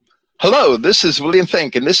Hello, this is William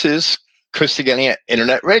Fink, and this is Christogenea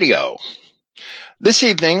Internet Radio. This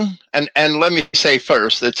evening, and let me say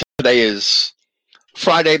first that today is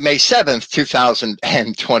Friday, May 7th,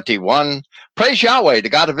 2021. Praise Yahweh, the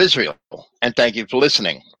God of Israel, and thank you for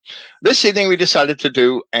listening. This evening, we decided to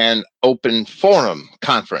do an open forum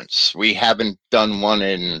conference. We haven't done one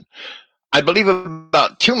in, I believe,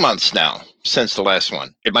 about 2 months now since the last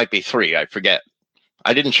one. It might be three, I forget.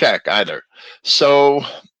 I didn't check either. So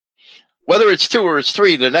whether it's two or it's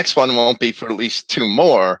three, the next one won't be for at least two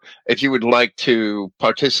more. If you would like to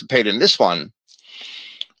participate in this one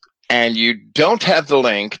and you don't have the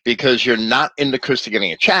link because you're not in the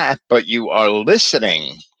Christogenea chat, but you are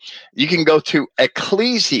listening, you can go to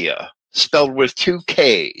Ecclesia, spelled with two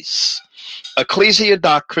Ks,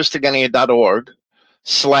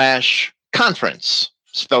 ecclesia.christogenea.org/conference,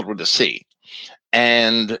 spelled with a C.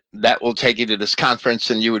 And that will take you to this conference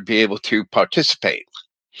and you would be able to participate.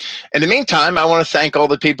 In the meantime, I want to thank all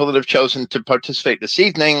the people that have chosen to participate this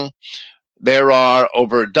evening. There are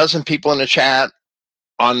over a dozen people in the chat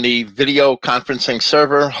on the video conferencing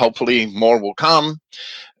server. Hopefully more will come.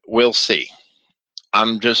 We'll see.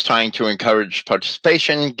 I'm just trying to encourage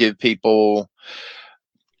participation, give people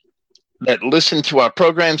that listen to our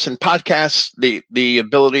programs and podcasts the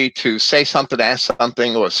ability to say something, ask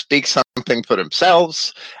something, or speak something for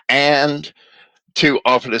themselves, and to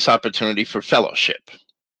offer this opportunity for fellowship.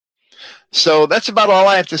 So that's about all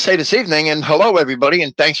I have to say this evening. And hello, everybody,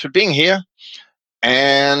 and thanks for being here.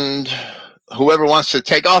 And whoever wants to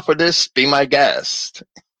take off with this, be my guest.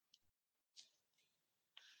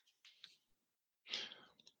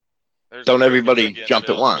 Don't everybody jump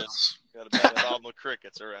at once. Got a bad problem with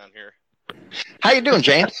crickets around here. How you doing,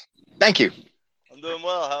 James? Thank you. I'm doing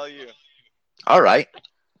well. How are you? All right.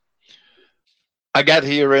 I got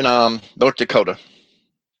here in North Dakota.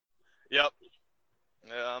 Yep.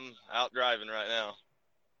 Yeah, I'm out driving right now.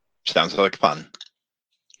 Sounds like fun.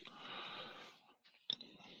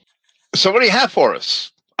 So what do you have for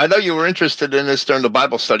us? I know you were interested in this during the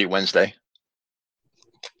Bible study Wednesday.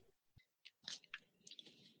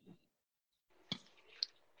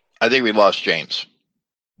 I think we lost James.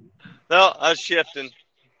 No, I was shifting.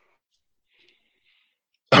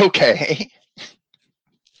 Okay.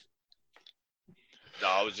 No,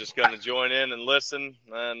 I was just going to join in and listen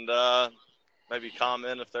and maybe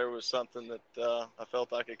comment if there was something that I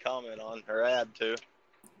felt I could comment on or add to.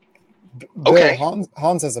 Bill, Okay.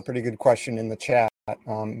 Hans has a pretty good question in the chat.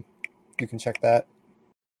 You can check that.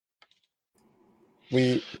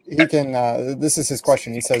 This is his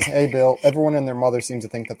question. He says, "Hey, Bill, everyone and their mother seems to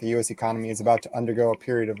think that the U.S. economy is about to undergo a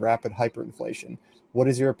period of rapid hyperinflation. What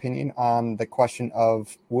is your opinion on the question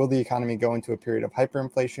of will the economy go into a period of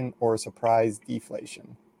hyperinflation or a surprise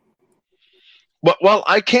deflation?" Well,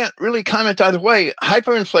 I can't really comment either way.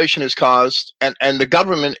 Hyperinflation is caused, and the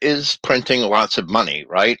government is printing lots of money,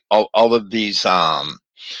 right? All of these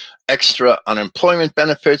extra unemployment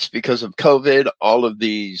benefits because of COVID, all of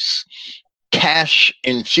these cash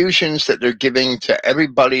infusions that they're giving to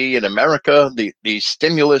everybody in America, these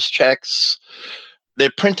stimulus checks, they're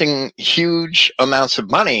printing huge amounts of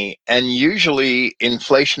money. And usually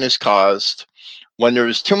inflation is caused when there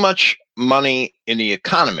is too much money in the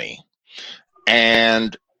economy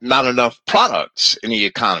and not enough products in the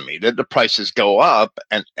economy, that the prices go up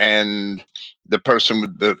and the person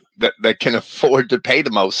with that can afford to pay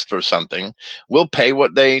the most for something will pay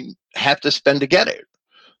what they have to spend to get it.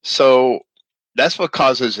 So that's what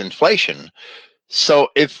causes inflation. So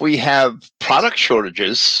if we have product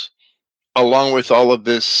shortages along with all of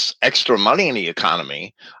this extra money in the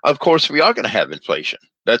economy, of course we are going to have inflation.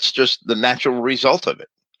 That's just the natural result of it.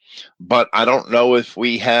 But I don't know if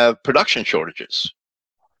we have production shortages.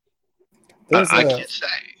 I can't say.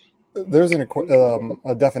 There's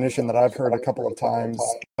a definition that I've heard a couple of times.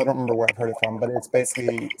 I don't remember where I've heard it from, but it's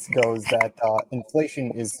basically goes that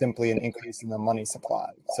inflation is simply an increase in the money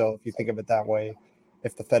supply. So if you think of it that way,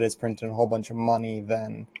 if the Fed is printing a whole bunch of money,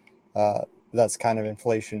 then that's kind of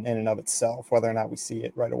inflation in and of itself, whether or not we see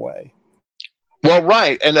it right away. Well,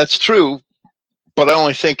 right, and that's true, but I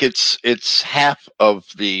only think it's half of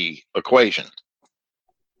the equation.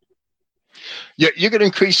 You could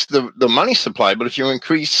increase the money supply, but if you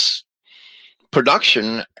increase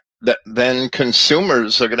production, then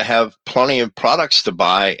consumers are going to have plenty of products to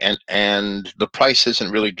buy, and the price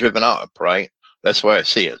isn't really driven up, right? That's why I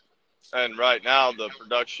see it. And right now, the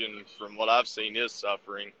production, from what I've seen, is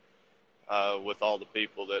suffering with all the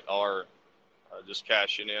people that are just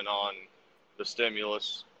cashing in on the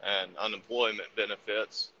stimulus and unemployment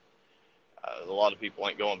benefits. A lot of people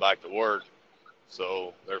ain't going back to work,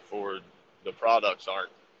 so therefore the products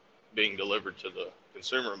aren't being delivered to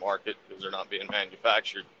consumer market because they're not being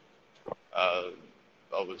manufactured. I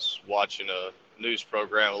was watching a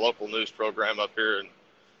local news program up here in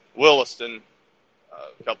Williston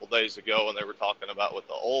a couple days ago, and they were talking about with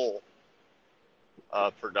the oil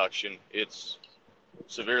production, it's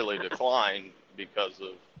severely declined because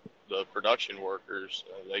of the production workers.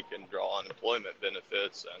 They can draw unemployment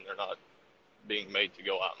benefits, and they're not being made to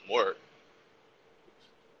go out and work.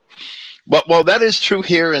 Well, that is true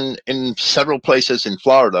here in several places in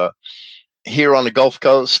Florida, here on the Gulf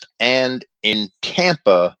Coast, and in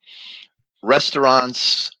Tampa.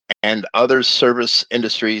 Restaurants and other service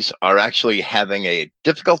industries are actually having a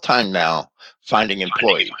difficult time now finding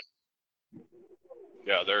employees.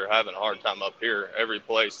 Yeah, they're having a hard time up here. Every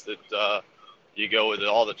place that you go with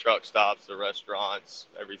all the truck stops, the restaurants,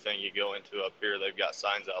 everything you go into up here, they've got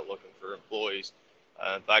signs out looking for employees.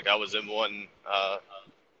 In fact, I was in one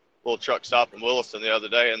little truck stop in Williston the other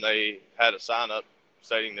day, and they had a sign up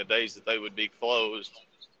stating the days that they would be closed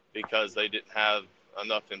because they didn't have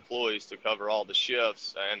enough employees to cover all the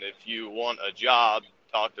shifts. And if you want a job,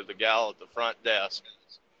 talk to the gal at the front desk.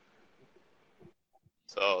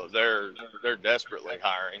 So they're desperately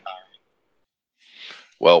hiring.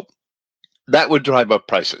 Well, that would drive up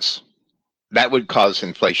prices. That would cause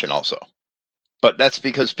inflation also. But that's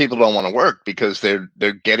because people don't want to work because they're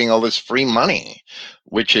getting all this free money,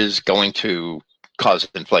 which is going to cause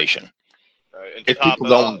inflation. If people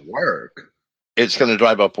don't work, it's going to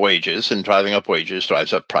drive up wages, and driving up wages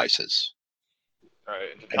drives up prices.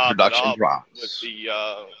 Right. And production drops. With the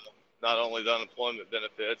not only the unemployment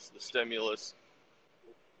benefits, the stimulus,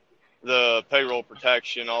 the payroll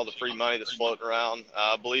protection, all the free money that's floating around.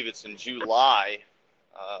 I believe it's in July.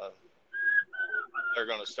 They're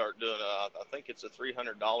going to start doing I think it's a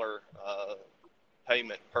 $300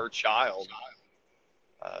 payment per child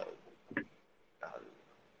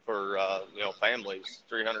for families.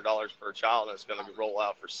 $300 per child, and it's going to roll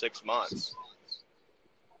out for 6 months.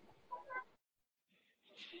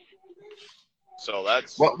 So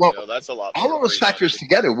that's that's a lot. All of those factors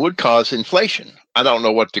together would cause inflation. I don't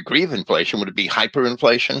know what degree of inflation. Would it be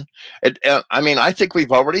hyperinflation? I think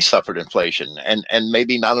we've already suffered inflation, and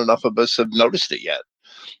maybe not enough of us have noticed it yet.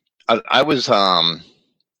 I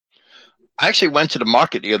actually went to the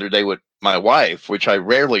market the other day with my wife, which I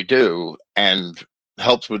rarely do, and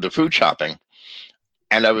helps with the food shopping.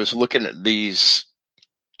 And I was looking at these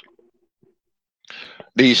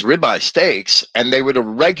ribeye steaks, and they were the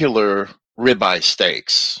regular ribeye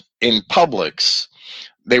steaks in Publix.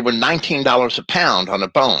 They were $19 a pound on a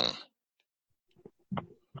bone.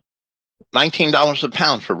 $19 a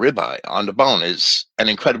pound for ribeye on the bone is an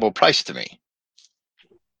incredible price to me.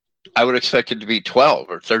 I would expect it to be 12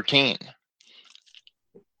 or 13.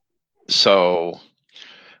 So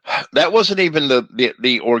that wasn't even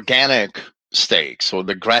the organic steaks or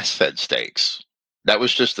the grass-fed steaks. That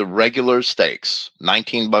was just the regular steaks,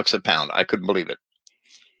 $19 a pound. I couldn't believe it.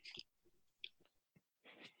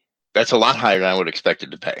 That's a lot higher than I would expect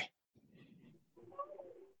it to pay.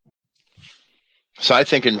 So I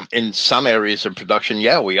think in some areas of production,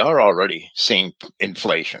 we are already seeing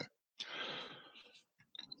inflation.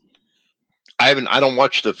 I don't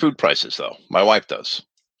watch the food prices though. My wife does.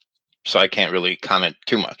 So I can't really comment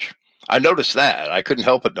too much. I noticed that. I couldn't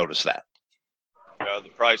help but notice that. The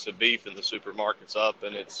price of beef in the supermarket's up,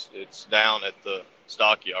 and it's down at the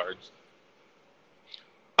stockyards.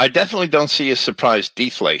 I definitely don't see a surprise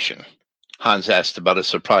deflation. Hans asked about a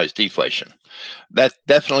surprise deflation. That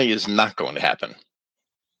definitely is not going to happen.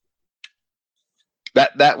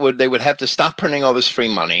 They would have to stop printing all this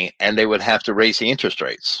free money, and they would have to raise the interest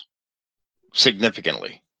rates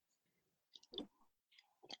significantly.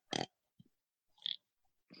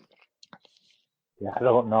 Yeah, I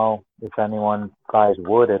don't know if anyone buys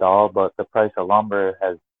wood at all, but the price of lumber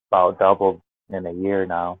has about doubled in a year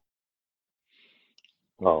now.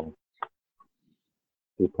 So if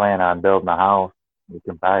you plan on building a house, you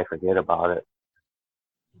can probably forget about it.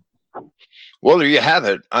 Well, there you have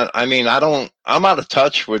it. I'm out of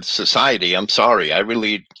touch with society. I'm sorry. I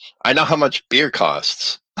know how much beer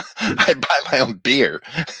costs. I buy my own beer.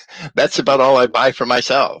 That's about all I buy for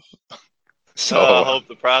myself. So I hope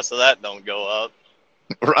the price of that don't go up.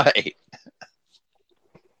 Right.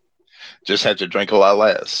 Just have to drink a lot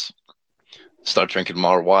less. Start drinking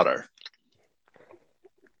more water.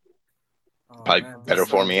 Probably better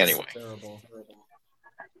for me anyway. Terrible.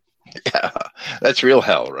 Yeah, that's real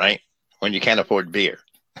hell, right? When you can't afford beer.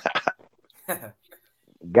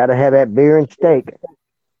 Gotta have that beer and steak.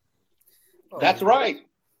 That's right.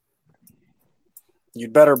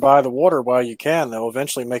 You'd better buy the water while you can. They'll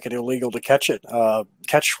eventually make it illegal to catch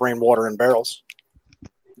rainwater in barrels.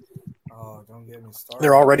 Oh, don't Don't get me started.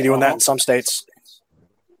 They're already doing that in some states.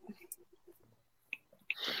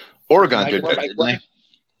 Oregon did that, didn't they?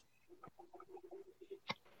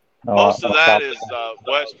 No, Most of no, that South-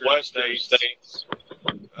 is western states,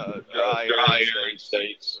 dry area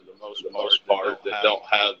states for the most part that don't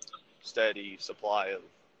have steady supply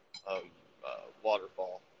of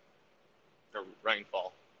waterfall or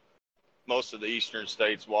rainfall. Most of the eastern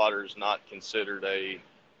states' water is not considered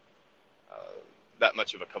that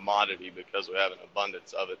much of a commodity because we have an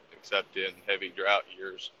abundance of it, except in heavy drought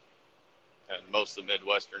years. And most of the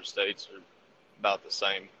Midwestern states are about the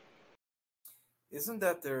same. Isn't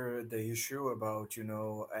that the issue about,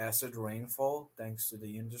 acid rainfall thanks to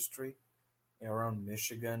the industry around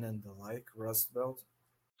Michigan and the like, Rust Belt?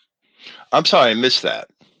 I'm sorry, I missed that.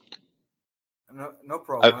 No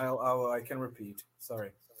problem. I can repeat.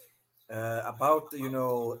 Sorry. About,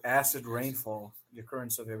 acid rainfall, the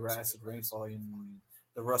occurrence of acid rainfall in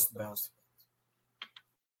the Rust Belt.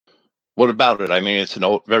 What about it? I mean, it's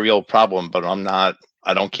an very old problem, but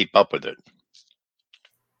I don't keep up with it.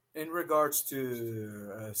 In regards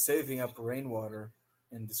to saving up rainwater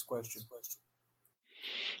in this question.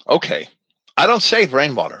 Okay. I don't save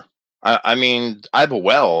rainwater. I mean, I have a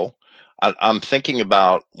well. I'm thinking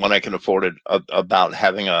about when I can afford it, about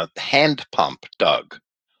having a hand pump dug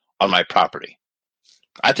on my property.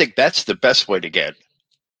 I think that's the best way to get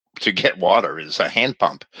water is a hand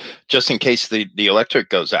pump, just in case the electric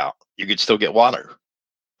goes out. You could still get water.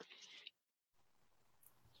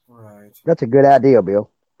 Right. That's a good idea, Bill.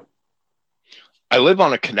 I live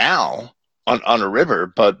on a canal on a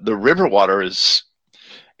river, but the river water it's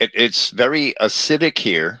very acidic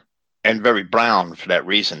here and very brown for that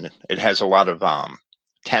reason. It has a lot of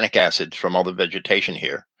tannic acid from all the vegetation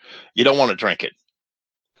here. You don't want to drink it.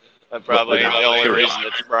 That probably ain't the only Period. reason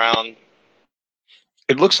it's brown.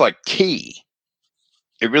 It looks like tea.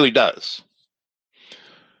 It really does.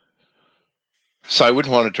 So I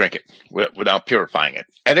wouldn't want to drink it without purifying it.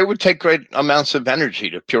 And it would take great amounts of energy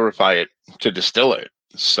to purify it, to distill it.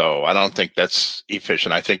 So I don't think that's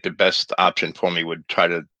efficient. I think the best option for me would try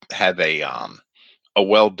to have a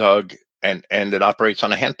well dug and it operates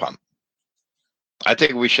on a hand pump. I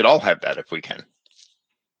think we should all have that if we can.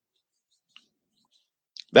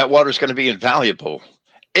 That water is going to be invaluable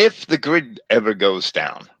if the grid ever goes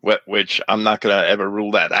down, which I'm not going to ever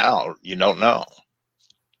rule that out. You don't know.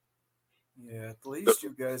 Yeah, at least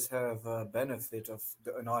you guys have a benefit of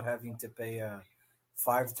not having to pay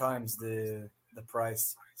 5 times the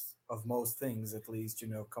price of most things, at least,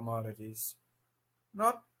 commodities.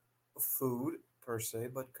 Not food per se,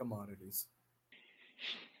 but commodities.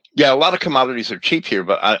 Yeah, a lot of commodities are cheap here,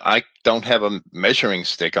 but I don't have a measuring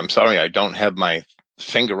stick. I'm sorry, I don't have my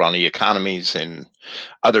finger on the economies in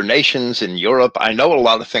other nations in Europe. I know a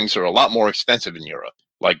lot of things are a lot more expensive in Europe,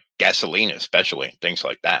 like gasoline especially, things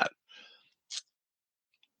like that.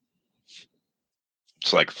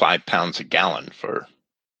 It's like £5 a gallon for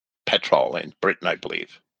petrol in Britain, I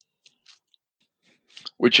believe,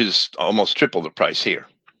 which is almost triple the price here.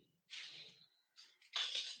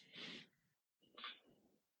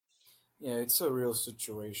 Yeah, it's a real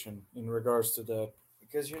situation in regards to that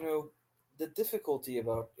because the difficulty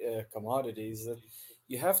about commodities that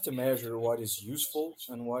you have to measure what is useful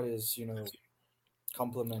and what is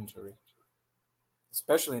complementary,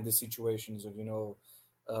 especially in the situations of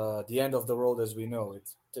the end of the road as we know it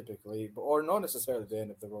typically, or not necessarily the end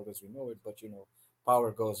of the road as we know it, but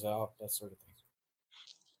power goes out, that sort of thing.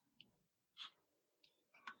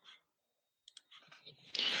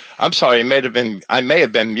 I'm sorry, I may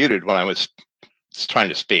have been muted when I was trying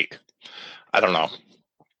to speak. I don't know.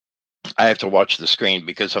 I have to watch the screen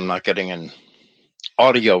because I'm not getting an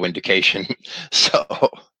audio indication. So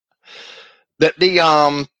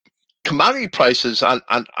the commodity prices,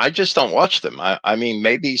 I just don't watch them. I mean,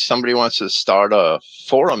 maybe somebody wants to start a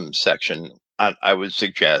forum section, I would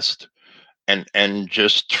suggest, and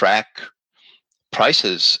just track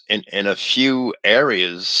prices in a few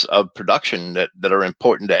areas of production that are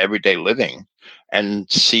important to everyday living, and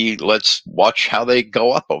let's watch how they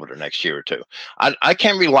go up over the next year or two. I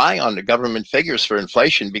can't rely on the government figures for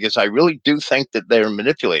inflation because I really do think that they're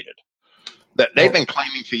manipulated. That they've been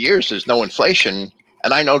claiming for years there's no inflation,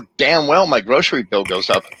 and I know damn well my grocery bill goes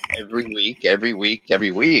up every week.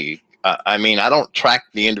 I mean, I don't track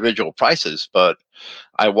the individual prices, but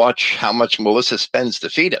I watch how much Melissa spends to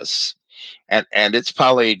feed us. And it's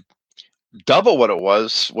probably double what it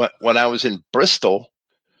was when I was in Bristol,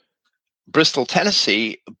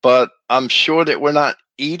 Tennessee, but I'm sure that we're not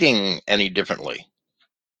eating any differently.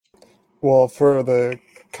 Well, for the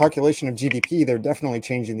calculation of GDP, they're definitely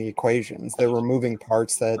changing the equations. They're removing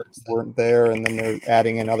parts that weren't there, and then they're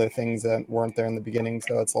adding in other things that weren't there in the beginning.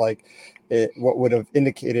 So it's like what would have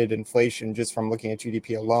indicated inflation just from looking at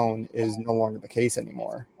GDP alone is no longer the case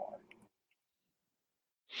anymore.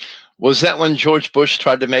 Was that when George Bush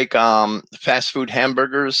tried to make fast food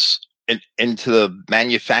hamburgers into the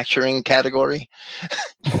manufacturing category?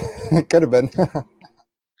 It could have been.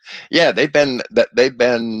 Yeah, they've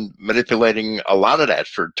been manipulating a lot of that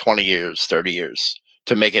for 20 years, 30 years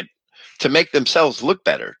to make themselves look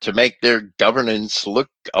better, to make their governance look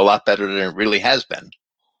a lot better than it really has been.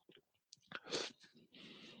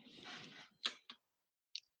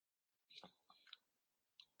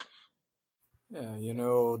 Yeah, you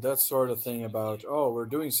know, that sort of thing about, oh, we're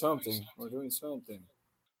doing something.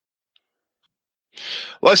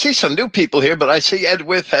 Well, I see some new people here, but I see Ed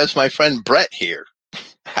With has my friend Brett here.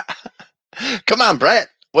 Come on, Brett.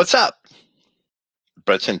 What's up?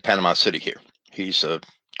 Brett's in Panama City here. He's a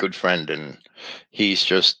good friend, and he's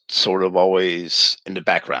just sort of always in the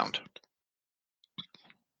background.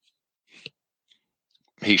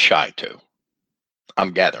 He's shy, too.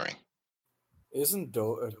 I'm gathering. Isn't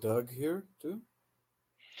Doug here, too?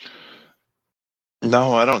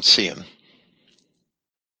 No, I don't see him.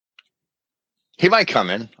 He might come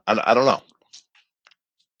in. I don't know.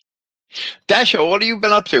 Dasho, what have you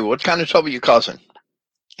been up to? What kind of trouble you causing?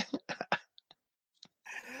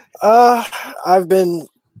 I've been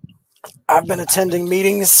attending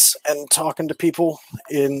meetings and talking to people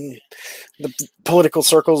in the political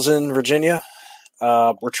circles in Virginia.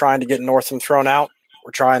 We're trying to get Northam thrown out.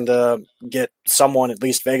 We're trying to get someone at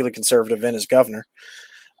least vaguely conservative in as governor.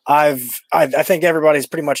 I think everybody's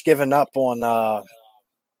pretty much given up on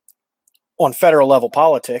federal level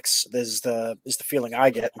politics. Is the feeling I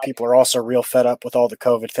get. And people are also real fed up with all the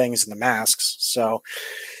COVID things and the masks. So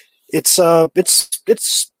it's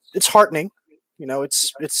heartening. You know,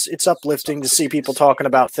 it's uplifting to see people talking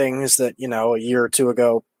about things that, you know, a year or two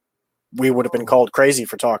ago we would have been called crazy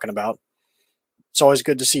for talking about. It's always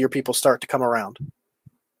good to see your people start to come around.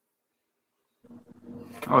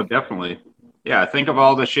 Oh, definitely. Yeah, think of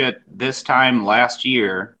all the shit this time last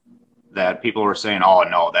year that people were saying, oh,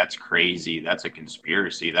 no, that's crazy. That's a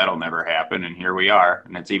conspiracy. That'll never happen. And here we are.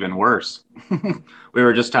 And it's even worse. We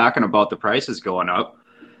were just talking about the prices going up.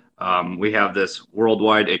 We have this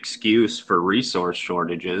worldwide excuse for resource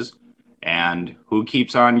shortages. And who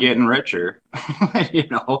keeps on getting richer? You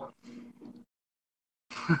know?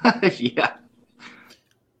 Yeah.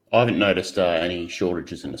 I haven't noticed any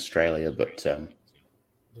shortages in Australia, but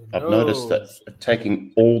I've noticed that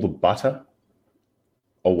taking all the butter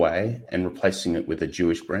away and replacing it with a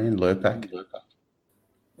Jewish brand, Lurpak.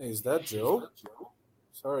 Hey, is that Joe?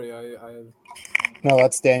 Sorry, I... No,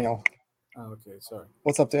 that's Daniel. Oh, okay, sorry.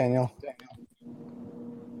 What's up, Daniel?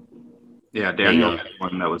 Yeah, Daniel,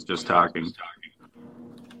 one that was just talking.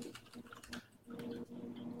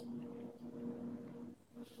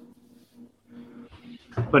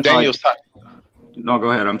 But Daniel's no,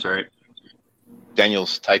 go ahead. I'm sorry.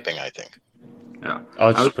 Daniel's typing, I think. Yeah, I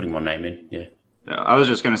was just putting my name in. Yeah. I was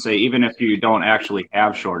just going to say, even if you don't actually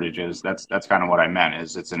have shortages, that's kind of what I meant.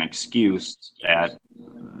 Is it's an excuse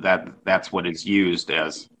that's what is used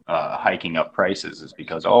as hiking up prices, is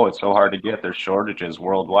because it's so hard to get. There's shortages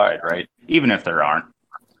worldwide, right? Even if there aren't.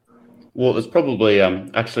 Well, there's probably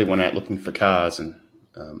actually went out looking for cars, and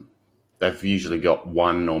they've usually got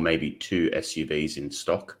one or maybe two SUVs in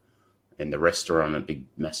stock, and the rest are on a big,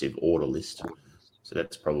 massive order list. So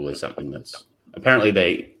that's probably something that's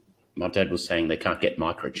apparently my dad was saying they can't get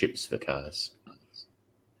microchips for cars.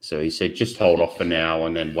 So he said, just hold off for now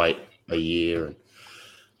and then wait a year, and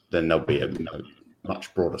then there'll be a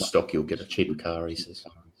much broader stock. You'll get a cheaper car, he says.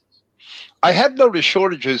 I have noticed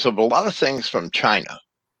shortages of a lot of things from China.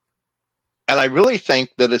 And I really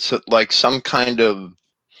think that it's like some kind of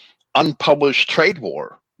unpublished trade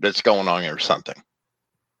war that's going on or something.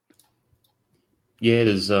 Yeah,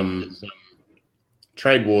 there's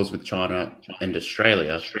trade wars with China and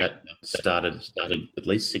Australia that started at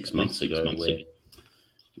least 6 months ago, where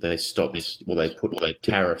they stopped. Well, they put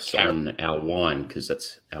tariffs on our wine because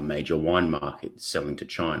that's our major wine market, selling to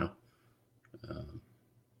China,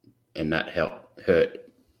 and that hurt,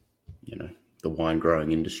 the wine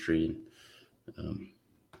growing industry. And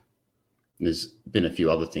there's been a few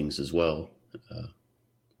other things as well,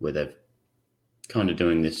 where they're kind of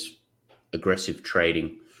doing this aggressive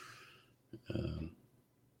trading.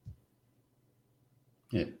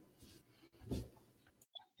 Yeah.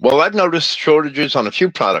 Well, I've noticed shortages on a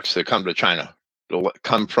few products that come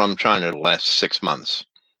from China the last 6 months.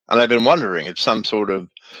 And I've been wondering if some sort of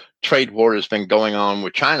trade war has been going on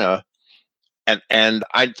with China And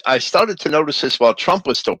I started to notice this while Trump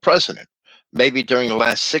was still president, maybe during the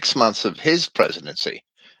last 6 months of his presidency.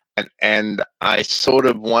 And I sort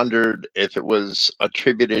of wondered if it was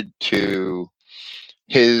attributed to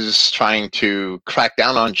his trying to crack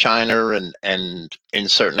down on China and in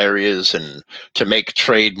certain areas and to make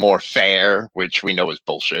trade more fair, which we know is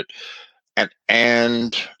bullshit.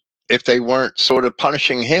 And if they weren't sort of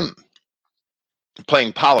punishing him,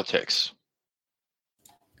 playing politics.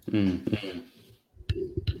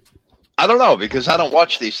 I don't know, because I don't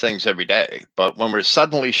watch these things every day. But when we're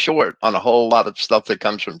suddenly short on a whole lot of stuff that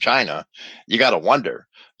comes from China, you got to wonder.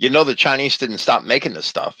 You know, the Chinese didn't stop making this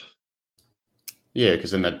stuff. Yeah,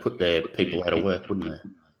 because then they'd put their people out of work, wouldn't they?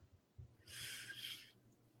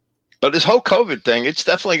 But this whole COVID thing, it's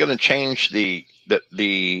definitely going to change the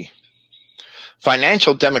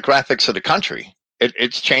financial demographics of the country.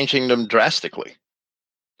 It's changing them drastically.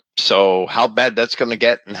 So how bad that's going to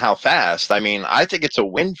get and how fast, I mean, I think it's a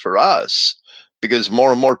win for us because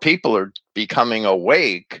more and more people are becoming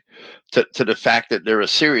awake to the fact that there are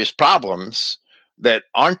serious problems that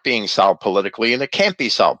aren't being solved politically and that can't be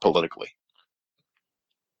solved politically.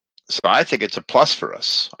 So I think it's a plus for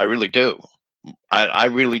us. I really do. I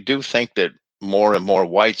really do think that more and more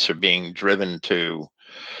whites are being driven to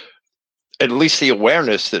at least the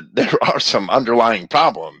awareness that there are some underlying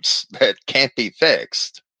problems that can't be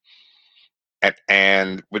fixed.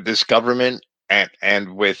 And with this government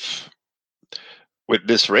and with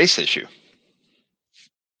this race issue.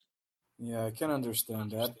 Yeah, I can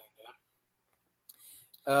understand that.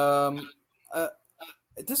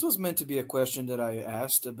 This was meant to be a question that I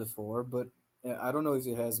asked before, but I don't know if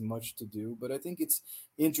it has much to do, but I think it's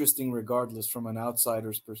interesting regardless from an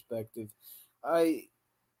outsider's perspective. I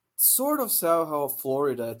sort of saw how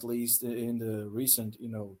Florida, at least in the recent,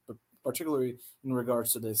 particularly in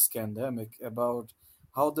regards to this pandemic, about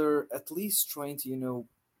how they're at least trying to,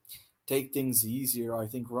 take things easier. I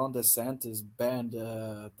think Ron DeSantis banned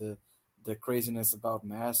the craziness about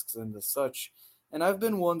masks and the such. And I've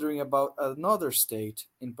been wondering about another state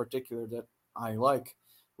in particular that I like,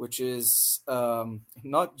 which is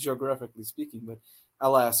not geographically speaking, but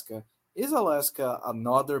Alaska. Is Alaska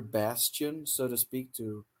another bastion, so to speak,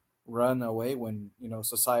 to run away when,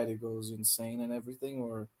 society goes insane and everything,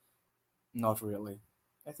 or not really?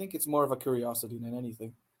 I think it's more of a curiosity than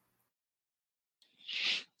anything.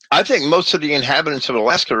 I think most of the inhabitants of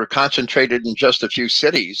Alaska are concentrated in just a few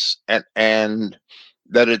cities, and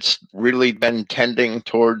that it's really been tending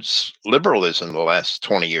towards liberalism the last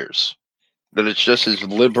 20 years. That it's just as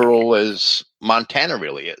liberal as Montana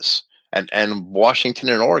really is, and Washington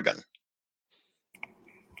and Oregon.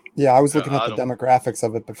 Yeah, I was looking at the demographics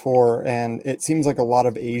of it before, and it seems like a lot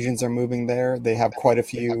of Asians are moving there. They have quite a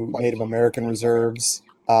few Native American reserves.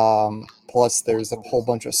 Plus, there's a whole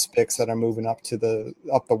bunch of Spics that are moving up the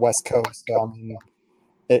West Coast.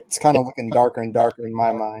 It's kind of looking darker and darker in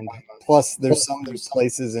my mind. Plus, there's some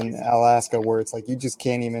places in Alaska where it's like you just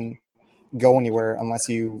can't even go anywhere unless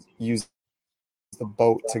you use the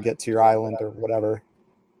boat to get to your island or whatever.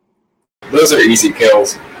 Those are easy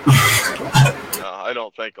kills. I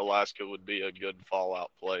don't think Alaska would be a good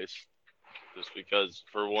fallout place, just because,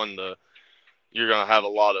 for one, you're going to have a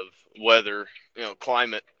lot of weather,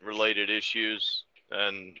 climate-related issues,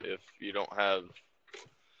 and if you don't have,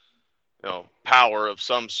 power of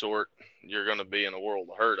some sort, you're going to be in a world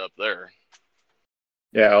of hurt up there.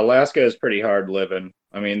 Yeah, Alaska is pretty hard living.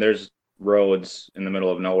 I mean, there's roads in the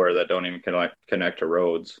middle of nowhere that don't even connect to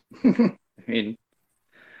roads. I mean,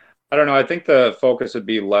 I don't know. I think the focus would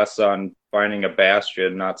be less on finding a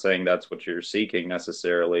bastion, not saying that's what you're seeking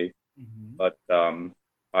necessarily, but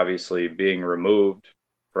obviously being removed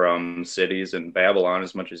from cities and Babylon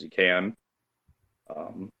as much as you can.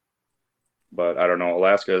 But I don't know.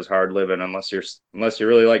 Alaska is hard living unless you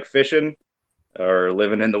really like fishing or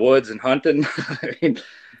living in the woods and hunting. I mean,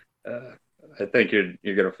 I think you're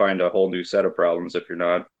going to find a whole new set of problems if you're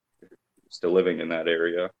not still living in that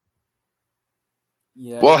area.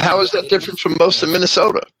 Yeah. Well, how is that different from most of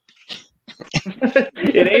Minnesota?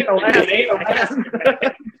 It ain't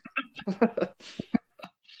Alaska.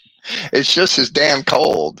 It's just as damn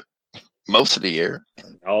cold most of the year.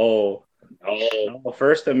 Oh,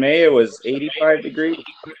 1st of May, it was 85 degrees.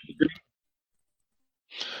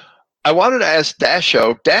 I wanted to ask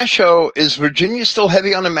Dasho, is Virginia still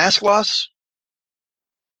heavy on the mask laws?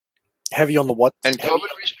 Heavy on the what? And COVID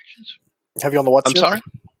restrictions? Heavy on the what? I'm sorry?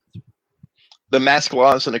 The mask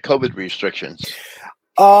laws and the COVID restrictions.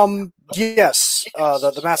 Yes,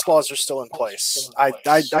 the mask laws are still in place. I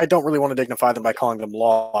don't really want to dignify them by calling them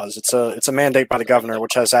laws. It's a mandate by the governor,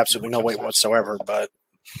 which has absolutely no weight whatsoever. But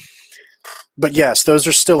But yes, those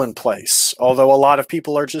are still in place, although a lot of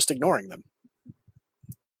people are just ignoring them.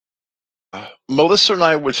 Melissa and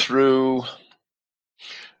I were through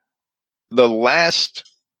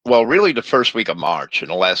really the first week of March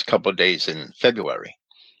and the last couple of days in February.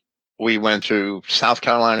 We went through South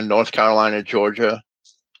Carolina, North Carolina, Georgia,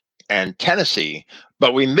 and Tennessee,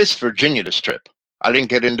 but we missed Virginia this trip. I didn't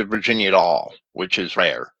get into Virginia at all, which is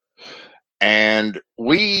rare. And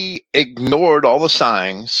we ignored all the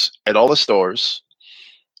signs at all the stores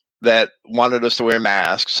that wanted us to wear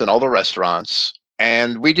masks and all the restaurants,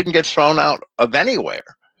 and we didn't get thrown out of anywhere.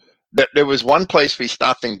 There was one place we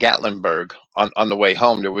stopped in Gatlinburg on the way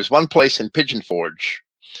home. There was one place in Pigeon Forge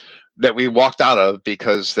that we walked out of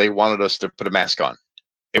because they wanted us to put a mask on.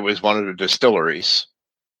 It was one of the distilleries,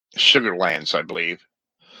 Sugarlands, I believe.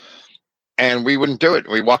 And we wouldn't do it.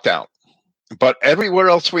 We walked out. But everywhere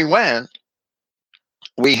else we went,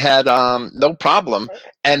 we had no problem.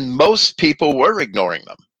 And most people were ignoring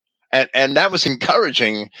them. And that was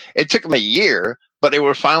encouraging. It took them a year, but they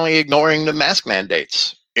were finally ignoring the mask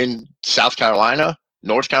mandates in South Carolina,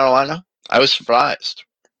 North Carolina. I was surprised.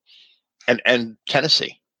 And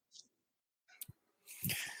Tennessee.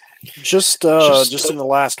 Just in the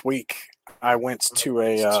last week, I went to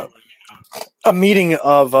a meeting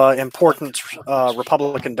of important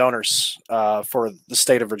Republican donors for the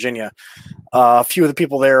state of Virginia. A few of the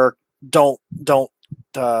people there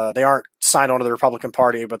they aren't signed on to the Republican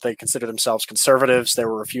Party, but they consider themselves conservatives. There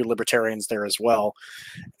were a few libertarians there as well,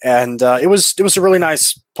 and it was a really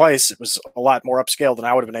nice place. It was a lot more upscale than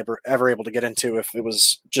I would have been ever able to get into if it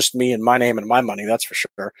was just me and my name and my money. That's for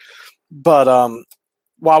sure. But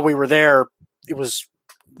while we were there, it was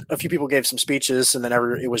a few people gave some speeches, and then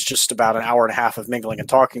it was just about an hour and a half of mingling and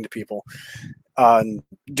talking to people,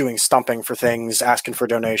 doing stumping for things, asking for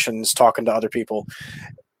donations, talking to other people.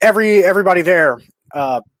 Everybody there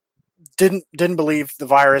didn't believe the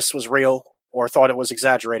virus was real or thought it was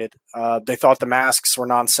exaggerated. They thought the masks were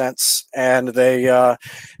nonsense, and they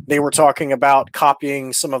were talking about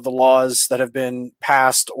copying some of the laws that have been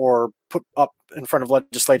passed or put up in front of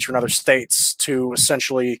legislature in other states to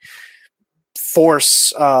essentially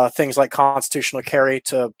force things like constitutional carry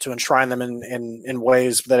to enshrine them in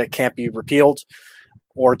ways that it can't be repealed,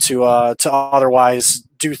 or to otherwise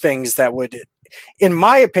do things that would, in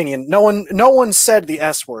my opinion, no one said the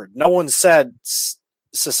S word, no one said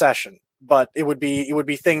secession, but it would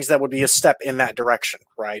be things that would be a step in that direction,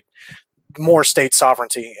 right? More state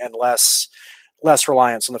sovereignty and less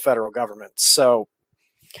reliance on the federal government. So,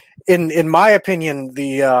 in my opinion,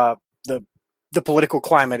 the political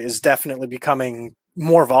climate is definitely becoming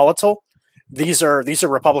more volatile. These are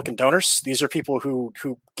Republican donors. These are people who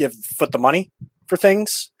foot the money for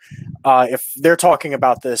things. If they're talking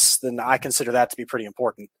about this, then I consider that to be pretty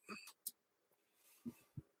important.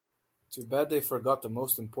 Too bad they forgot the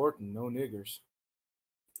most important: no niggers.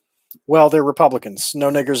 Well, they're Republicans. No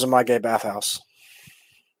niggers in my gay bathhouse.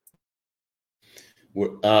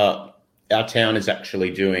 Our town is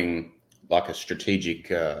actually doing like a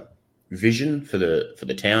strategic vision for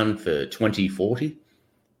the town for 2040,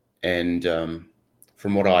 and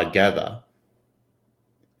from what I gather,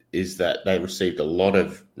 is that they received a lot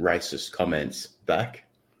of racist comments back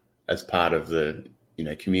as part of the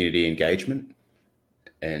community engagement,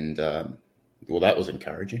 and well, that was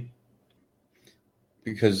encouraging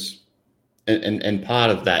because and part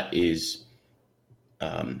of that is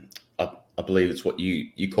I believe it's what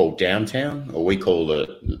you call downtown, or we call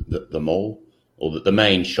the mall, or the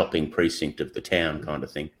main shopping precinct of the town kind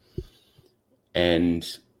of thing. And,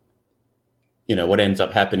 what ends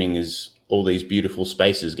up happening is all these beautiful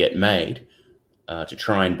spaces get made to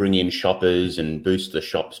try and bring in shoppers and boost the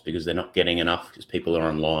shops because they're not getting enough because people are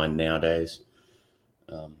online nowadays.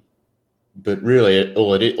 But really,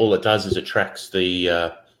 all it does is attracts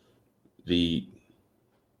the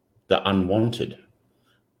unwanted.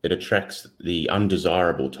 It attracts the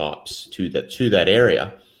undesirable types to that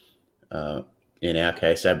area. In our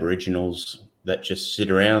case, Aboriginals that just sit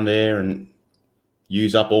around there and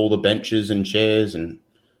use up all the benches and chairs and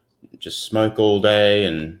just smoke all day.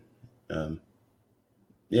 And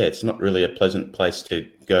it's not really a pleasant place to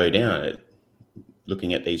go down.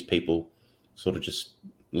 Looking at these people sort of just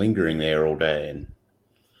lingering there all day and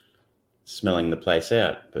smelling the place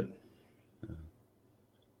out. But,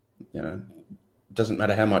 it doesn't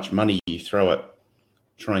matter how much money you throw at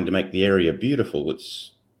trying to make the area beautiful.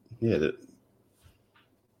 It's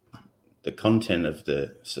the content of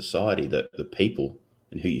the society, the people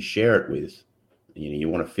and who you share it with. You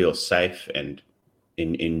want to feel safe and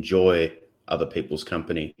enjoy other people's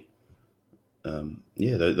company.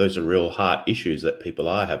 Those are real heart issues that people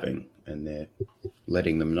are having, and they're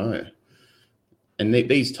letting them know. And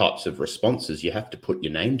these types of responses, you have to put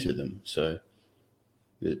your name to them. So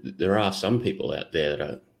there are some people out there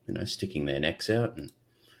that are, sticking their necks out, and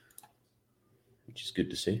which is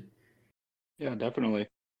good to see. Yeah, definitely.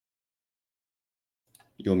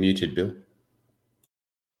 You're muted, Bill.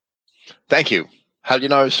 Thank you. How do you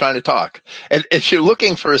know I was trying to talk? And if you're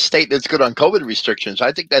looking for a state that's good on COVID restrictions,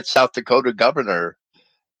 I think that South Dakota governor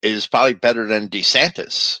is probably better than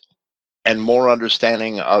DeSantis and more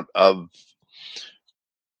understanding of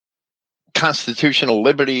constitutional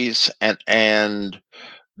liberties and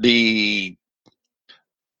the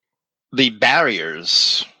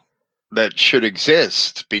barriers that should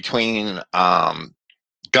exist between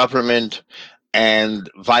government and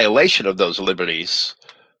violation of those liberties,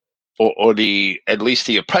 or at least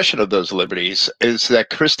the oppression of those liberties, is that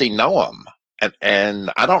Kristi Noem,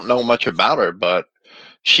 and I don't know much about her, but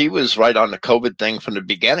she was right on the COVID thing from the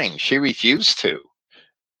beginning. She refused to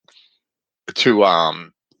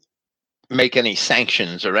make any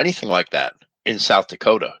sanctions or anything like that in South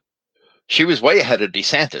Dakota. She was way ahead of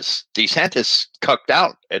DeSantis. DeSantis cucked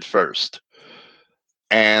out at first.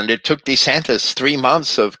 And it took DeSantis 3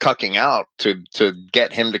 months of cucking out to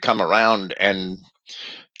get him to come around and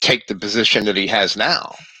take the position that he has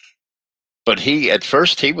now. But at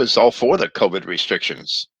first he was all for the COVID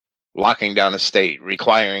restrictions, locking down a state,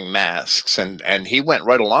 requiring masks, and he went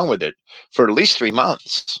right along with it for at least 3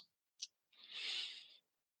 months.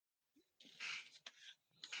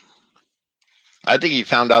 I think he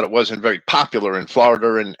found out it wasn't very popular in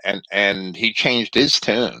Florida, and he changed his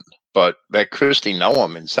tune. But that Kristi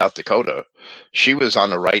Noem in South Dakota, she was on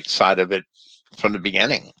the right side of it from the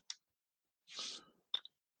beginning.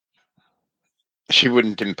 She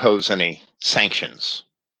wouldn't impose any sanctions.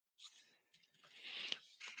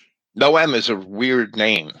 Noem is a weird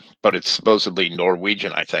name, but it's supposedly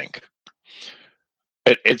Norwegian, I think.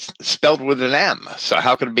 It's spelled with an M, so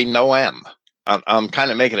how could it be Noem? I'm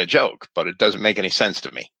kind of making a joke, but it doesn't make any sense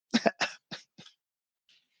to me.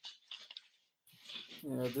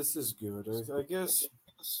 Yeah, this is good. I guess,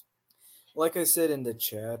 like I said in the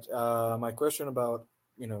chat, my question about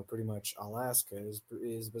pretty much Alaska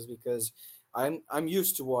is because I'm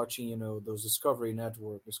used to watching those Discovery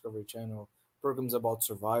Network, Discovery Channel programs about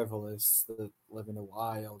survivalists that live in the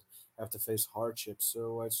wild, have to face hardships.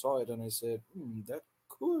 So I saw it and I said, that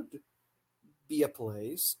could be a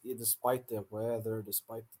place, despite the weather,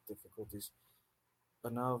 despite the difficulties.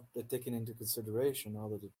 But now they're taken into consideration, all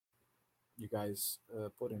that you guys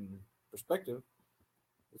put in perspective.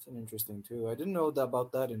 It's an interesting too. I didn't know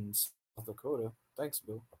about that in South Dakota. Thanks,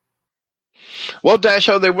 Bill. Well,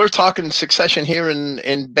 Dasho, they were talking succession here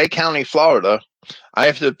in Bay County, Florida. I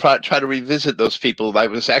have to try to revisit those people. I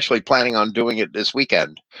was actually planning on doing it this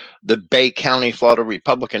weekend. The Bay County, Florida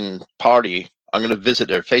Republican Party, I'm going to visit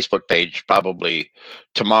their Facebook page probably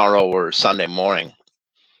tomorrow or Sunday morning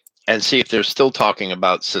and see if they're still talking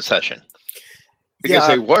about secession. Because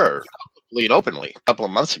they were publicly and openly a couple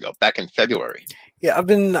of months ago, back in February. Yeah,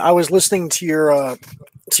 I was listening to your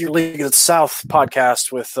League of the South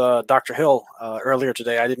podcast with Dr. Hill earlier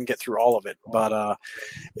today. I didn't get through all of it, but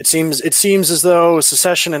it seems as though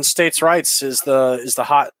secession and states' rights is the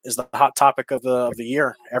hot topic of the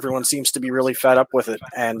year. Everyone seems to be really fed up with it,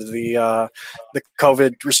 and the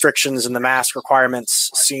COVID restrictions and the mask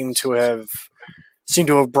requirements seem to have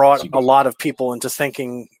brought a lot of people into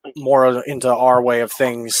thinking more into our way of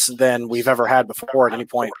things than we've ever had before at any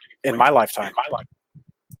point in my lifetime.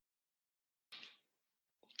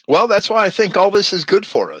 Well, that's why I think all this is good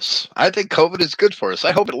for us. I think COVID is good for us.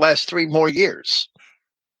 I hope it lasts 3 more years.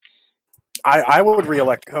 I would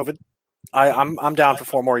reelect COVID. I'm down for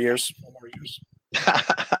 4 more years.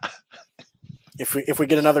 If we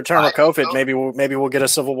get another term of COVID, maybe we'll get a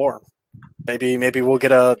civil war. Maybe we'll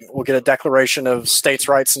get a declaration of states'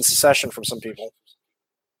 rights and secession from some people.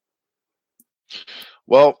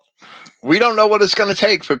 Well, we don't know what it's going to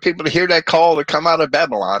take for people to hear that call to come out of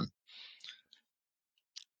Babylon.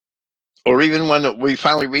 Or even when we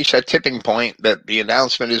finally reach that tipping point that the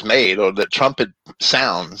announcement is made or the trumpet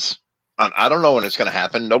sounds. I don't know when it's going to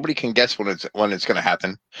happen. Nobody can guess when it's going to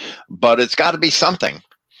happen, but it's got to be something.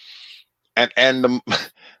 And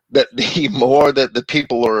the more that the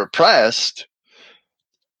people are oppressed,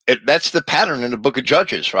 that's the pattern in the book of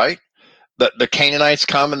Judges, right? The Canaanites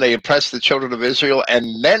come and they oppress the children of Israel,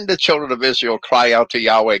 and then the children of Israel cry out to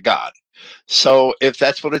Yahweh God. So if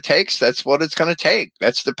that's what it takes, that's what it's going to take.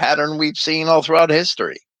 That's the pattern we've seen all throughout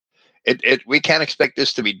history. We can't expect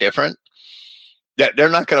this to be different. They're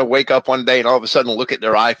not going to wake up one day and all of a sudden look at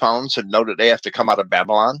their iPhones and know that they have to come out of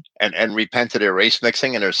Babylon and repent of their race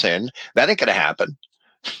mixing and their sin. That ain't going to happen.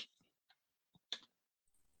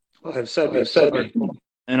 I've said before,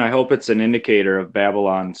 and I hope it's an indicator of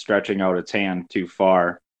Babylon stretching out its hand too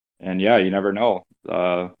far. And yeah, you never know.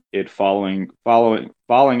 It falling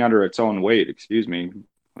under its own weight,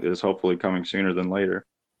 is hopefully coming sooner than later.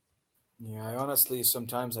 Yeah, I honestly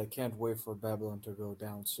sometimes I can't wait for Babylon to go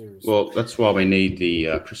down seriously. Well, that's why we need the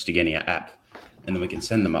Christogenea app, and then we can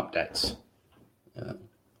send them updates.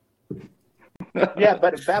 Yeah,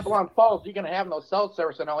 but if Babylon falls, you're going to have no cell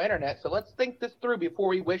service and no internet. So let's think this through before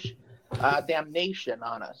we wish damnation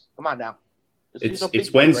on us. Come on now.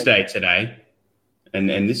 It's Wednesday today, and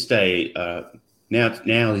this day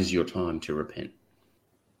now is your time to repent.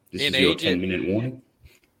 This is your 10-minute warning.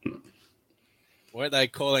 Weren't they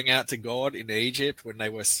calling out to God in Egypt when they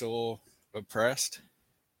were so oppressed?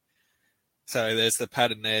 So there's the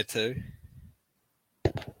pattern there too.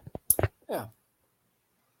 Yeah.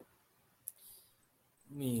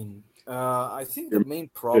 I mean, I think the main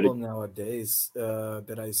problem nowadays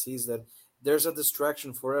that I see is that there's a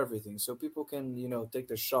distraction for everything. So people can, take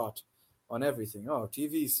the shot on everything. Oh,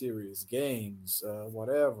 TV series, games,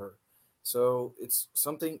 whatever. So it's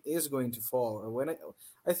something is going to fall.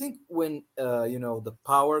 I think when the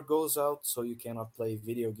power goes out, so you cannot play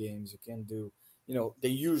video games, you can't do the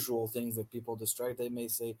usual things that people distract. They may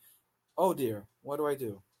say, "Oh dear, what do I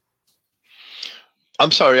do?"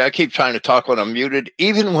 I'm sorry, I keep trying to talk when I'm muted,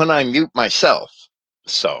 even when I mute myself.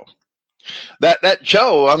 So that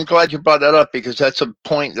Joe, I'm glad you brought that up because that's a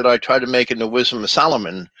point that I try to make in the Wisdom of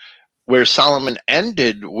Solomon, where Solomon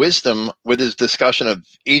ended wisdom with his discussion of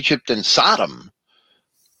Egypt and Sodom.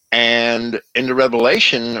 And in the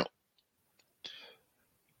Revelation,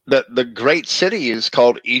 the great city is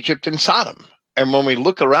called Egypt and Sodom. And when we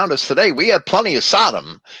look around us today, we have plenty of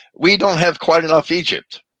Sodom. We don't have quite enough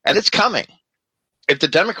Egypt. And it's coming. If the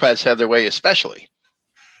Democrats have their way, especially.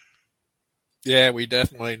 Yeah, we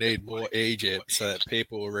definitely need more Egypt so that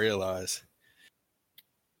people will realize.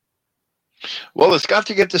 Well, it's got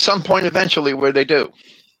to get to some point eventually where they do.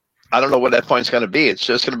 I don't know what that point's going to be. It's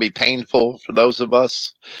just going to be painful for those of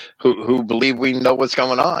us who believe we know what's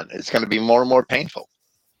going on. It's going to be more and more painful.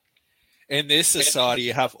 In this society,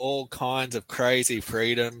 you have all kinds of crazy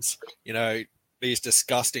freedoms. These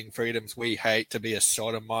disgusting freedoms we hate, to be a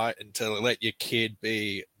sodomite and to let your kid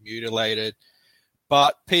be mutilated.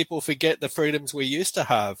 But people forget the freedoms we used to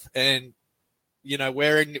have. And,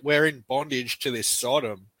 we're in bondage to this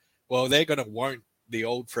Sodom. Well, they're going to want the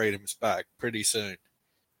old freedoms back pretty soon.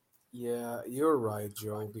 Yeah, you're right,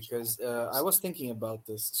 Joe, because I was thinking about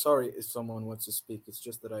this. Sorry if someone wants to speak. It's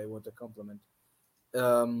just that I want to compliment.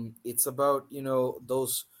 It's about,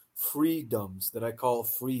 those freedoms that I call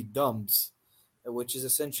freedoms, which is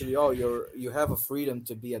essentially, you have a freedom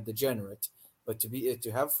to be a degenerate, but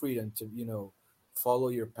to have freedom to, follow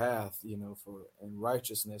your path, in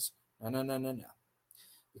righteousness. No.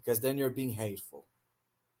 Because then you're being hateful.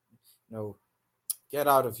 Get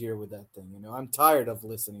out of here with that thing. I'm tired of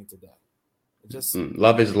listening to that.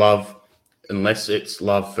 Love is love, unless it's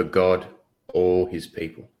love for God or his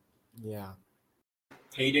people. Yeah.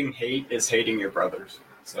 Hating hate is hating your brothers.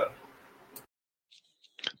 So,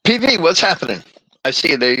 PV, what's happening? I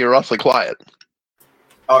see you there. You're awfully quiet.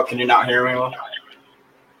 Oh, can you not hear me well?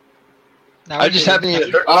 I just haven't heard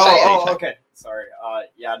you say anything. Okay. Sorry.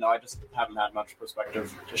 I just haven't had much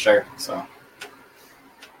perspective to share. So.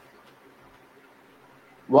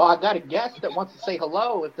 Well, I got a guest that wants to say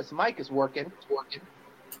hello if this mic is working. It's working.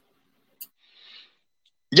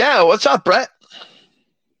 Yeah, what's up, Brett?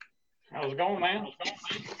 How's it going, man?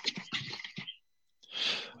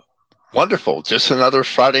 Wonderful. Just another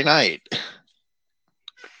Friday night.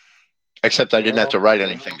 Except I didn't have to write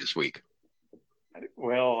anything this week.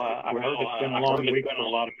 Well, I've heard it's been a long week for a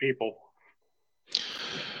lot of people.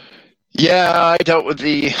 Yeah, I dealt with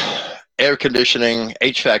the air conditioning,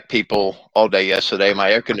 HVAC people all day yesterday.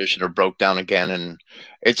 My air conditioner broke down again, and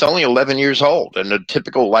it's only 11 years old, and the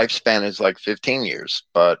typical lifespan is like 15 years.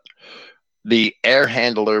 But the air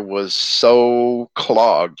handler was so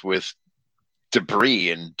clogged with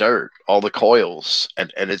debris and dirt, all the coils,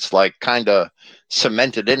 and it's like kind of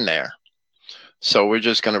cemented in there. So we're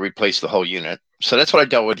just going to replace the whole unit. So that's what I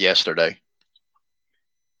dealt with yesterday.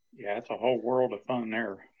 Yeah, it's a whole world of fun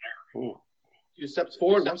there. Ooh. 2 steps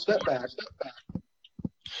forward, 1 step back.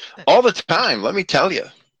 All the time, let me tell you.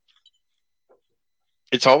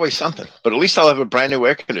 It's always something. But at least I'll have a brand new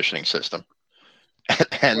air conditioning system.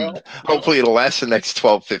 And hopefully it'll last the next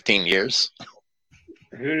 12, 15 years.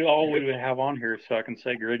 Who all would we have on here so I can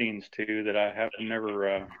say greetings to that I have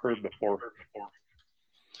never heard before?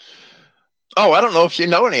 Oh, I don't know if you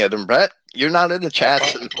know any of them, Brett. You're not in the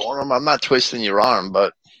chats and forum. I'm not twisting your arm,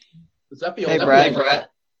 but Zephiel, hey, Brett.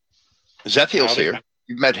 Zephiel's here.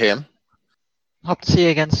 You've met him. Hope to see you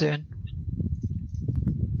again soon.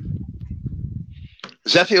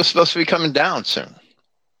 Zephyr's supposed to be coming down soon.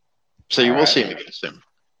 So you will see him again soon.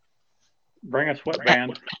 Bring a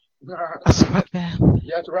sweatband. A sweatband.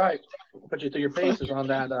 Yeah, that's right. Put you through your paces on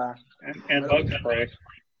that. And bug spray.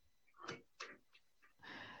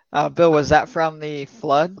 Bill, was that from the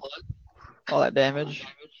flood? All that damage?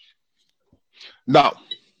 No,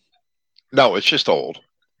 it's just old.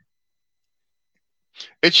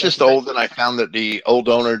 It's just old, and I found that the old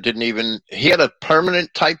owner he had a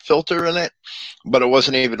permanent type filter in it, but it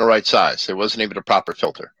wasn't even the right size. It wasn't even a proper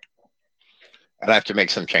filter. And I have to make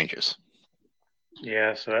some changes.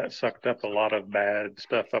 Yeah, so that sucked up a lot of bad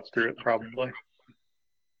stuff up through it probably.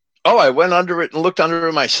 Oh, I went under it and looked under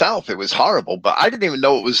it myself. It was horrible, but I didn't even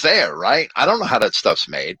know it was there, right? I don't know how that stuff's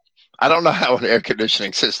made. I don't know how an air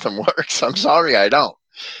conditioning system works. I'm sorry, I don't.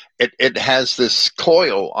 It has this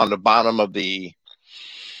coil on the bottom of the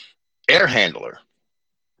air handler.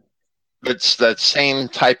 It's that same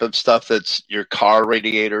type of stuff that's your car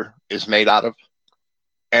radiator is made out of.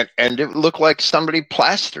 And it looked like somebody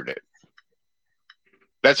plastered it.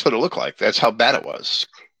 That's what it looked like. That's how bad it was.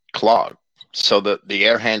 Clogged. So that the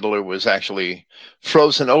air handler was actually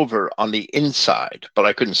frozen over on the inside, but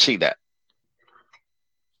I couldn't see that.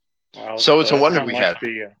 Well, so it's a wonder we had.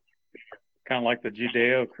 Kind of like the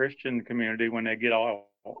Judeo-Christian community when they get all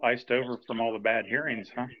iced over from all the bad hearings,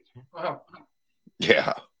 huh? Wow.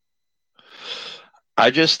 Yeah.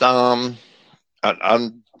 I just I'm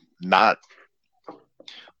not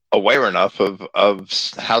aware enough of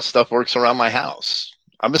how stuff works around my house.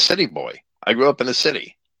 I'm a city boy. I grew up in the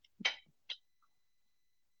city.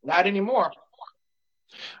 Not anymore.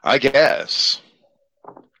 I guess.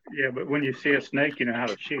 Yeah, but when you see a snake, you know how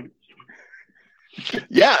to shoot.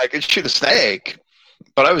 Yeah, I could shoot a snake,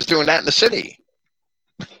 but I was doing that in the city.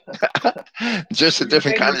 Just a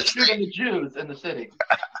different kind of shooting the Jews in the city.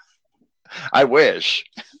 I wish.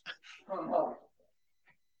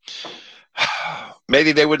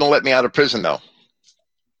 Maybe they wouldn't let me out of prison, though.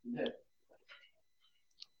 Yeah.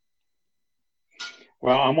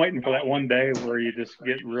 Well, I'm waiting for that one day where you just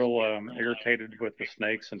get real irritated with the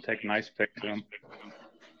snakes and take an ice pick to them.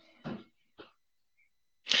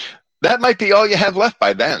 That might be all you have left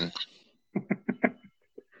by then.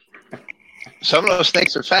 Some of those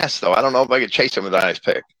snakes are fast, though. I don't know if I could chase them with an ice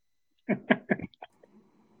pick.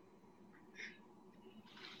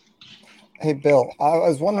 Hey, Bill, I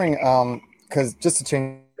was wondering, because just to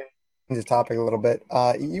change the topic a little bit,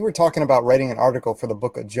 you were talking about writing an article for the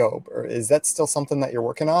Book of Job. Or is that still something that you're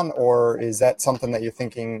working on, or is that something that you're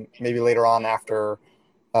thinking maybe later on after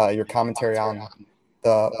your commentary on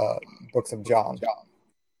the books of John?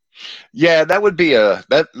 Yeah, that would be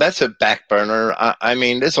that's a back burner. I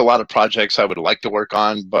mean, there's a lot of projects I would like to work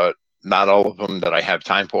on, but not all of them that I have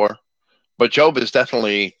time for. But Job is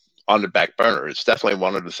definitely on the back burner. It's definitely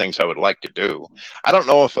one of the things I would like to do. I don't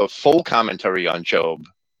know if a full commentary on Job,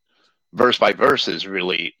 verse by verse, is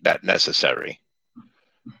really that necessary.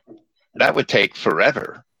 That would take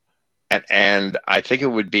forever. And I think it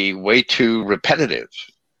would be way too repetitive.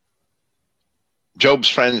 Job's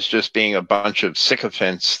friends just being a bunch of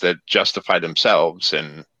sycophants that justify themselves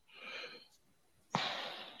and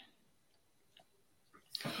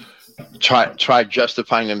try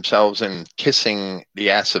justifying themselves and kissing the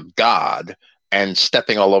ass of God and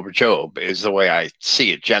stepping all over Job is the way I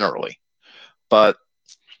see it generally. But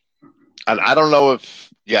I don't know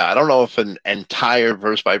if an entire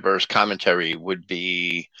verse by verse commentary would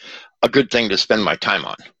be a good thing to spend my time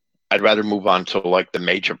on. I'd rather move on to like the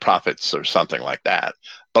major prophets or something like that.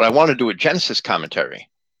 But I want to do a Genesis commentary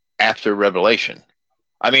after Revelation.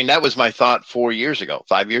 I mean, that was my thought 5 years ago.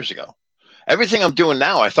 Everything I'm doing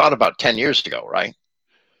now, I thought about 10 years ago, right?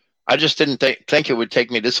 I just didn't think it would take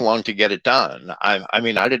me this long to get it done. I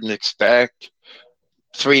mean, I didn't expect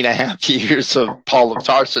 3.5 years of Paul of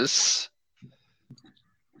Tarsus.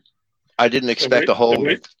 I didn't expect a whole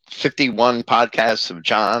 51 podcasts of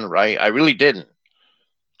John, right? I really didn't.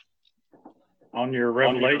 On your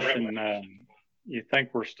Revelation, you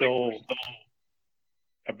think we're still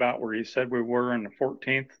about where you said we were in the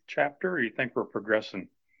 14th chapter, or you think we're progressing?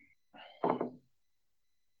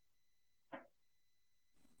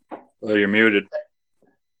 Well, you're muted.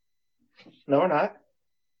 No, we're not.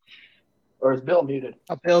 Or is Bill muted?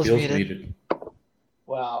 Oh, Bill's muted.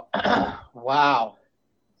 Wow. Wow.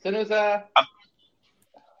 As soon as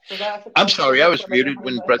I'm sorry, I was muted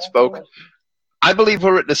when Brett spoke. I believe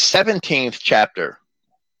we're at the 17th chapter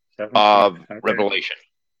of Revelation.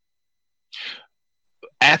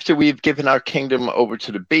 After we've given our kingdom over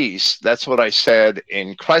to the beast, that's what I said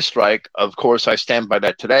in Christstrike. Of course, I stand by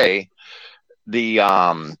that today.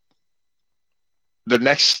 the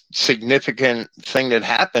next significant thing that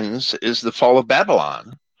happens is the fall of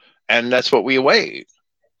Babylon, and that's what we await.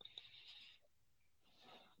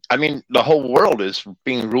 I mean, the whole world is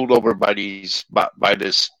being ruled over by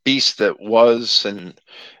this beast that was and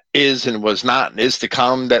is and was not and is to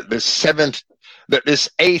come. That this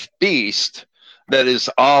eighth beast that is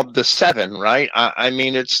of the seven, right? I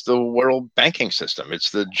mean, it's the world banking system.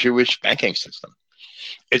 It's the Jewish banking system.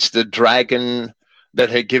 It's the dragon that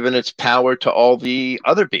had given its power to all the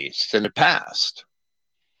other beasts in the past.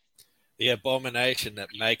 The abomination that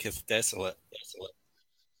maketh desolate.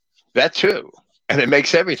 That too. And it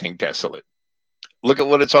makes everything desolate. Look at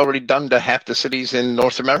what it's already done to half the cities in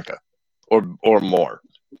North America, or more.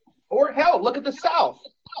 Or hell, look at the South.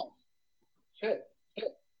 Shit.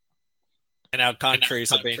 And our countries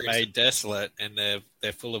have been made desolate, and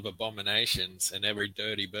they're full of abominations and every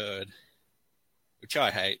dirty bird, which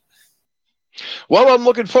I hate. Well, I'm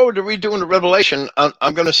looking forward to redoing the Revelation.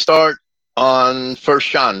 I'm going to start on 1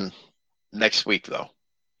 John next week, though.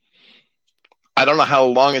 I don't know how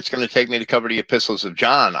long it's going to take me to cover the epistles of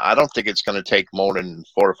John. I don't think it's going to take more than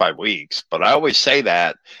 4 or 5 weeks, but I always say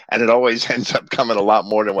that, and it always ends up coming a lot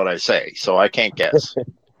more than what I say, so I can't guess.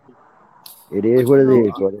 It is what it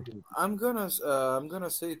is, buddy. I'm gonna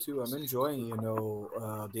say too. I'm enjoying,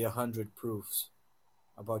 the 100 proofs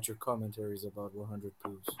about your commentaries about 100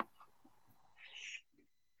 proofs.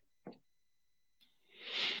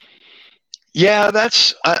 Yeah,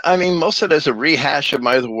 I mean, most of it is a rehash of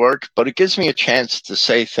my other work, but it gives me a chance to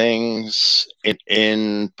say things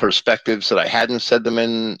in perspectives that I hadn't said them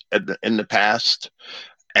in the past.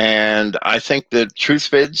 And I think that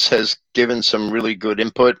TruthVids has given some really good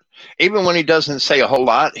input. Even when he doesn't say a whole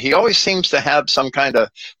lot, he always seems to have some kind of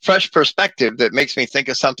fresh perspective that makes me think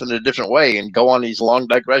of something a different way and go on these long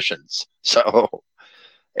digressions. So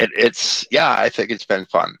I think it's been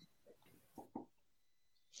fun.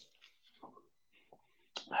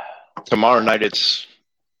 Tomorrow night it's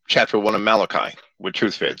chapter 1 of Malachi with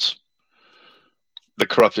TruthVids, the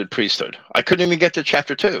corrupted priesthood. I couldn't even get to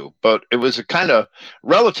chapter 2, but it was a kind of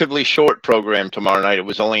relatively short program tomorrow night. It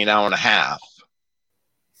was only an hour and a half.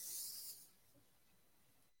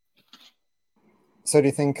 So do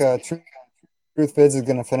you think TruthVids is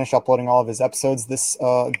going to finish uploading all of his episodes this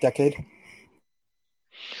decade?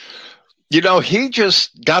 He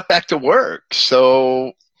just got back to work,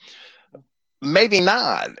 so maybe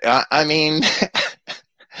not. I mean,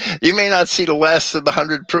 you may not see the last of the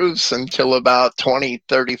 100 proofs until about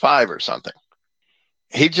 2035 or something.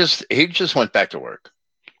 He just went back to work.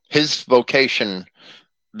 His vocation,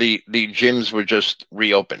 the gyms were just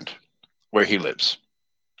reopened where he lives.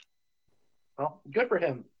 Well, good for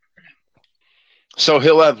him. So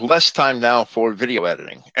he'll have less time now for video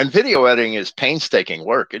editing. And video editing is painstaking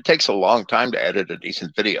work. It takes a long time to edit a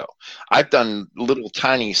decent video. I've done little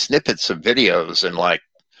tiny snippets of videos, and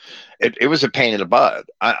it was a pain in the butt.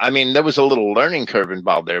 I mean, there was a little learning curve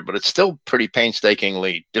involved there, but it's still pretty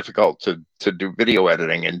painstakingly difficult to do video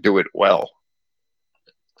editing and do it well.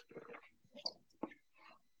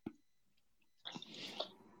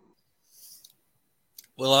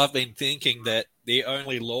 Well, I've been thinking that the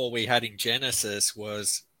only law we had in Genesis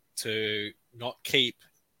was to not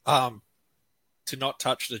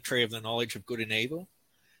touch the tree of the knowledge of good and evil.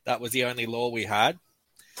 That was the only law we had.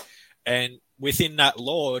 And within that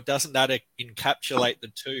law, doesn't that encapsulate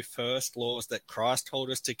the 2 first laws that Christ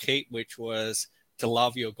told us to keep, which was to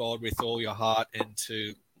love your God with all your heart and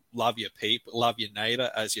to love your people, love your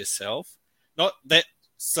neighbor as yourself? Not that,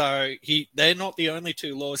 so they're not the only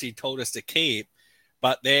 2 laws he told us to keep,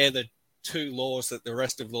 but they're the 2 laws that the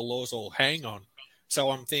rest of the laws all hang on. So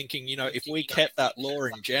I'm thinking, if we kept that law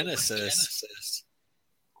in Genesis,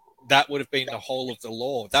 that would have been the whole of the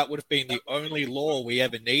law. That would have been the only law we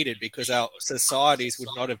ever needed, because our societies would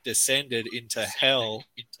not have descended into hell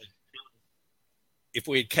if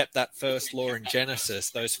we had kept that first law in Genesis.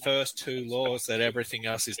 Those first 2 laws that everything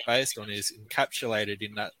else is based on is encapsulated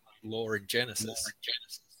in that law in Genesis.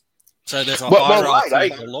 So there's a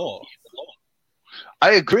hierarchy of the law.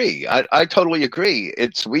 I agree. I totally agree.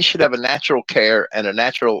 We should have a natural care and a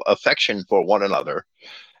natural affection for one another,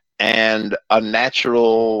 and a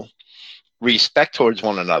natural respect towards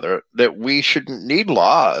one another, that we shouldn't need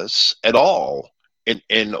laws at all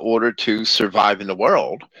in order to survive in the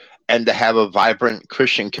world and to have a vibrant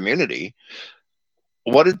Christian community.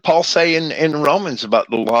 What did Paul say in Romans about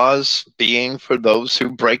the laws being for those who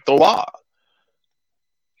break the law?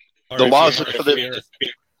 The laws are for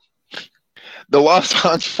the law's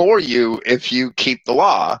on for you if you keep the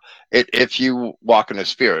law, if you walk in the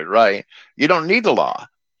Spirit, right? You don't need the law.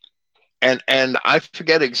 And I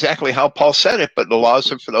forget exactly how Paul said it, but the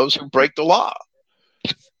laws are for those who break the law.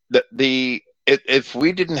 If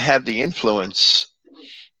we didn't have the influence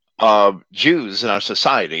of Jews in our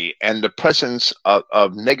society and the presence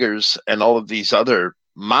of niggers and all of these other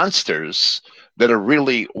monsters that are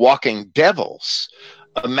really walking devils,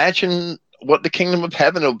 imagine what the kingdom of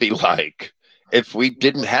heaven will be like if we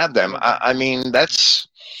didn't have them. I mean,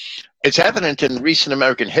 it's evident in recent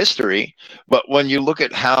American history, but when you look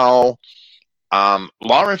at how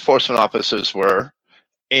law enforcement officers were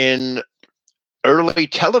in early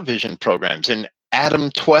television programs, in Adam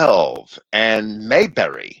 12 and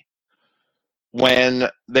Mayberry, when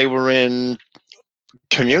they were in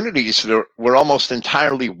communities that were almost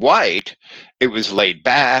entirely white, it was laid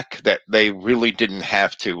back, that they really didn't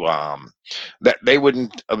have to, that they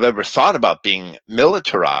wouldn't have ever thought about being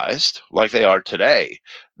militarized like they are today.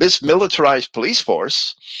 This militarized police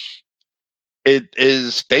force, it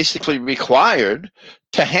is basically required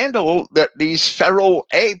to handle these feral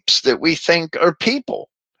apes that we think are people,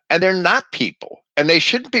 and they're not people, and they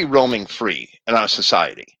shouldn't be roaming free in our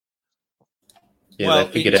society. Yeah, Well,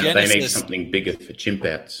 they figured in out they need Genesis- something bigger for chimp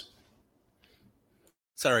outs.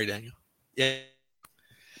 Sorry, Daniel. Yeah.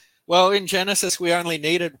 Well, in Genesis, we only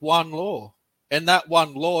needed one law, and that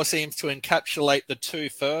one law seems to encapsulate the two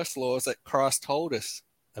first laws that Christ told us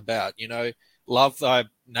about. You know, love thy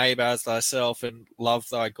neighbor as thyself and love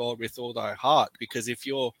thy God with all thy heart. Because if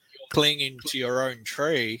you're clinging to your own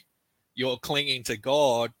tree, you're clinging to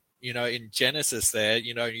God. You know, in Genesis there,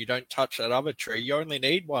 you know, you don't touch that other tree. You only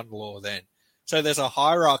need one law then. So there's a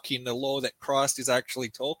hierarchy in the law that Christ is actually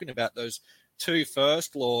talking about. Those two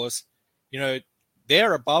first laws, you know,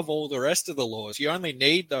 they're above all the rest of the laws. You only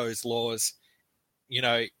need those laws, you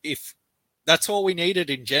know, if that's all we needed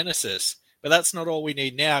in Genesis. But that's not all we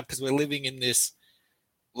need now, because we're living in this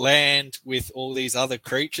land with all these other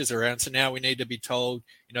creatures around. So now we need to be told,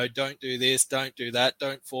 you know, don't do this, don't do that,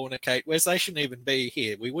 don't fornicate, whereas they shouldn't even be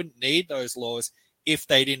here. We wouldn't need those laws if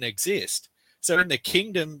they didn't exist. So in the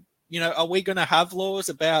kingdom, you know, are we going to have laws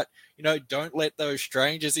about, you know, don't let those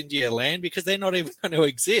strangers into your land, because they're not even going to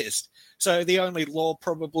exist? So the only law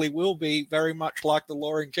probably will be very much like the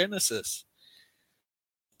law in Genesis.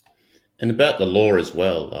 And about the law as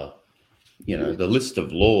well, you know, the list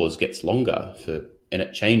of laws gets longer and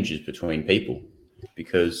it changes between people,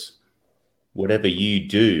 because whatever you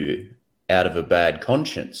do out of a bad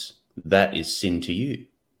conscience, that is sin to you.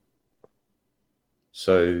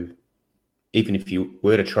 So even if you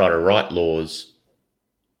were to try to write laws,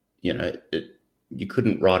 you know, you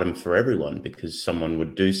couldn't write them for everyone, because someone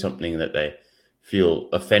would do something that they feel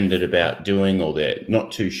offended about doing, or they're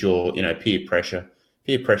not too sure, you know, peer pressure.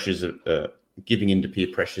 Peer pressures, giving into peer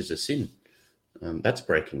pressure is a sin. That's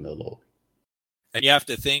breaking the law. And you have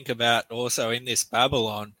to think about also in this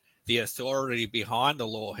Babylon, the authority behind the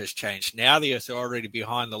law has changed. Now the authority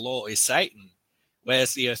behind the law is Satan,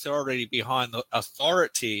 whereas the authority behind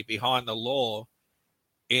the law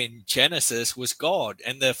in Genesis was God,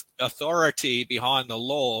 and the authority behind the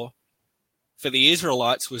law for the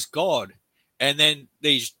Israelites was God. And then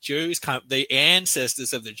these Jews the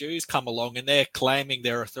ancestors of the Jews come along, and they're claiming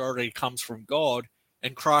their authority comes from God.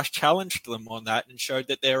 And Christ challenged them on that and showed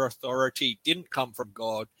that their authority didn't come from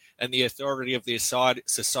God, and the authority of the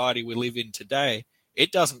society we live in today,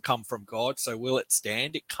 it doesn't come from God. So will it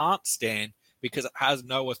stand? It can't stand, because it has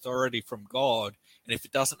no authority from God. And if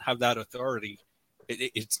it doesn't have that authority,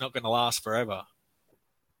 it's not going to last forever.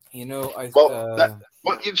 You know,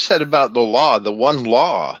 what you've said about the law, the one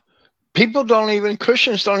law,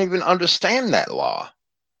 Christians don't even understand that law.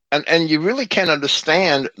 And you really can't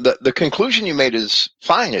understand the conclusion you made is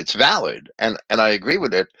fine, it's valid, and I agree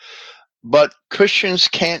with it. But Christians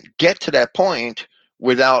can't get to that point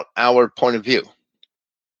without our point of view.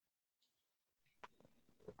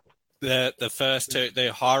 The first two,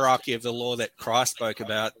 the hierarchy of the law that Christ spoke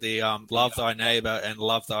about, the love thy neighbor and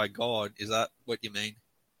love thy God, is that what you mean?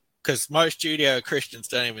 Because most Judeo-Christians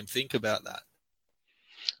don't even think about that.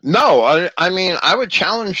 No, I mean, I would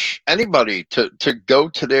challenge anybody to go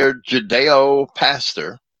to their Judeo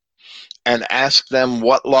pastor and ask them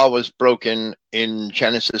what law was broken in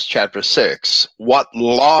Genesis chapter 6. What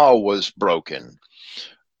law was broken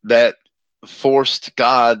that forced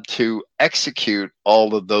God to execute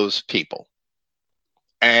all of those people?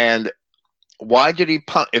 And why did he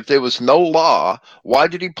if there was no law, why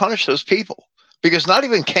did he punish those people? Because not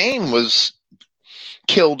even Cain was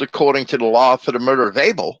killed according to the law for the murder of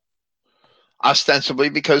Abel, ostensibly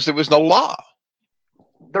because there was no law.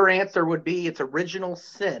 Their answer would be it's original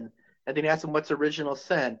sin. And then you ask them, what's original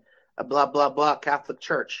sin? Blah, blah, blah, Catholic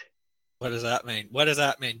Church. What does that mean? What does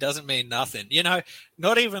that mean? Doesn't mean nothing. You know,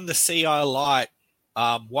 not even the CI Light,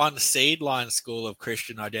 one seed line school of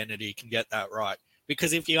Christian identity can get that right.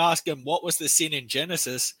 Because if you ask them what was the sin in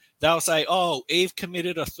Genesis, they'll say, oh, Eve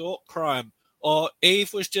committed a thought crime, or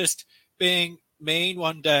Eve was just being mean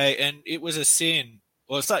one day and it was a sin.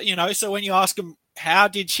 Or so, you know, so when you ask them, how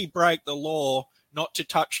did she break the law not to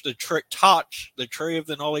touch the tree of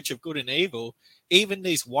the knowledge of good and evil? Even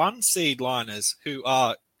these one seed liners who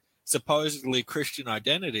are supposedly Christian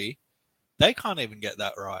identity, they can't even get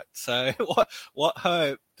that right. So what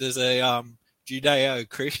hope does a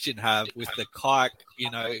Judeo-Christian have with the kike, you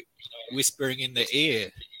know, whispering in the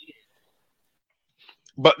ear?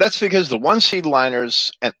 But that's because the one seed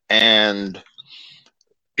liners and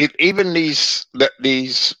even these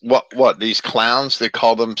clowns that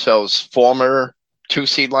call themselves former two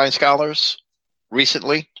seed line scholars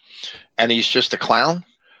recently, and he's just a clown.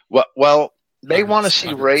 Well, they want to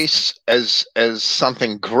see race as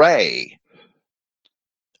something gray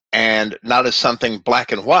and not as something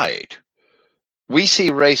black and white. We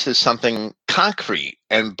see race as something concrete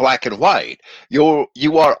and black and white. You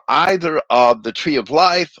are either of the tree of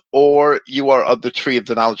life or you are of the tree of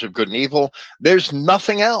the knowledge of good and evil. There's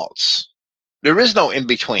nothing else. There is no in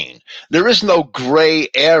between. There is no gray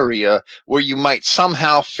area where you might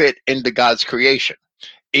somehow fit into God's creation,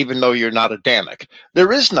 even though you're not Adamic.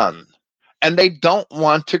 There is none. And they don't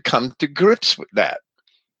want to come to grips with that.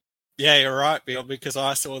 Yeah, you're right, Bill, because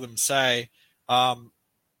I saw them say,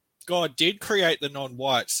 God did create the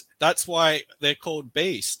non-whites. That's why they're called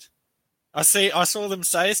beast. I saw them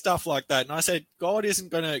say stuff like that, and I said, God isn't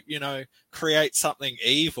going to, you know, create something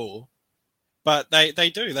evil, but they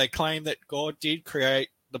do. They claim that God did create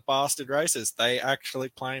the bastard races. They actually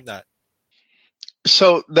claim that.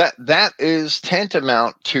 So that is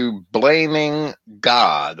tantamount to blaming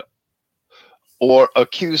God or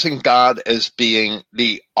accusing God as being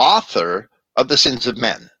the author of the sins of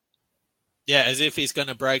men. Yeah, as if he's going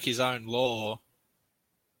to break his own law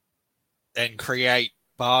and create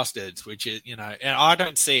bastards, which is, you know, and I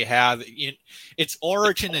don't see how it's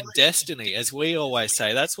origin and destiny, as we always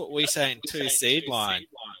say. That's what we say in two seed line.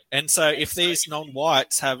 And so if these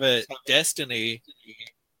non-whites have a destiny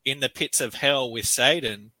in the pits of hell with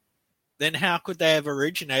Satan, then how could they have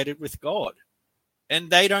originated with God? And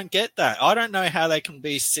they don't get that. I don't know how they can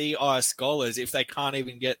be CI scholars if they can't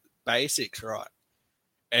even get basics right.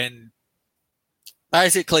 And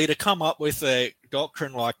basically, to come up with a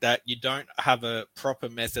doctrine like that, you don't have a proper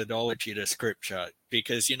methodology to scripture,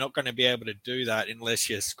 because you're not going to be able to do that unless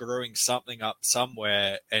you're screwing something up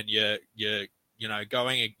somewhere and you're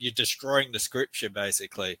destroying the scripture,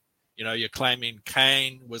 basically. You know, you're claiming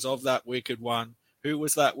Cain was of that wicked one. Who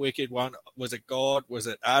was that wicked one? Was it God? Was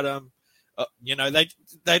it Adam? You know,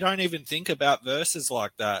 they don't even think about verses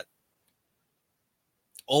like that.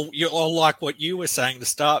 Or like what you were saying to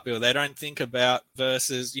start, Bill, they don't think about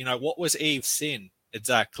verses. You know, what was Eve's sin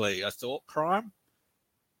exactly? A thought crime?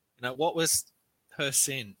 You know, what was her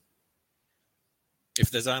sin? If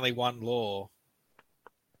there's only one law.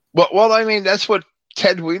 Well, I mean, that's what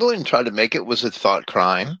Ted Whelan tried to make it, was a thought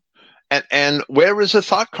crime. And where is a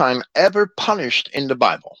thought crime ever punished in the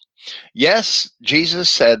Bible? Yes, Jesus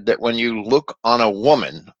said that when you look on a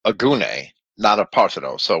woman, a gune, not a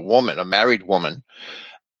parthenos, so a woman, a married woman,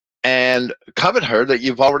 and covet her, that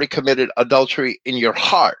you've already committed adultery in your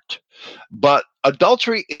heart. But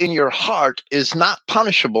adultery in your heart is not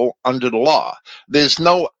punishable under the law. There's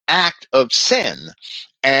no act of sin,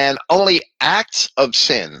 and only acts of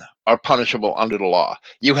sin are punishable under the law.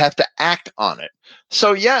 You have to act on it.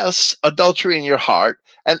 So yes, adultery in your heart,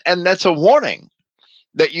 and that's a warning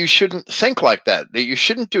that you shouldn't think like that you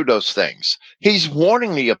shouldn't do those things. He's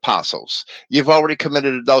warning the apostles. You've already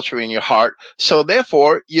committed adultery in your heart, so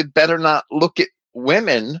therefore you'd better not look at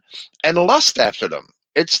women and lust after them.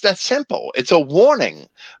 It's that simple. It's a warning,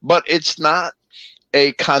 but it's not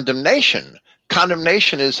a condemnation.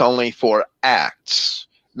 Condemnation is only for acts,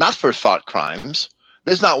 not for thought crimes.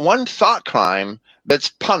 There's not one thought crime that's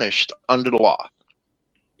punished under the law.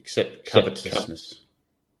 Except covetousness.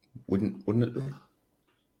 Wouldn't it be?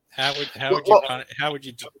 How would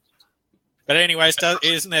you do? But anyways,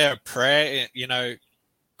 isn't there a prayer, you know,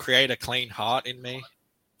 create a clean heart in me?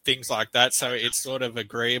 Things like that. So it's sort of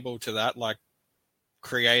agreeable to that, like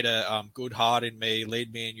create a good heart in me,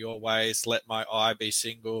 lead me in your ways, let my eye be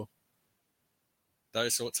single.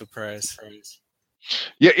 Those sorts of prayers.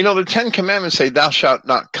 Yeah, you know, the Ten Commandments say thou shalt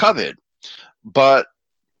not covet, but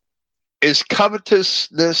is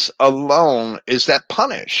covetousness alone, is that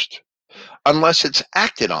punished? Unless it's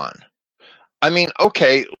acted on. I mean,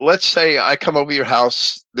 okay, let's say I come over your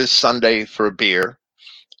house this Sunday for a beer,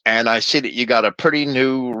 and I see that you got a pretty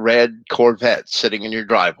new red Corvette sitting in your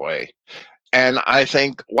driveway, and I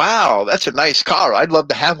think, wow, that's a nice car. I'd love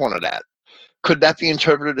to have one of that. Could that be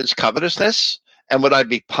interpreted as covetousness? And would I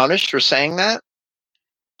be punished for saying that?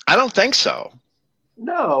 I don't think so.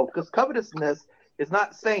 No, because covetousness is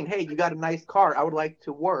not saying, hey, you got a nice car. I would like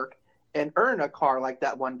to work and earn a car like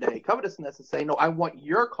that one day. Covetousness is saying, no, I want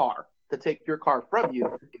your car to take your car from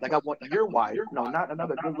you. Like I want your wife. No, not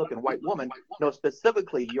another good-looking white woman. No,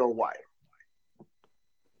 specifically your wife.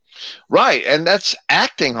 Right, and that's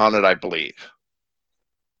acting on it, I believe.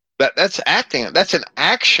 That's acting. That's an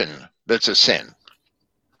action that's a sin.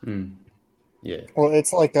 Yeah. Well,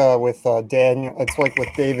 it's like with Daniel. It's like with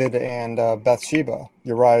David and Bathsheba,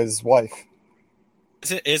 Uriah's wife.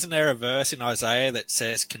 Isn't there a verse in Isaiah that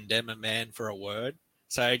says, condemn a man for a word?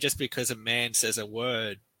 So just because a man says a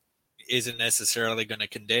word isn't necessarily going to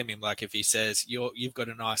condemn him. Like if he says, you've got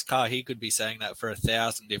a nice car, he could be saying that for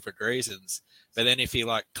 1,000 different reasons. But then if he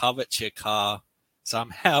like covets your car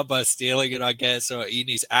somehow by stealing it, I guess, or in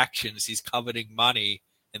his actions, he's coveting money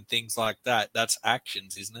and things like that. That's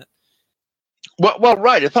actions, isn't it? Well,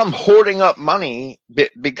 right. If I'm hoarding up money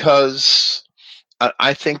because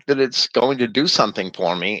I think that it's going to do something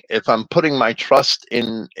for me, if I'm putting my trust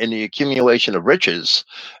in the accumulation of riches,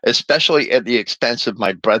 especially at the expense of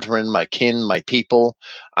my brethren, my kin, my people,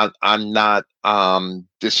 I'm not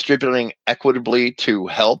distributing equitably to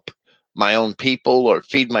help my own people or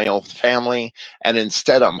feed my own family, and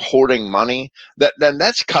instead I'm hoarding money, then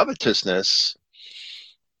that's covetousness.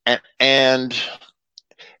 And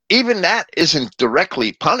even that isn't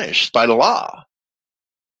directly punished by the law.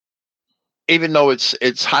 Even though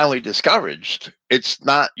it's highly discouraged,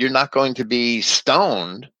 you're not going to be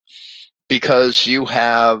stoned because you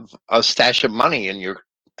have a stash of money in your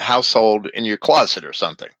household in your closet or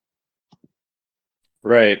something.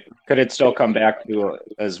 Right. Could it still come back to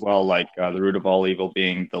as well, like the root of all evil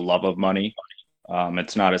being the love of money?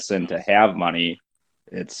 It's not a sin to have money.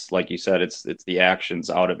 It's like you said, it's the actions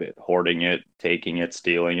out of it, hoarding it, taking it,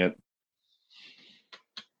 stealing it.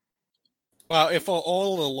 Well, if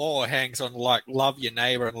all the law hangs on like love your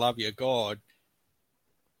neighbor and love your God,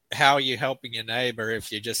 how are you helping your neighbor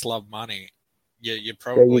if you just love money? You're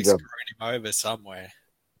probably screwing him over somewhere.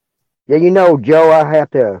 Yeah, Joe, I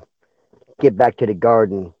have to get back to the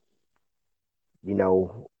garden.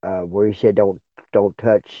 Where he said, "Don't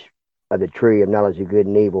touch the tree of knowledge of good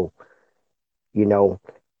and evil."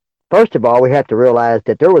 First of all, we have to realize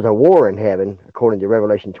that there was a war in heaven, according to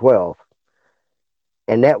Revelation 12,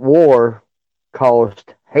 and that war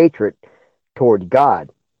caused hatred towards God.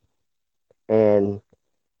 And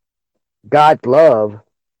God's love,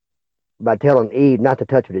 by telling Eve not to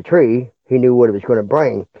touch the tree, he knew what it was going to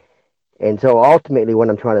bring. And so ultimately what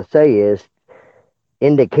I'm trying to say is,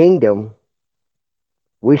 in the kingdom,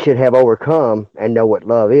 we should have overcome and know what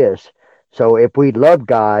love is. So if we love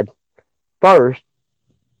God first,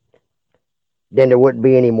 then there wouldn't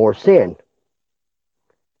be any more sin.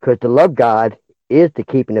 Because to love God is the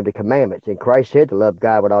keeping of the commandments. And Christ said to love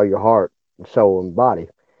God with all your heart, and soul, and body,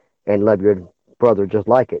 and love your brother just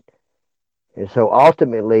like it. And so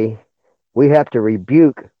ultimately, we have to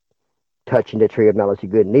rebuke touching the tree of knowledge of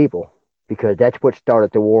good and evil, because that's what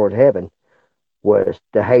started the war in heaven, was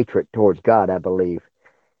the hatred towards God, I believe.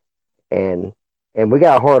 And we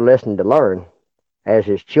got a hard lesson to learn as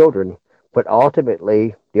his children, but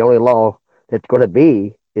ultimately, the only law that's going to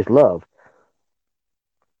be is love.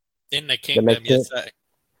 In the kingdom, you say.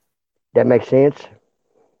 That makes sense?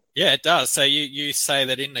 Yeah, it does. So you say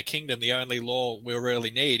that in the kingdom, the only law we'll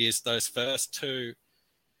really need is those first two,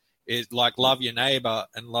 is like love your neighbor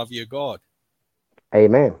and love your God.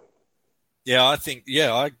 Amen. Yeah,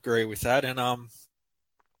 I agree with that. And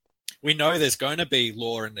we know there's going to be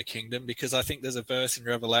law in the kingdom, because I think there's a verse in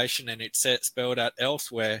Revelation, and it's spelled out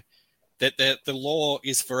elsewhere, that the law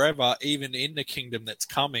is forever, even in the kingdom that's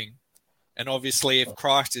coming. And obviously, if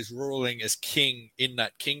Christ is ruling as king in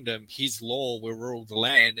that kingdom, his law will rule the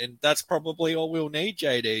land. And that's probably all we'll need,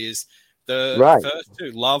 JD, is the first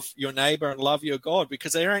two, love your neighbor and love your God,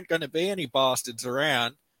 because there ain't going to be any bastards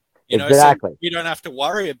around. Exactly. So you don't have to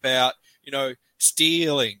worry about,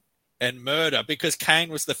 stealing and murder, because Cain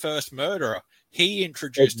was the first murderer. He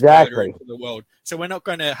introduced murder into the world. So we're not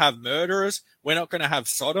going to have murderers. We're not going to have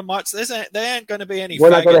sodomites. There ain't going to be any We're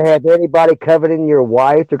not going to have anybody coveting your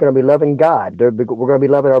wife. They're going to be loving God. We're going to be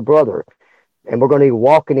loving our brother. And we're going to be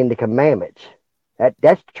walking in the commandments.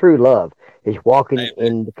 That's true love, is walking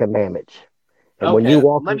in the commandments. And when you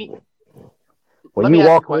walk in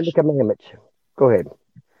the commandments, go ahead.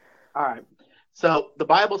 All right. So the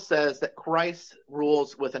Bible says that Christ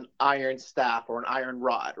rules with an iron staff or an iron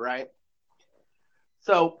rod, right?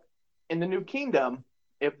 So in the new kingdom,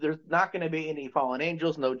 if there's not going to be any fallen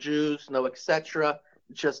angels, no Jews, no etc.,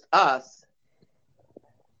 just us,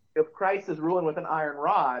 if Christ is ruling with an iron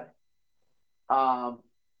rod,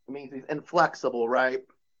 it means he's inflexible, right?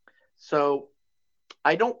 So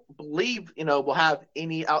I don't believe, we'll have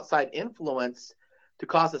any outside influence to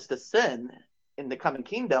cause us to sin in the coming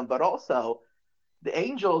kingdom, but also the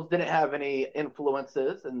angels didn't have any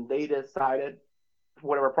influences, and they decided,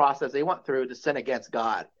 whatever process they went through, to sin against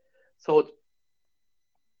God. So it's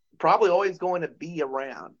probably always going to be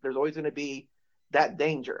around. There's always going to be that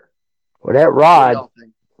danger. Well, that rod,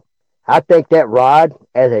 I think that rod,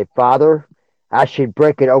 as a father, I should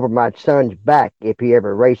break it over my son's back if he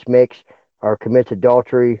ever race mix or commits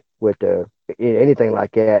adultery with anything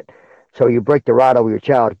like that. So you break the rod over your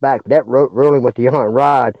child's back. But that ruling with the iron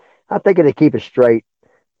rod, I think it'll keep it straight.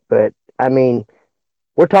 But, I mean,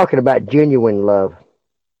 we're talking about genuine love,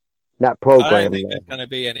 not I don't programming think love. there's going to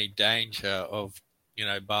be any danger of,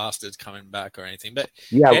 bastards coming back or anything. But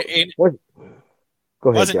Yeah. Go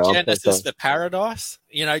ahead, wasn't Joe. Genesis the paradise?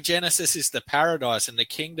 Genesis is the paradise, and the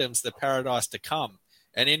kingdom's the paradise to come.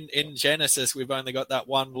 And in Genesis, we've only got that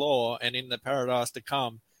one law, and in the paradise to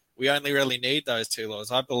come, we only really need those two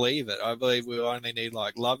laws. I believe it. I believe we only need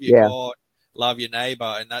love your God, love your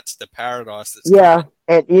neighbor, and that's the paradise that's coming.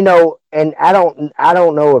 And and I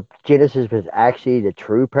don't know if Genesis was actually the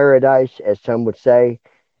true paradise, as some would say,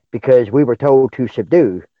 because we were told to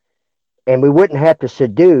subdue, and we wouldn't have to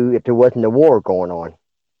subdue if there wasn't a war going on.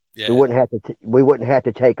 Yeah. We wouldn't have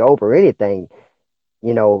to take over anything.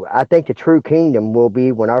 I think the true kingdom will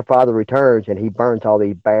be when our Father returns and he burns all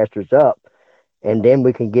these bastards up, and then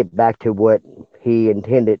we can get back to what he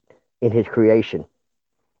intended in his creation.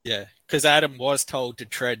 Yeah, because Adam was told to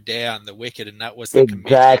tread down the wicked, and that was the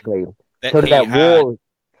Exactly. that So he had.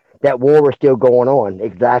 that war was still going on.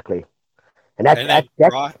 Exactly. And I think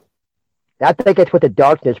that's what the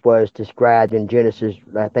darkness was described in Genesis,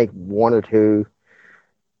 I think 1 or 2,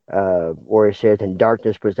 where it says, and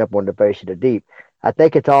darkness was up on the face of the deep. I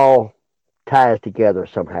think it's all ties together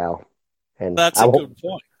somehow. And That's a good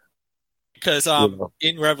point. Because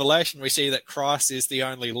in Revelation, we see that Christ is the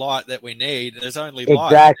only light that we need. There's only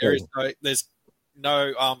light. Exactly. There's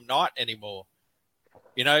no night anymore.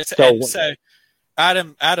 So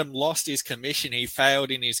Adam lost his commission. He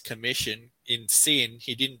failed in his commission in sin.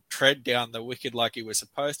 He didn't tread down the wicked like he was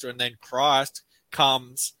supposed to. And then Christ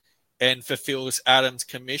comes and fulfills Adam's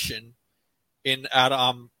commission in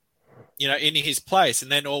in his place.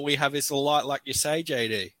 And then all we have is the light, like you say,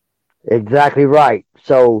 JD. Exactly right.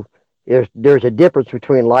 So there's a difference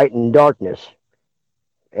between light and darkness.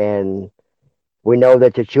 And we know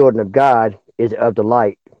that the children of God is of the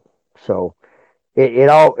light. So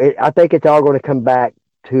I think it's all going to come back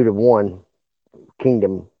to the one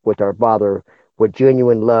kingdom with our Father, with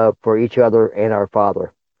genuine love for each other and our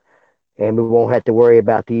Father. And we won't have to worry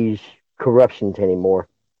about these corruptions anymore.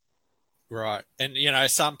 Right. And,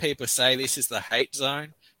 some people say this is the hate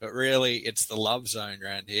zone, but really it's the love zone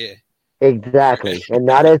around here. Exactly. And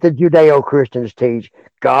not as the Judeo-Christians teach,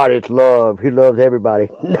 God is love. He loves everybody.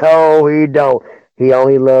 No, he don't. He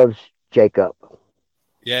only loves Jacob.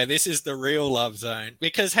 Yeah, this is the real love zone.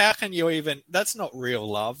 Because how can you that's not real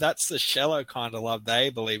love. That's the shallow kind of love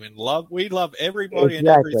they believe in. We love everybody and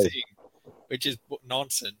everything, which is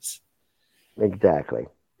nonsense. Exactly.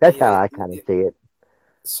 That's how I kind of see it.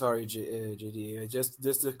 Sorry, JD,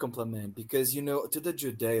 just to compliment, because to the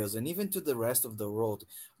Judeans and even to the rest of the world,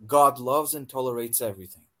 God loves and tolerates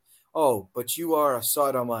everything. Oh, but you are a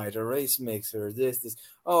sodomite, a race mixer, this.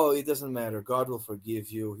 Oh, it doesn't matter. God will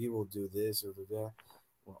forgive you. He will do this or do that.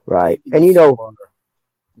 Well, right. And go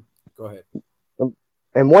ahead.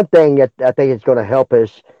 And one thing that I think is going to help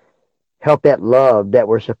that love that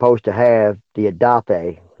we're supposed to have, the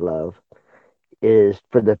agape love, is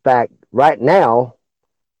for the fact right now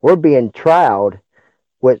we're being trialed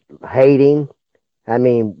with hating. I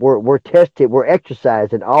mean, we're tested, we're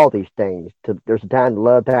exercising all these things. There's a time to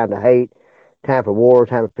love, time to hate, time for war,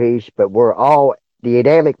 time for peace, but the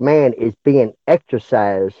Adamic man is being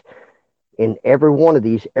exercised in every one of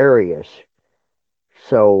these areas.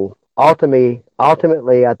 So ultimately, I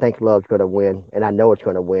think love's going to win, and I know it's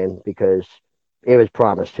going to win because it was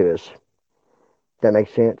promised to us. Does that make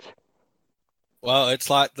sense? Well, it's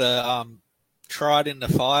like the tried in the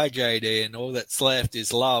fire, JD, and all that's left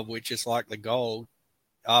is love, which is like the gold.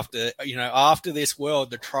 After this world,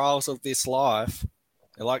 the trials of this life,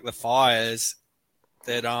 they're like the fires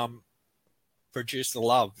that produce the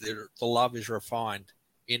love. The love is refined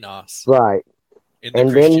in us. Right. In the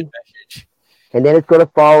Christian message. And then it's going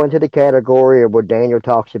to fall into the category of what Daniel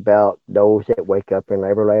talks about, those that wake up in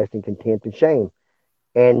everlasting contempt and shame.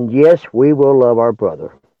 And yes, we will love our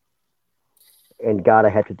brother. And gotta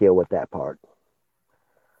have to deal with that part.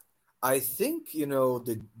 I think,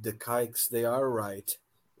 the kikes, they are right.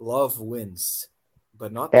 Love wins,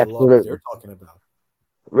 but not the love Absolutely. they're talking about.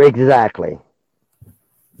 Exactly.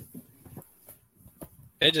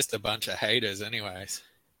 They're just a bunch of haters, anyways.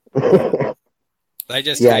 Yeah, They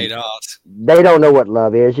just hate us. they don't know what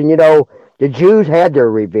love is. And the Jews had their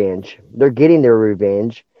revenge. They're getting their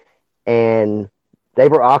revenge. And they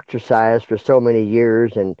were ostracized for so many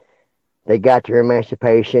years, and they got their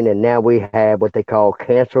emancipation, and now we have what they call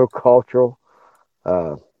cancel culture,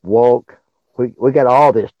 woke. We got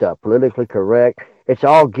all this stuff, politically correct. It's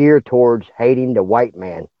all geared towards hating the white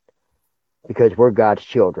man because we're God's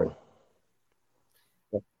children.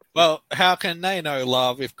 Well, how can they know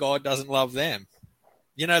love if God doesn't love them?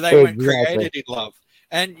 They weren't created in love.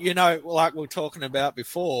 And, like we were talking about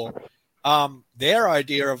before, their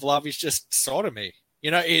idea of love is just sodomy.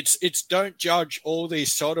 It's don't judge all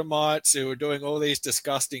these sodomites who are doing all these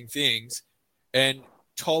disgusting things, and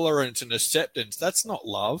tolerance and acceptance. That's not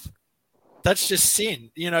love. That's just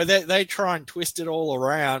sin. They try and twist it all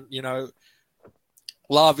around.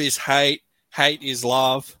 Love is hate. Hate is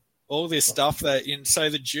love. All this stuff so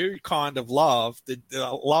the Jew kind of love, the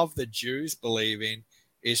love the Jews believe in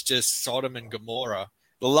is just Sodom and Gomorrah.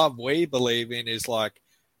 The love we believe in is like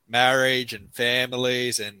marriage and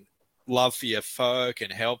families and love for your folk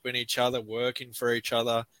and helping each other, working for each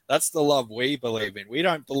other. That's the love we believe in. We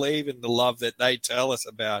don't believe in the love that they tell us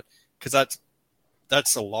about, because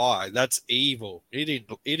that's a lie. That's evil. It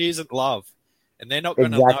isn't love. And they're not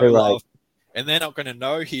going to Exactly know right. love. And they're not going to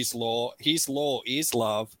know his law. His law is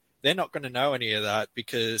love. They're not going to know any of that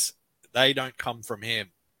because they don't come from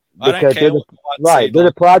him. I don't Because care they're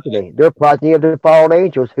the progeny. They're progeny of the fallen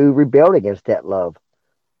angels who rebelled against that love.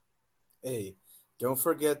 Hey, don't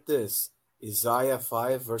forget this. Isaiah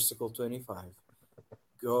 5, versicle 25.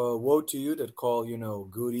 Woe to you that call,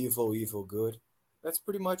 good evil, evil good. That's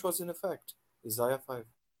pretty much what's in effect. Isaiah 5.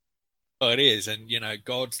 Well, it is. And,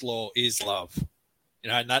 God's law is love.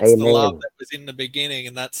 And that's the love that was in the beginning,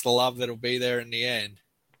 and that's the love that'll be there in the end.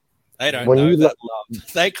 They don't know that love.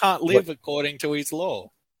 They can't live according to his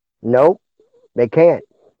law. Nope, they can't.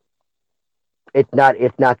 It's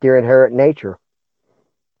not their inherent nature.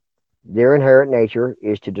 Their inherent nature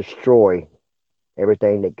is to destroy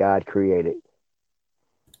everything that God created.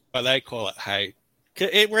 But they call it hate.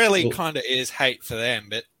 It really kind of is hate for them,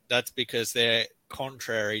 but that's because they're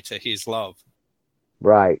contrary to his love.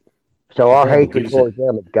 Right. So our hatred towards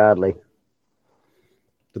them is godly.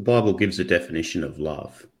 The Bible gives a definition of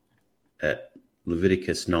love at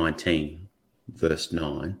Leviticus 19, verse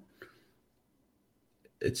 9.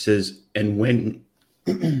 It says, and when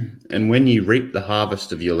you reap the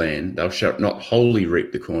harvest of your land, thou shalt not wholly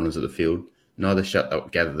reap the corners of the field, neither shalt thou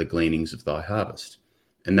gather the gleanings of thy harvest.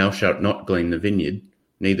 And thou shalt not glean the vineyard,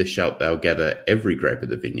 neither shalt thou gather every grape of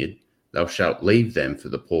the vineyard. Thou shalt leave them for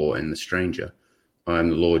the poor and the stranger. I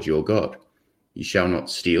am the Lord your God. You shall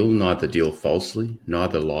not steal, neither deal falsely,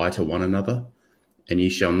 neither lie to one another. And ye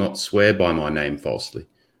shall not swear by my name falsely,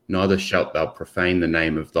 neither shalt thou profane the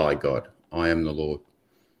name of thy God. I am the Lord.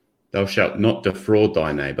 Thou shalt not defraud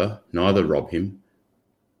thy neighbour, neither rob him.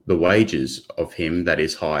 The wages of him that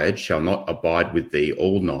is hired shall not abide with thee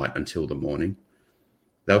all night until the morning.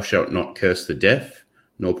 Thou shalt not curse the deaf,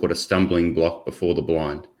 nor put a stumbling block before the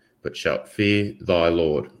blind, but shalt fear thy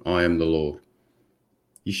Lord. I am the Lord.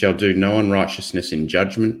 You shall do no unrighteousness in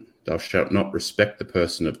judgment. Thou shalt not respect the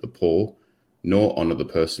person of the poor, nor honour the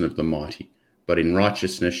person of the mighty, but in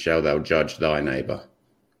righteousness shalt thou judge thy neighbour.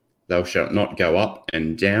 Thou shalt not go up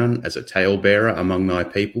and down as a talebearer among thy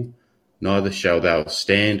people, neither shalt thou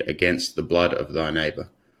stand against the blood of thy neighbour.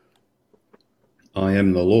 I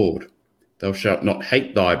am the Lord. Thou shalt not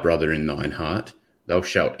hate thy brother in thine heart. Thou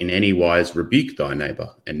shalt in any wise rebuke thy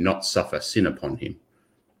neighbour, and not suffer sin upon him.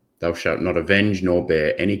 Thou shalt not avenge nor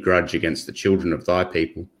bear any grudge against the children of thy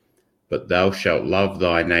people, but thou shalt love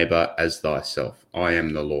thy neighbour as thyself. I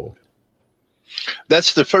am the Lord.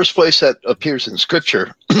 That's the first place that appears in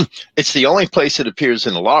Scripture. It's the only place it appears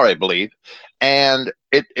in the law, I believe. And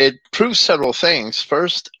it proves several things.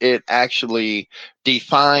 First, it actually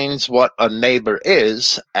defines what a neighbor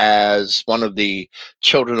is as one of the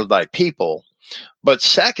children of thy people. But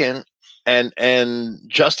second, and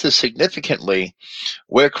just as significantly,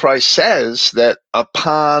 where Christ says that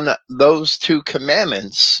upon those two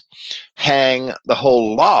commandments hang the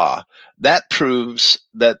whole law, that proves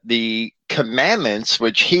that the commandments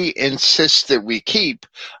which he insists that we keep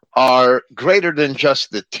are greater than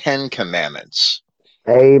just the 10 commandments.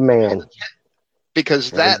 Amen.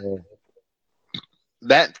 Because that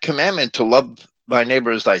commandment to love thy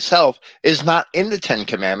neighbor as thyself is not in the Ten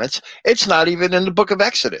Commandments. It's not even in the book of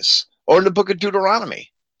Exodus or in the book of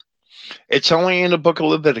Deuteronomy. It's only in the book of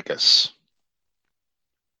Leviticus.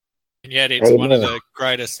 And yet it's one of Amen. the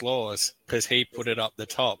greatest laws because he put it up the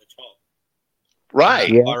top. Right.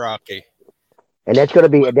 In that Yeah. hierarchy. And that's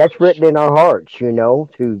written in our hearts, to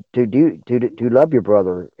love your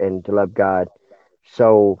brother and to love God.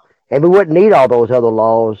 So, and we wouldn't need all those other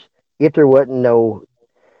laws if there wasn't no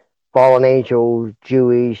fallen angels,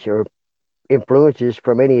 Jewish, or influences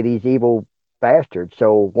from any of these evil bastards.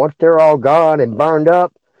 So once they're all gone and burned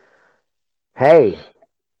up, hey,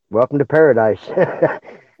 welcome to paradise.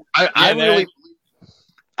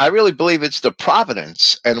 I really believe it's the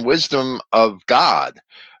providence and wisdom of God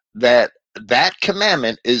that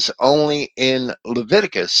commandment is only in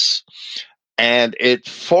Leviticus, and it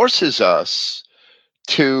forces us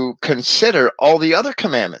to consider all the other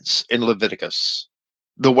commandments in Leviticus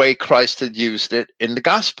the way Christ had used it in the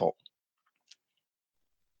gospel.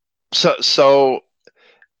 So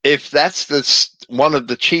if that's one of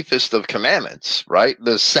the chiefest of commandments, right,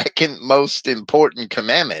 the second most important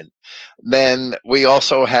commandment, then we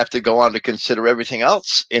also have to go on to consider everything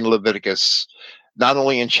else in Leviticus, not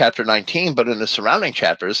only in chapter 19, but in the surrounding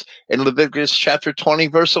chapters. In Leviticus chapter 20,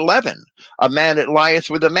 verse 11, a man that lieth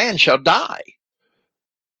with a man shall die,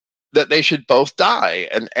 that they should both die.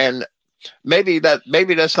 And maybe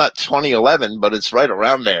that's not 2011, but it's right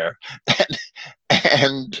around there.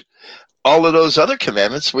 And all of those other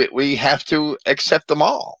commandments, we have to accept them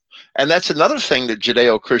all. And that's another thing that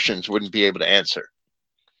Judeo-Christians wouldn't be able to answer.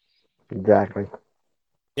 Exactly.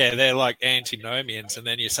 Yeah, they're like antinomians, and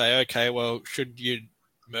then you say, okay, well, should you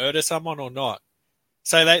murder someone or not?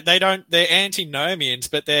 So they're antinomians,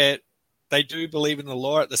 but they do believe in the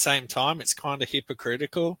law at the same time. It's kind of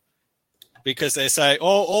hypocritical because they say,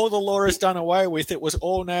 all the law is done away with. It was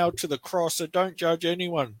all nailed to the cross, so don't judge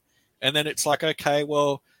anyone. And then it's like, okay,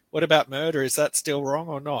 well, what about murder? Is that still wrong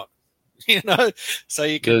or not? So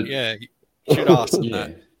you can, you should ask them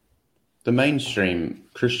that. The mainstream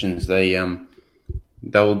Christians,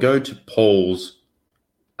 they'll go to Paul's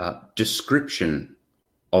description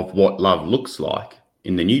of what love looks like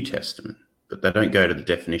in the New Testament, but they don't go to the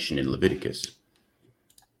definition in Leviticus.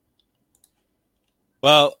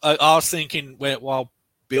 Well, I was thinking while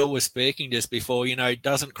Bill was speaking just before,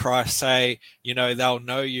 doesn't Christ say, they'll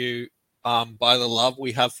know you by the love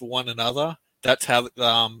we have for one another? That's how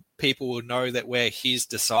people will know that we're his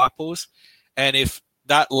disciples. And if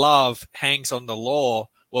that love hangs on the law,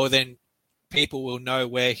 well, then people will know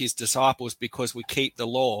we're his disciples because we keep the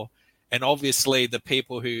law. And obviously the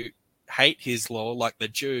people who hate his law, like the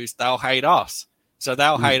Jews, they'll hate us. So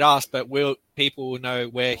they'll hate us, but people will know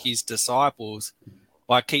we're his disciples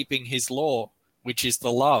by keeping his law, which is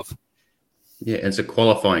the love. Yeah, it's a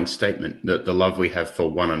qualifying statement that the love we have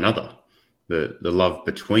for one another, the love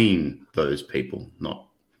between those people, not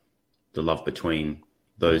the love between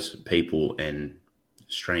those people and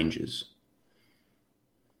strangers.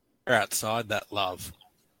 They're outside that love.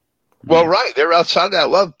 Well, right. They're outside that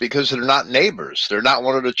love because they're not neighbors. They're not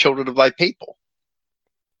one of the children of thy people.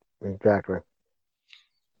 Exactly.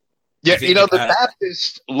 Yeah, the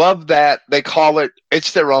Baptists love that. They call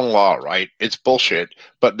it's their own law, right? It's bullshit,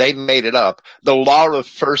 but they made it up. The law of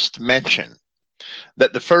first mention,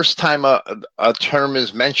 that the first time a term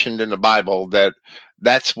is mentioned in the Bible,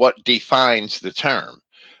 that's what defines the term.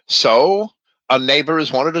 So a neighbor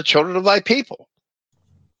is one of the children of thy people.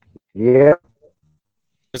 Yeah.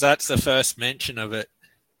 Because that's the first mention of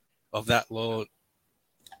that law.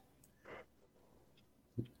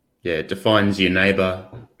 Yeah, it defines your neighbor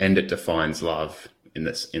and it defines love in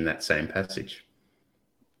that same passage.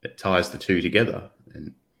 It ties the two together.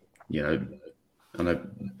 And, I know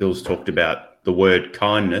Bill's talked about the word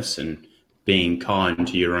kindness and being kind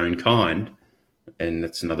to your own kind. And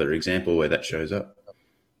that's another example where that shows up.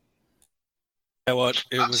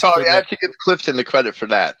 I'm sorry, I have to give Clifton the credit for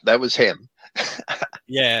that. That was him.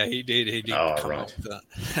 Yeah, he did. He did. Oh, right.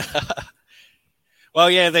 Well,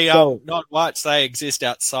 yeah, the non-whites, they exist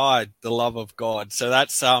outside the love of God. So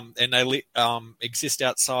that's and they exist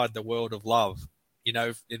outside the world of love.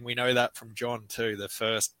 And we know that from John too, the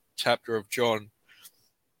first chapter of John.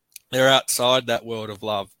 They're outside that world of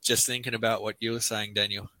love. Just thinking about what you were saying,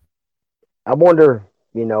 Daniel. I wonder,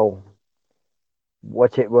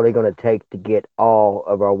 what's it really going to take to get all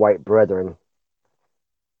of our white brethren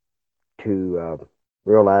to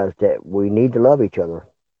realize that we need to love each other?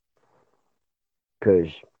 Because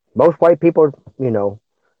most white people,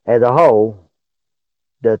 as a whole,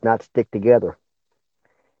 does not stick together.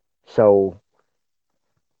 So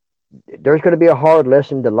there's going to be a hard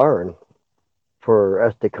lesson to learn for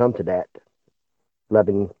us to come to that.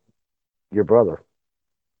 loving your brother.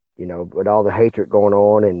 You know, with all the hatred going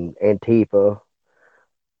on and Antifa,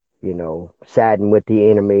 you know, siding with the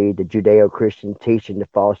enemy, the Judeo-Christian teaching the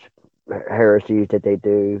false heresies that they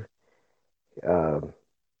do.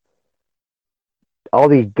 All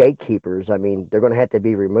these gatekeepers, I mean, they're going to have to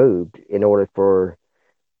be removed in order for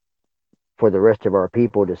the rest of our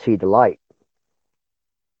people to see the light.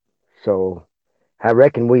 So I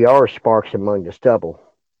reckon we are sparks among the stubble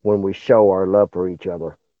when we show our love for each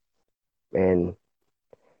other. And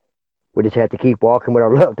we just have to keep walking with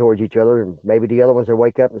our love towards each other, and maybe the other ones will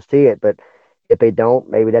wake up and see it. But if they don't,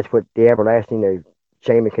 maybe that's what the everlasting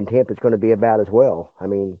shame and contempt is going to be about as well. I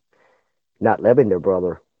mean, not loving their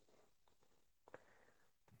brother.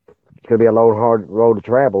 It's going to be a long, hard road to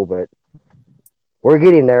travel, but we're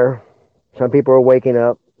getting there. Some people are waking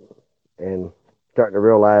up and starting to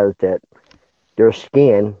realize that their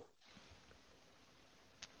skin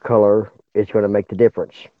color is going to make the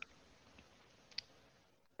difference.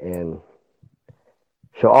 And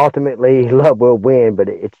so ultimately, love will win, but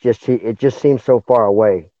it just seems so far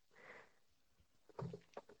away.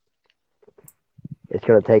 It's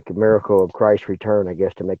going to take a miracle of Christ's return, I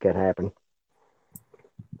guess, to make that happen.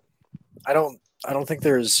 I don't think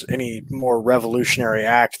there's any more revolutionary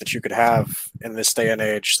act that you could have in this day and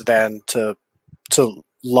age than to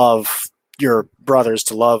love your brothers,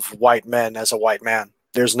 to love white men as a white man.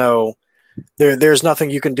 There's nothing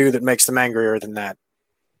you can do that makes them angrier than that.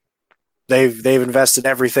 They've invested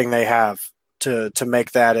everything they have to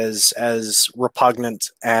make that as repugnant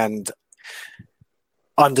and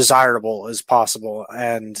undesirable as possible.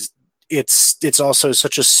 And it's also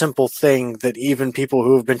such a simple thing that even people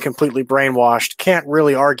who have been completely brainwashed can't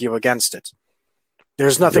really argue against it.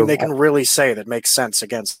 There's nothing they can really say that makes sense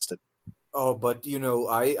against it. Oh, but you know,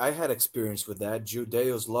 I had experience with that.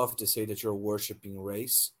 Judeos love to say that you're worshiping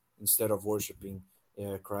race instead of worshiping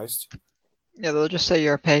Christ. Yeah, they'll just say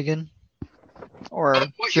you're a pagan or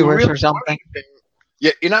What Jewish really or something.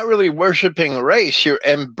 You're not really worshiping race. You're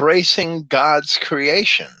embracing God's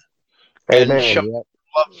creation and Amen. showing Yep.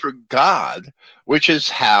 love for God, which is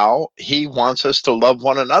how He wants us to love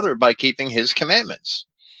one another, by keeping His commandments.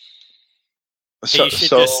 So,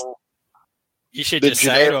 you should just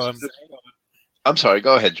say to him. I'm sorry.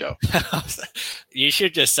 Go ahead, Joe. You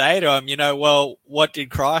should just say to him, well, what did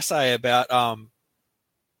Christ say about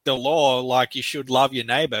the law? Like, you should love your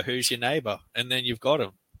neighbor. Who's your neighbor? And then you've got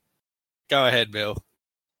him. Go ahead, Bill.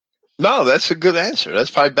 No, that's a good answer. That's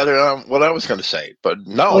probably better than what I was going to say. But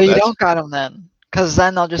no, Well, you don't got them then, because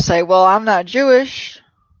then they'll just say, "Well, I'm not Jewish."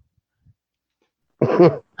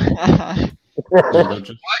 They'll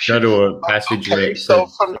just go to a passage where it so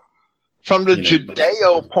says, from the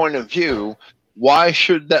Judeo point of view, why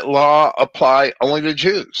should that law apply only to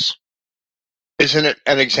Jews? Isn't it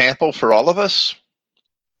an example for all of us?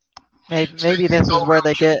 Maybe this is where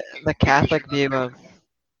they get the Catholic view of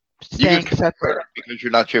staying separate. Because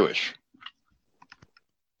you're not Jewish.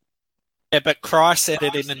 Yeah, but Christ said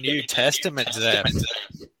it in the New Testament, Zeb.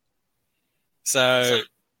 So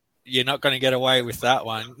you're not going to get away with that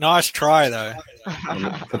one. Nice try, though.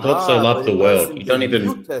 For God so loved the world. You don't even.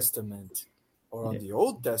 New Testament or on the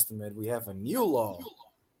Old Testament, we have a new law,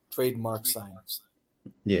 trademark signs.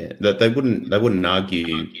 Yeah, that they wouldn't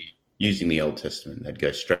argue using the Old Testament. They'd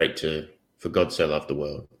go straight to "For God so loved the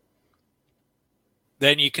world."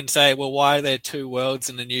 Then you can say, well, why are there two worlds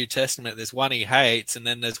in the New Testament? There's one He hates, and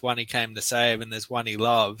then there's one He came to save, and there's one He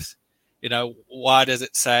loves. Why does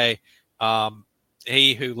it say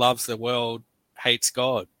he who loves the world hates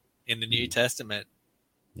God in the New Testament?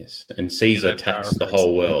 Yes, and Caesar taxed the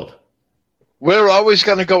whole world. We're always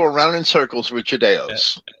going to go around in circles with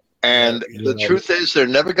Judeos. And the truth is, they're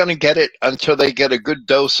never going to get it until they get a good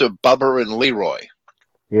dose of Bubba and Leroy.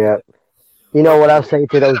 Yeah. You know what I say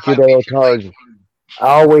to those Judeo-tards?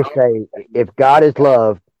 I always say, if God is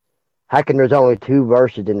love, how can there's only 2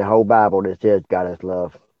 verses in the whole Bible that says God is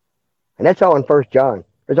love? And that's all in 1 John.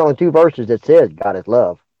 There's only 2 verses that says God is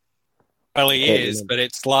love. Well, He is, but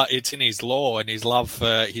it's in His law and His love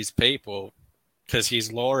for His people, because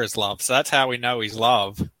His law is love. So that's how we know He's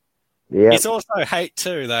love. Yeah. He's also hate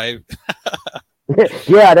too, though.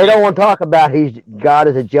 Yeah, they don't want to talk about God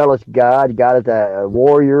is a jealous God. God is a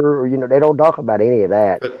warrior. They don't talk about any of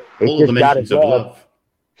that. But it's all just the God mentions is of love. love.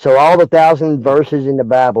 So all the 1,000 verses in the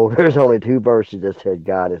Bible, there's only 2 verses that said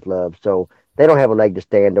God is love. So they don't have a leg to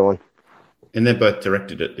stand on. And they're both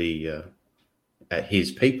directed at at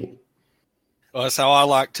His people. Well, so I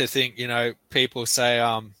like to think, people say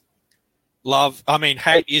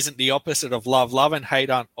hate isn't the opposite of love. Love and hate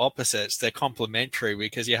aren't opposites. They're complementary,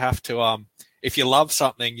 because you have to if you love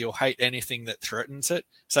something, you'll hate anything that threatens it.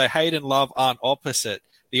 So hate and love aren't opposite.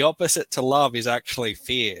 The opposite to love is actually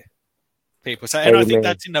fear. People say, and I think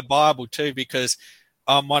that's in the Bible too, because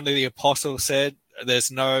one of the apostles said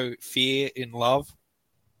there's no fear in love.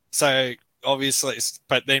 So obviously,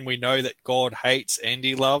 but then we know that God hates and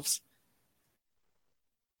he loves.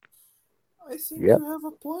 I think you have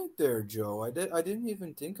a point there, Joe. I didn't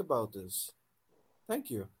even think about this. Thank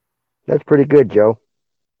you. That's pretty good, Joe.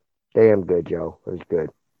 Damn good, Joe. It was good.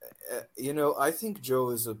 I think Joe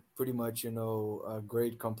is a pretty much, a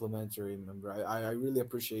great complimentary member. I really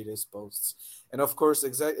appreciate his posts. And of course,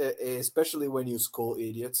 especially when you school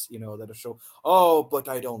idiots, that show, oh, but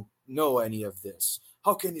I don't know any of this.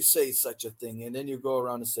 How can you say such a thing? And then you go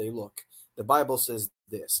around and say, look, the Bible says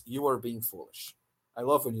this. You are being foolish. I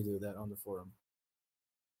love when you do that on the forum.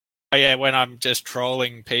 Oh, yeah, when I'm just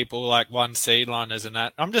trolling people like one seedliners and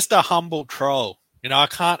that. I'm just a humble troll. I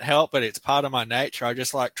can't help it. It's part of my nature. I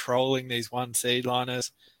just like trolling these one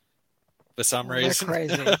seedliners for some reason. They're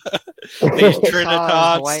crazy. These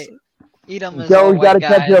Trinitards. Edom is Joe, you got to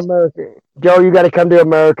come to America. Joe, you got to come to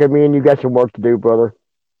America. Me and you got some work to do, brother.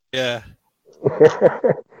 Yeah.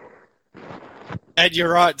 And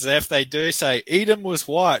you're right, Zeph. They do say Edom was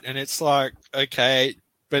white, and it's like, okay,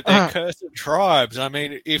 but they're cursed tribes. I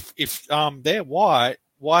mean, if they're white,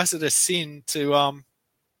 why is it a sin to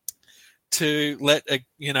let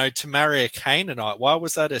to marry a Canaanite? Why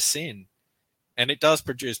was that a sin? And it does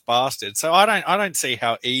produce bastards. So I don't see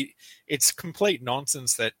how it's complete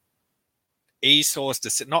nonsense that Esau's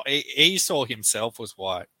not Esau himself was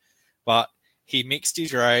white, but he mixed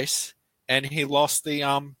his race and he lost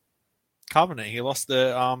the covenant. He lost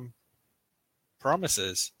the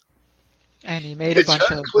promises. And he made a bunch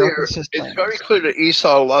of broken systems. It's very clear that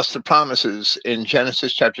Esau lost the promises in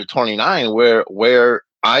Genesis chapter 29, where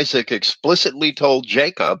Isaac explicitly told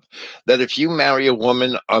Jacob that if you marry a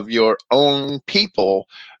woman of your own people,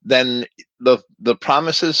 then the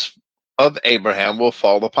promises of Abraham will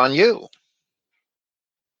fall upon you.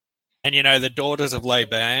 And the daughters of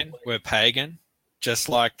Laban were pagan, just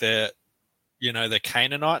like the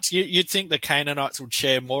Canaanites. You'd think the Canaanites would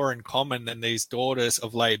share more in common than these daughters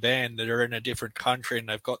of Laban that are in a different country and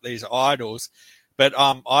they've got these idols. But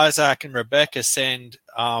Isaac and Rebekah send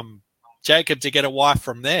Jacob to get a wife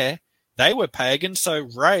from there. They were pagan, so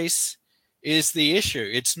race is the issue.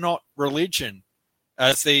 It's not religion,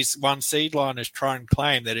 as these one seedliners try and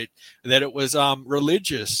claim that it was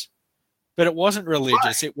religious. But it wasn't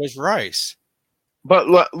religious, it was race. But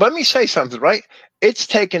let me say something, right? It's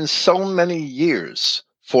taken so many years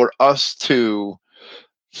for us to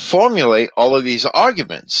formulate all of these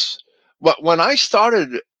arguments. But when I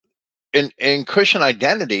started in Christian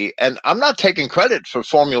identity, and I'm not taking credit for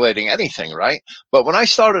formulating anything, right? But when I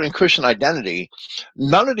started in Christian identity,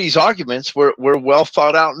 none of these arguments were well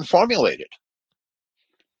thought out and formulated.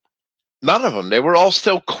 None of them. They were all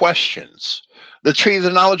still questions. The tree of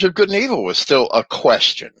the knowledge of good and evil was still a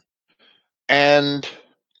question. And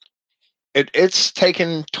it's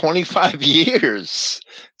taken 25 years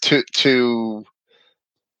to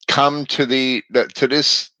come to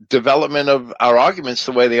this development of our arguments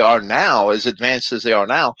the way they are now, as advanced as they are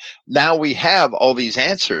now. Now we have all these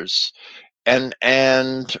answers, and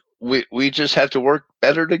we just have to work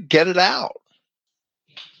better to get it out.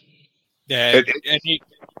 Yeah, and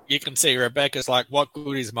you can see Rebecca's like, what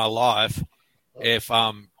good is my life if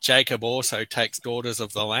Jacob also takes daughters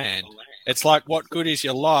of the land? It's like, what good is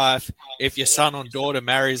your life if your son or daughter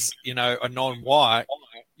marries, a non-white?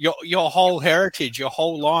 Your whole heritage, your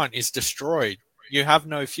whole line is destroyed. You have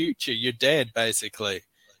no future. You're dead, basically.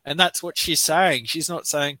 And that's what she's saying. She's not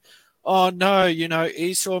saying, oh, no,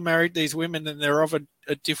 Esau married these women and they're of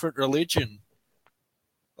a different religion.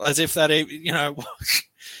 As if that, it's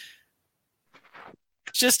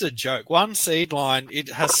just a joke. One seed line, it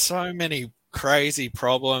has so many crazy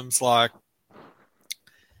problems. Like,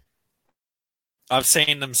 I've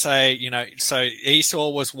seen them say, so Esau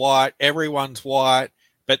was white, everyone's white,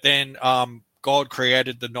 but then God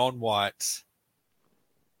created the non-whites.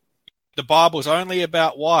 The Bible's only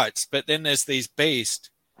about whites, but then there's these beasts.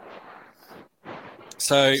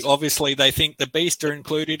 So obviously they think the beasts are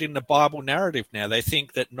included in the Bible narrative now. They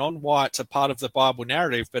think that non-whites are part of the Bible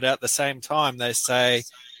narrative, but at the same time they say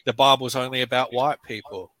the Bible's only about white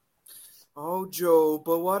people. Oh, Joe,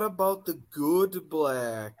 but what about the good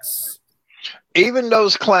blacks? Even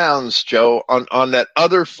those clowns, Joe, on that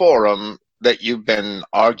other forum that you've been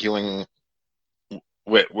arguing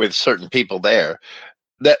with certain people there,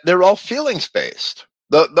 that they're all feelings based.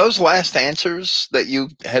 Those last answers that you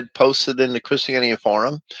had posted in the Christianity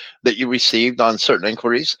Forum that you received on certain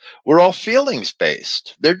inquiries were all feelings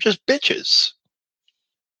based. They're just bitches.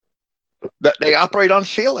 That they operate on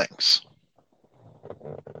feelings.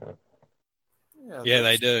 Yeah, they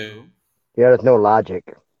that's do. true. Yeah, there's no logic.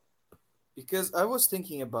 Because I was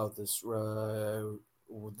thinking about this,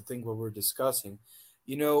 with the thing what we're discussing.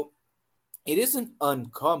 You know, it isn't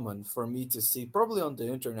uncommon for me to see, probably on the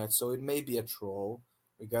internet, so it may be a troll.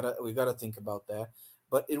 We gotta think about that.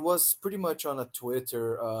 But it was pretty much on a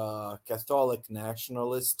Twitter, Catholic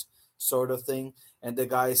nationalist sort of thing, and the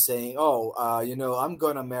guy saying, "Oh, I'm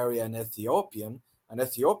gonna marry an Ethiopian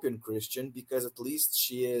Christian, because at least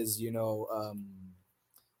she is,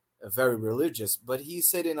 very religious." But he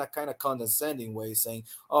said in a kind of condescending way, saying,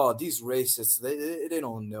 "Oh, these racists, they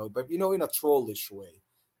don't know," but in a trollish way,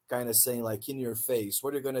 kind of saying like in your face,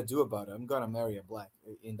 "What are you gonna do about it? I'm gonna marry a black,"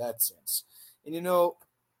 in that sense. And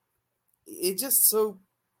it just so,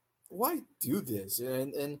 why do this?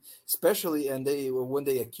 And especially, and they, when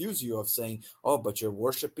they accuse you of saying, "Oh, but you're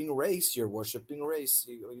worshiping race,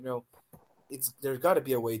 it's, there's got to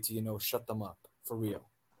be a way to shut them up for real.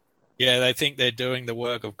 Yeah, they think they're doing the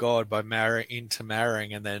work of God by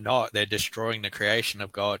intermarrying, and they're not. They're destroying the creation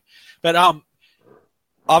of God. But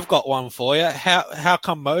I've got one for you. How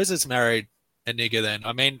come Moses married a nigger then?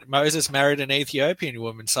 I mean, Moses married an Ethiopian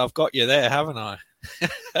woman, so I've got you there, haven't I?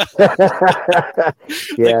 The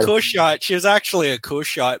Cushite, she was actually a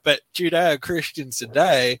Cushite, but Judeo-Christians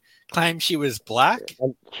today claim she was black.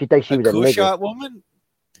 She thinks she was a Cushite nigger. woman.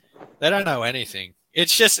 They don't know anything.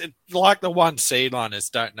 It's just like the one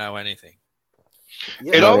seedliners don't know anything.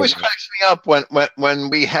 Yeah, It always cracks me up when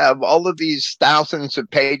we have all of these thousands of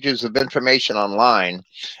pages of information online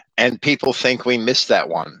and people think we missed that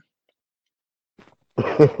one.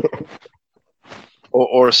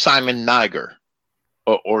 or Simon Niger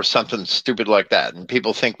or something stupid like that. And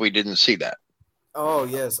people think we didn't see that. Oh,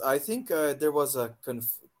 yes. I think there was a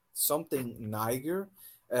something Niger.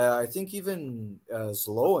 I think even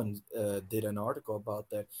Sloan did an article about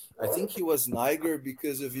that. I think he was Niger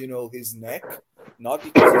because of his neck, not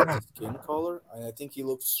because of his skin color. And I think he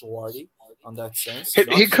looked swarthy on that sense.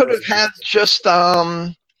 He could have had just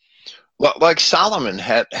like Solomon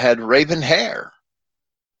had raven hair,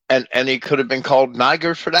 and he could have been called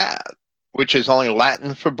Niger for that, which is only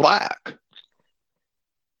Latin for black.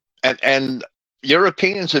 And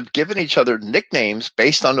Europeans have given each other nicknames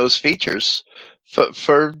based on those features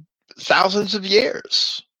for thousands of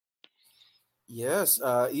years. Yes,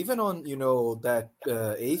 even on that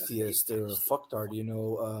atheist fucktard,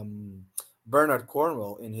 Bernard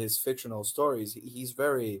Cornwell, in his fictional stories,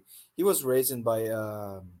 he was raised by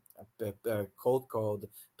a cult called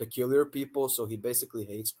Peculiar People, so he basically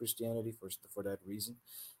hates Christianity for that reason.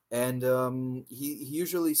 And he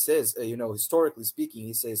usually says, historically speaking,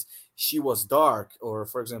 he says she was dark, or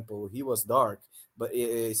for example, he was dark. But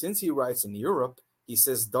since he writes in Europe, he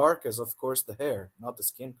says dark as, of course, the hair, not the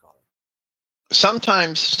skin color.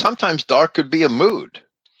 Sometimes dark could be a mood.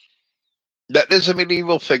 That is a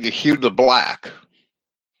medieval figure, Hugh the Black,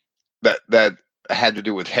 that had to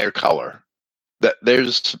do with hair color. That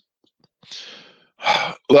there's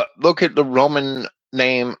look at the Roman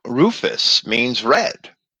name Rufus, means red.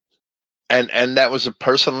 And that was a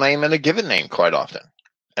personal name and a given name quite often.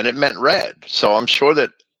 And it meant red. So I'm sure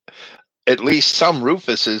that at least some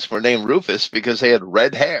Rufuses were named Rufus because they had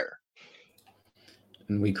red hair.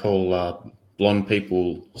 And we call blonde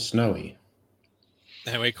people snowy.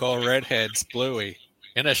 And we call redheads bluey.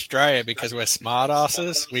 In Australia, because we're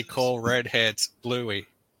smartasses, we call redheads bluey.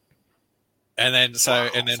 And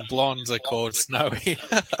then blondes are called snowy.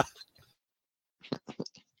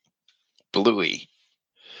 Bluey.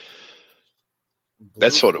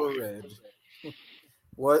 That's sort of red.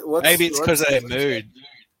 What's, maybe it's because of their mood.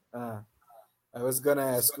 I was gonna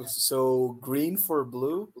ask, so green for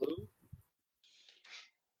blue?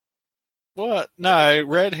 What? No,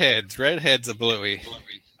 redheads. Redheads are bluey.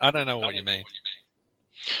 I don't know what you mean.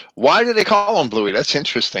 Why do they call them bluey? That's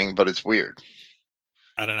interesting, but it's weird.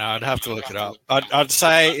 I don't know. I'd have to look it up. I'd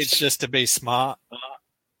say it's just to be smart.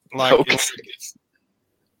 Like Okay. it's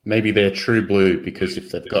Maybe they're true blue because if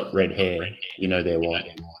they've got red hair, they're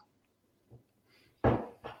white.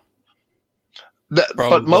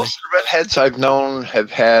 But most of the redheads I've known have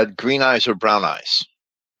had green eyes or brown eyes.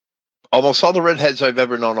 Almost all the redheads I've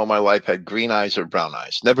ever known all my life had green eyes or brown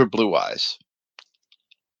eyes, never blue eyes.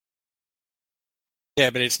 yeah,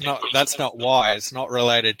 but it's not. That's not why. It's not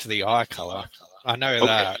related to the eye color. I know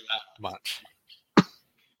that much.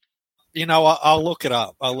 You know what? I'll look it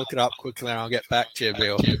up. I'll look it up quickly and I'll get back to you,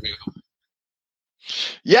 Bill.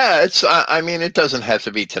 Yeah, it's. I mean, it doesn't have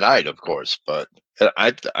to be tonight, of course, but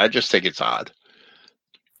I just think it's odd.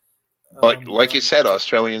 Like you said,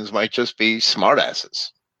 Australians might just be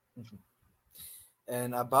smartasses.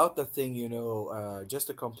 And about the thing, just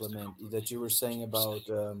a compliment that you were saying about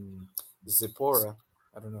Zipporah.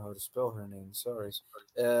 I don't know how to spell her name. Sorry,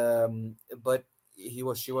 but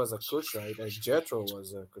she was a Cushite, as Jethro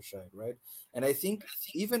was a Cushite, right? And I think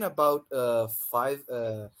even about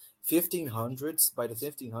 1500s, by the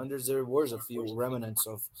 1500s, there was a few remnants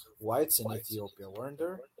of whites in Ethiopia, weren't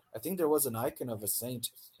there? I think there was an icon of a saint,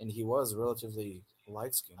 and he was relatively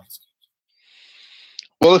light skinned.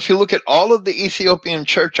 Well, if you look at all of the Ethiopian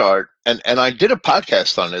church art, and I did a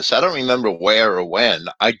podcast on this, I don't remember where or when.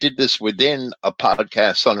 I did this within a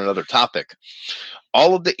podcast on another topic.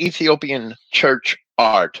 All of the Ethiopian church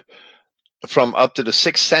art from up to the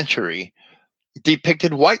 6th century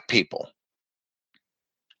depicted white people.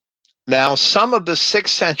 Now, some of the 6th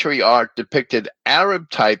century art depicted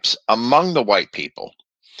Arab types among the white people.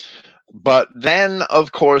 But then,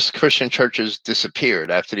 of course, Christian churches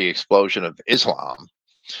disappeared after the explosion of Islam.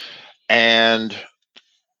 And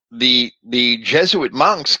the Jesuit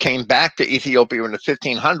monks came back to Ethiopia in the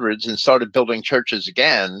 1500s and started building churches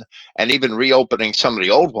again, and even reopening some of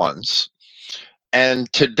the old ones.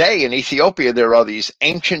 And today in Ethiopia, there are these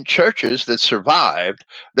ancient churches that survived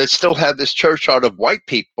that still have this church art of white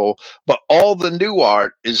people, but all the new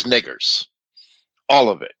art is niggers. All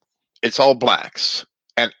of it. It's all blacks.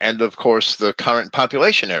 And of course, the current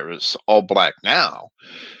population there is all black now.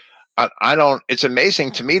 I don't, it's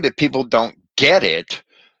amazing to me that people don't get it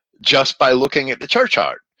just by looking at the church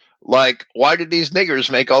art. Like, why did these niggers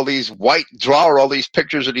make all these draw all these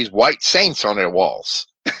pictures of these white saints on their walls?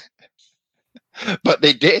 But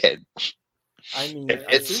they did. I mean,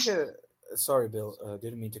 I think, sorry, Bill,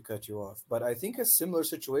 didn't mean to cut you off, but I think a similar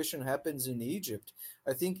situation happens in Egypt.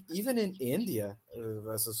 I think even in India,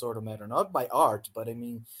 as a sort of matter, not by art, but I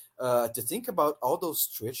mean, to think about all those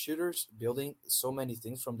street shooters building so many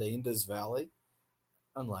things from the Indus Valley,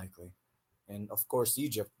 unlikely. And of course,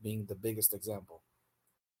 Egypt being the biggest example.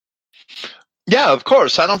 Yeah, of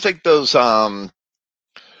course. I don't think those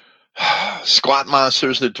squat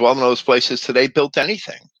monsters that dwell in those places today built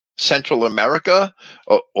anything. Central America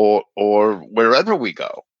or wherever we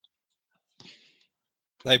go.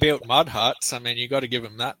 They built mud huts. I mean, you got to give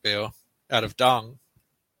them that, Bill, out of dung.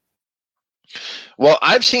 Well,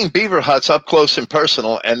 I've seen beaver huts up close and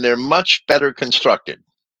personal, and they're much better constructed.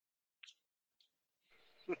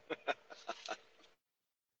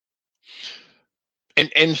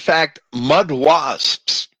 In fact, mud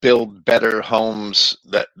wasps build better homes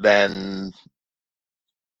than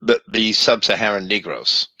the sub-Saharan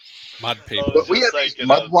Negroes. Mud people. But we have these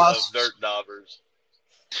mud wasps. Dirt daubers.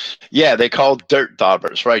 Yeah, they call dirt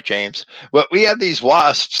daubers, right, James? But we have these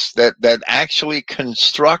wasps that actually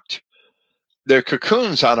construct their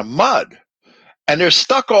cocoons out of mud. And they're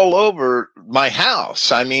stuck all over my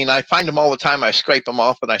house. I mean, I find them all the time. I scrape them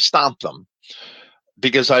off and I stomp them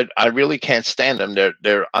because I really can't stand them.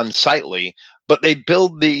 They're unsightly. But they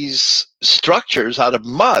build these structures out of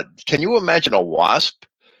mud. Can you imagine a wasp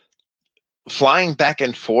flying back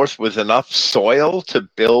and forth with enough soil to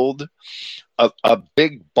build a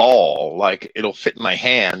big ball, like it'll fit in my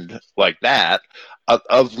hand like that,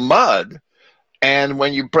 of mud? And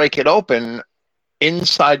when you break it open,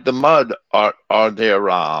 inside the mud are their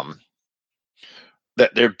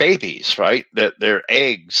babies, right? Their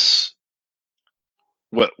eggs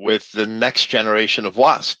with the next generation of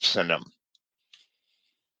wasps in them.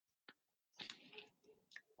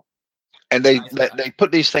 And they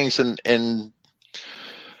put these things in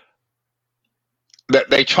that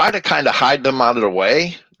they try to kind of hide them out of the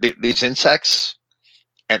way, these insects,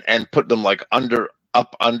 and put them like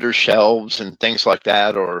up under shelves and things like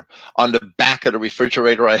that, or on the back of the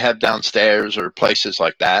refrigerator I have downstairs, or places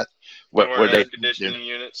like that where air conditioning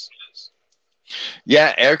units.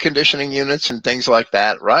 Yeah, air conditioning units and things like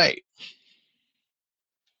that, right?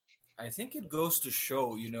 I think it goes to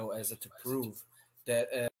show, to prove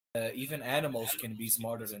that even animals can be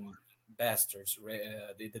smarter than bastards,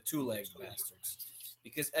 the two-legged bastards.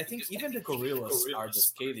 Because I think even the gorillas are the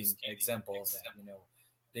scathing example of that.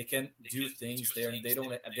 They can do things. They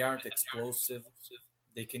aren't explosive.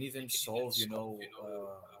 They can even solve,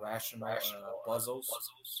 rational puzzles.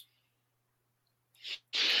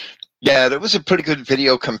 Yeah, there was a pretty good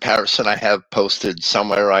video comparison I have posted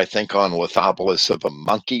somewhere, I think, on Lithopolis, of a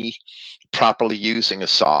monkey properly using a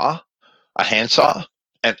handsaw,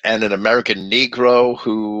 and an American Negro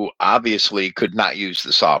who obviously could not use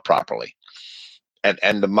the saw properly.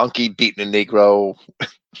 And the monkey beat the Negro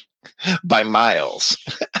by miles.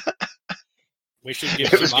 We should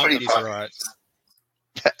give It was the pretty monkeys funny. rights.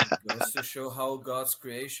 Goes to show how God's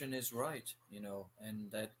creation is right,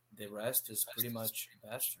 and that the rest is pretty much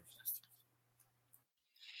bastards.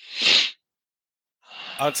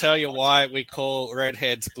 I'll tell you why we call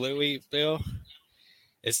redheads bluey, Bill.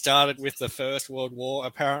 It started with the First World War,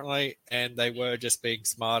 apparently, and they were just being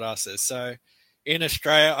smartasses. So in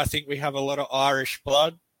Australia, I think we have a lot of Irish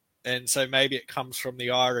blood, and so maybe it comes from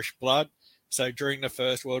the Irish blood. So during the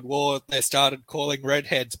First World War, they started calling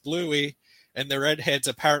redheads bluey, and the redheads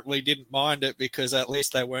apparently didn't mind it because at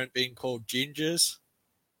least they weren't being called gingers.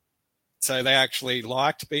 So they actually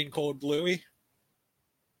liked being called bluey.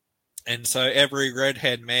 And so every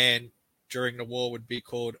redhead man during the war would be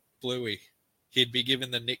called Bluey. He'd be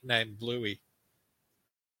given the nickname Bluey.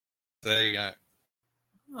 There you go.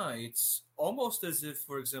 It's almost as if,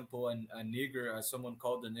 for example, a nigger, someone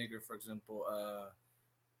called the nigger, for example,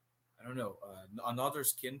 I don't know, another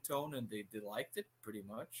skin tone, and they liked it pretty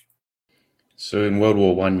much. So in World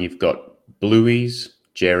War One, you've got Blueies,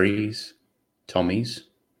 Jerrys, Tommies.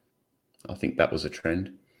 I think that was a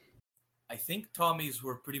trend. I think Tommies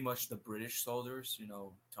were pretty much the British soldiers,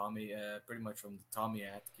 Tommy, pretty much from the Tommy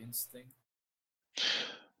Atkins thing.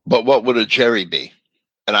 But what would a Jerry be?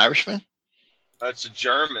 An Irishman? That's a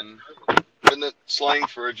German. Isn't it slang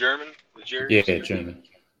for a German? The Jerry? Yeah, German.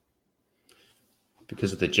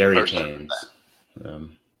 Because of the jerry cans.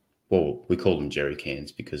 Well, we call them jerry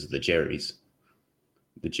cans because of the Jerrys.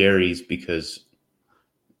 The Jerrys because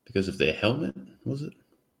of their helmet, was it?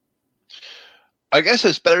 I guess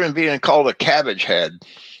it's better than being called a cabbage head.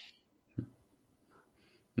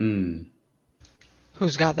 Who's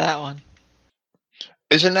got that one?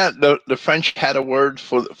 Isn't that the French had a word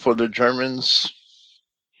for the Germans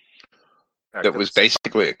that was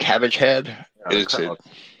basically a cabbage head?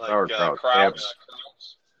 Krauts.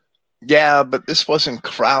 Yeah, but this wasn't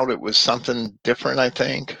kraut. It was something different, I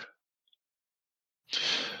think.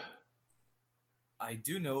 I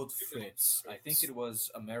do know Fritz. I think it was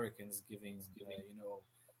Americans giving,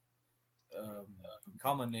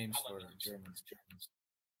 common names for Germans.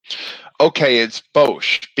 Okay, it's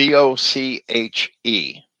Boche,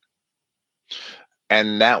 B-O-C-H-E.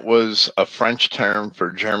 And that was a French term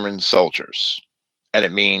for German soldiers. And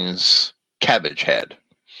it means cabbage head.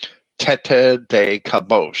 Tête de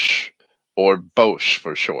caboche, or Boche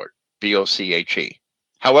for short, B-O-C-H-E.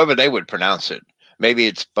 However they would pronounce it. Maybe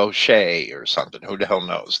it's Bochet or something. Who the hell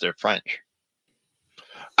knows? They're French.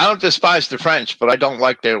 I don't despise the French, but I don't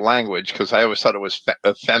like their language because I always thought it was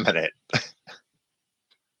effeminate.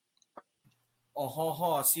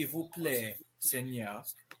 S'il vous plaît, Seigneur.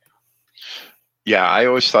 Yeah, I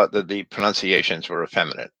always thought that the pronunciations were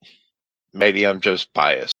effeminate. Maybe I'm just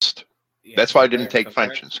biased. Yeah, That's why I didn't take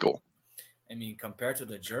French in school. I mean, compared to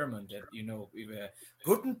the German, that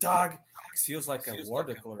Guten Tag feels like a war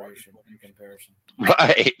declaration in comparison.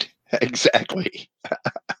 Right, exactly.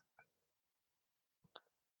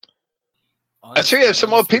 I see we have some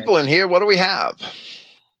more people in here. What do we have?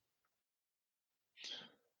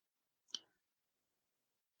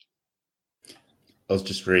 I was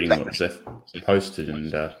just reading what Zeph posted,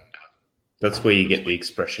 and that's where you get the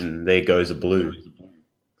expression, there goes a blue.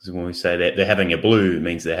 Because when we say that they're having a blue, it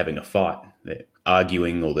means they're having a fight. They're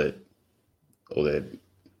arguing or they're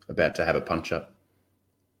about to have a punch-up.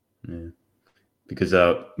 Yeah. Because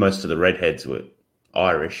most of the redheads were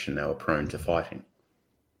Irish and they were prone to fighting.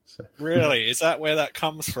 So. Really? Is that where that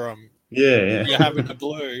comes from? Yeah. You're having a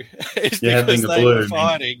blue. It's you're because having a they blue were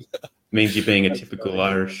fighting. Means you're being a typical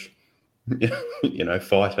Irish,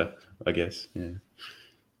 fighter, I guess. Yeah.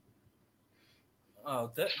 Oh,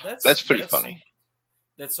 that's pretty funny.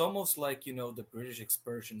 That's almost like, the British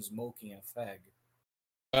expression smoking a fag.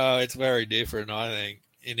 Oh, it's very different, I think,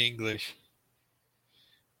 in English.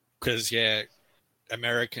 Because,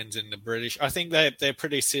 Americans and the British, I think they're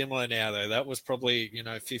pretty similar now, though. That was probably,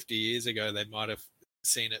 50 years ago, they might have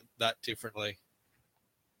seen it that differently.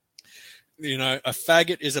 A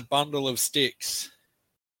faggot is a bundle of sticks.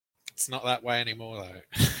 It's not that way anymore,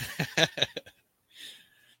 though.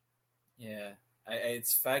 Yeah.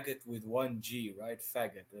 It's faggot with one G, right?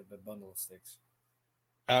 Faggot, the bundle of sticks.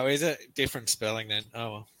 Oh, is it? Different spelling then.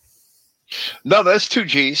 Oh, well. No, that's 2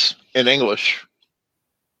 G's in English.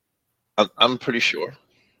 I'm pretty sure.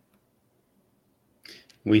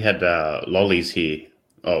 We had lollies here.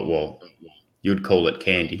 Oh, well, you'd call it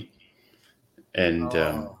candy. And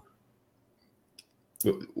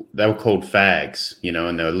they were called fags,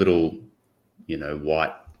 and they were little,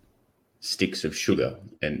 white sticks of sugar,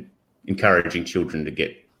 and encouraging children to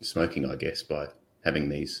get smoking, I guess, by having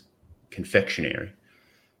these confectionery.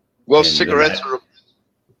 Well, cigarettes are...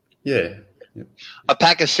 Yeah. A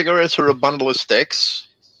pack of cigarettes or a bundle of sticks,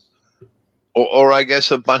 or I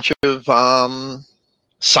guess a bunch of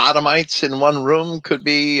sodomites in one room could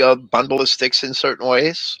be a bundle of sticks in certain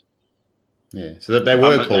ways. Yeah, so that they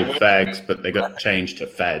were called fags, but they got changed to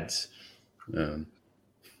fads. So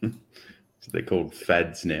they're called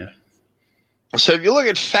fads now. So if you look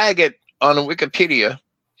at faggot on Wikipedia,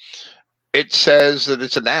 it says that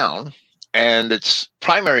it's a noun, and its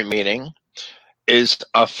primary meaning is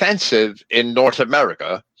offensive in North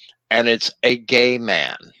America, and it's a gay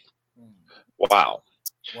man. Wow.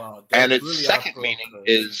 Wow. And its really second meaning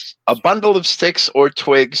is a bundle of sticks or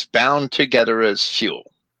twigs bound together as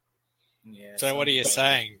fuel. Yeah, So what are you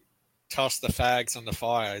saying? Toss the fags on the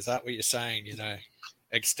fire. Is that what you're saying? You know,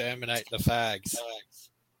 exterminate the fags.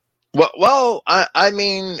 Well, I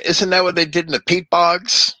mean, isn't that what they did in the peat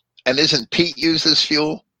bogs? And isn't peat used as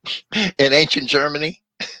fuel in ancient Germany?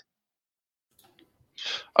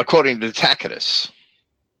 According to Tacitus.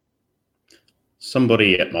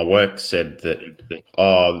 Somebody at my work said that,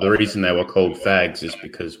 the reason they were called fags is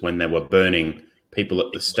because when they were burning people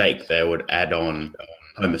at the stake, they would add on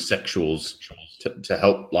homosexuals to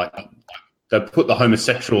help, like, they'd put the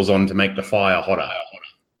homosexuals on to make the fire hotter.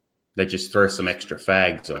 They just throw some extra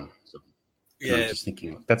fags on. And I'm just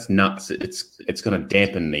thinking, that's nuts. It's going to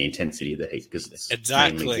dampen the intensity of the heat because it's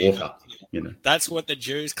mainly water. You know, that's what the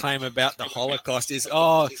Jews claim about the Holocaust is.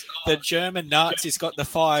 Oh, the German Nazis got the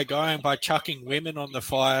fire going by chucking women on the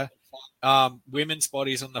fire, women's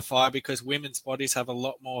bodies on the fire, because women's bodies have a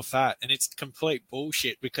lot more fat, and it's complete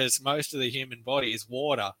bullshit because most of the human body is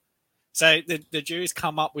water. So the Jews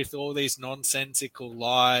come up with all these nonsensical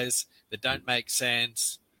lies that don't make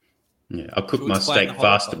sense. Yeah, I'll cook my steak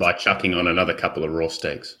faster by chucking on another couple of raw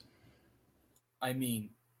steaks. I mean,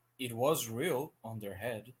 it was real on their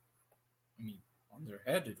head. I mean, on their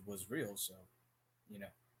head it was real, so, you know.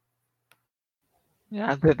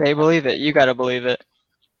 Yeah, they believe it. You got to believe it.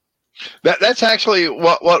 That's actually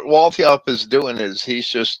what Walthiop is doing, is he's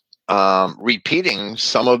just repeating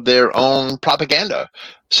some of their own propaganda,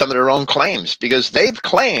 some of their own claims, because they've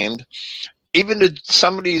claimed, even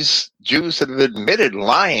some of these Jews that have admitted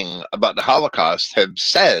lying about the Holocaust have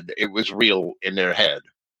said it was real in their head,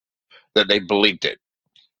 that they believed it.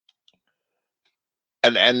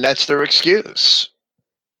 And that's their excuse.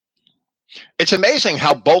 It's amazing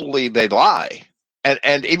how boldly they lie.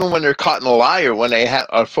 And even when they're caught in a lie, or when they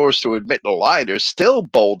are forced to admit the lie, they're still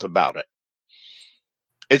bold about it.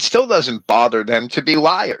 It still doesn't bother them to be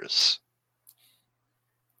liars.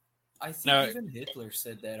 I think even Hitler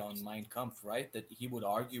said that on Mein Kampf, right? That he would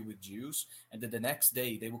argue with Jews, and that the next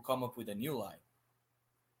day they would come up with a new lie.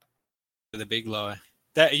 The big lie.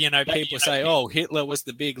 That, you know, people say, "Oh, Hitler was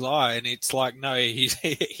the big lie," and it's like, no,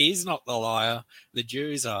 he's not the liar. The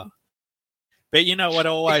Jews are. But you know what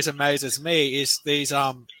always amazes me is these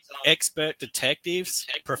expert detectives,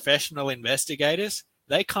 professional investigators.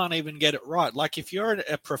 They can't even get it right. Like, if you're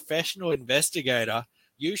a professional investigator,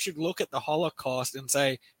 you should look at the Holocaust and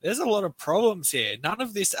say, there's a lot of problems here. None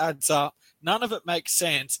of this adds up. None of it makes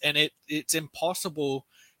sense. And it's impossible.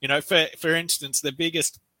 You know, for instance, the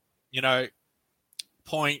biggest, you know,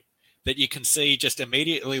 point that you can see just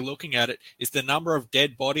immediately looking at it is the number of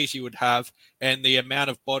dead bodies you would have and the amount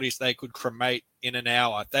of bodies they could cremate in an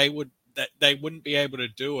hour. They wouldn't be able to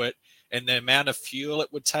do it, and the amount of fuel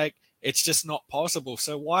it would take, it's just not possible.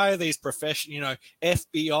 So why are these professional, you know,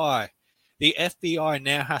 FBI? The FBI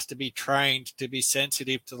now has to be trained to be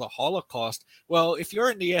sensitive to the Holocaust. Well, if you're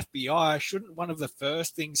in the FBI, shouldn't one of the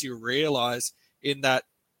first things you realize in that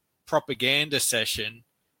propaganda session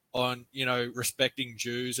on, you know, respecting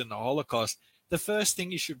Jews and the Holocaust, the first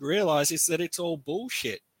thing you should realize is that it's all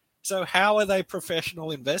bullshit. So how are they professional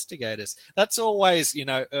investigators? That's always, you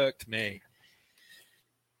know, irked me.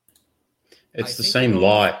 It's the same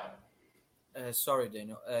lie. Sorry,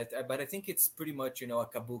 Daniel, but I think it's pretty much, you know, a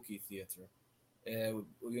kabuki theater.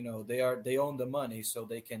 You know, they own the money, so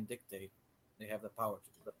they can dictate. They have the power to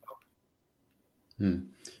do that.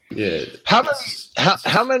 Yeah.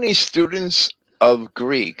 How many students of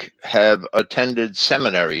Greek have attended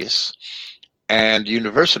seminaries and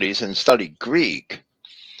universities and studied Greek,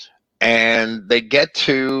 and they get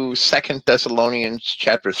to 2 Thessalonians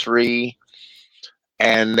chapter 3,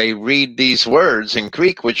 and they read these words in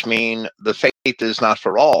Greek, which mean the faith is not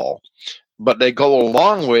for all, but they go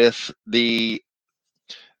along with the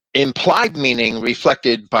implied meaning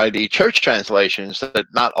reflected by the church translations that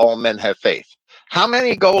not all men have faith. How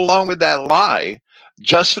many go along with that lie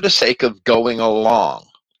just for the sake of going along?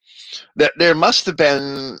 There must have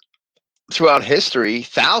been, throughout history,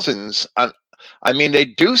 thousands. I mean, they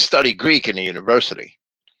do study Greek in the university,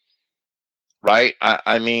 right?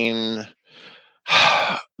 I mean,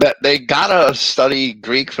 that they gotta study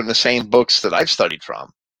Greek from the same books that I've studied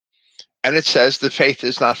from. And it says the faith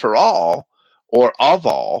is not for all or of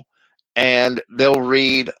all, and they'll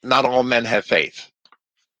read, not all men have faith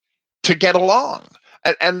to get along.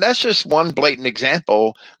 And that's just one blatant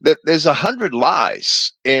example that there's 100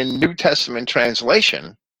 lies in New Testament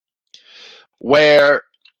translation where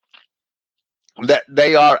that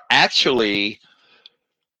they are actually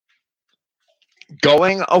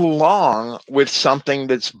going along with something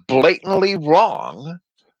that's blatantly wrong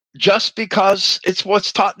just because it's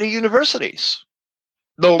what's taught in the universities.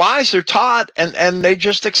 The lies are taught, and they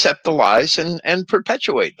just accept the lies and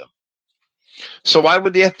perpetuate them. So why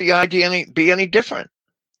would the FBI be any different?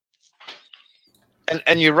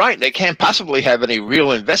 And you're right, they can't possibly have any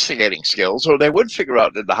real investigating skills, or they would figure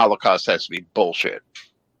out that the Holocaust has to be bullshit.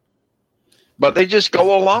 But they just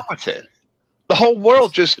go along with it. The whole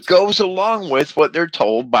world just goes along with what they're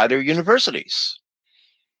told by their universities,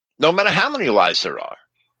 no matter how many lies there are.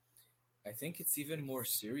 I think it's even more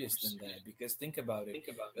serious than that, because think about it.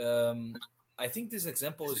 I think this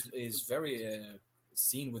example is very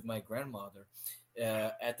seen with my grandmother.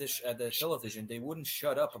 At the television, they wouldn't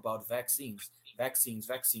shut up about vaccines.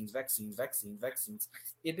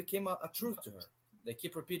 It became a truth to her. They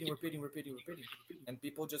keep repeating, and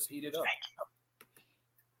people just eat it up.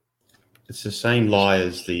 It's the same lie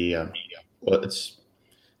as it's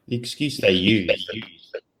the excuse they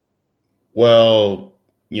use. Well,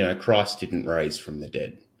 Christ didn't raise from the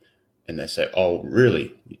dead. And they say, oh,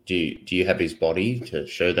 really? Do you have his body to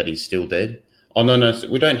show that he's still dead? Oh, no,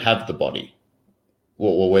 we don't have the body.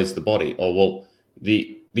 Well, where's the body? Oh, well,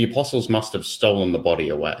 the apostles must have stolen the body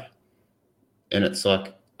away. And it's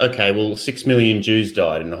like, okay, well, 6 million Jews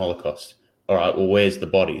died in the Holocaust. All right, well, where's the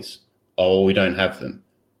bodies? Oh, well, we don't have them.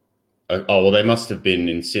 Oh, well, they must have been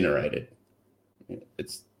incinerated.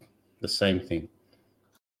 It's the same thing.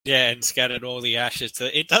 Yeah, and scattered all the ashes.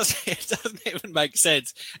 It doesn't even make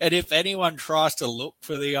sense. And if anyone tries to look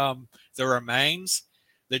for the remains,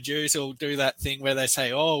 the Jews will do that thing where they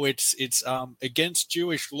say, "Oh, it's against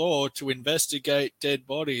Jewish law to investigate dead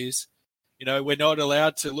bodies. We're not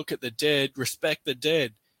allowed to look at the dead. Respect the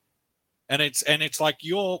dead." And it's like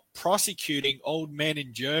you're prosecuting old men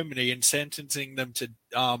in Germany and sentencing them to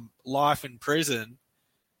life in prison,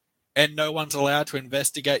 and no one's allowed to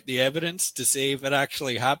investigate the evidence to see if it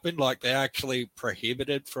actually happened. Like they're actually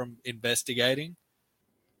prohibited from investigating.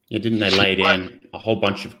 Yeah, didn't they lay down a whole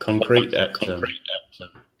bunch of concrete at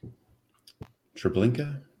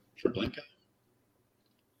Treblinka?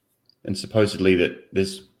 And supposedly that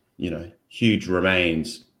there's huge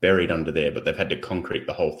remains buried under there, but they've had to concrete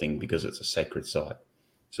the whole thing because it's a sacred site,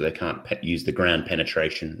 so they can't use the ground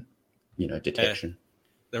penetration, detection.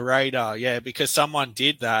 The radar, yeah, because someone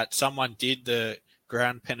did that. Someone did the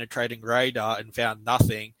ground penetrating radar and found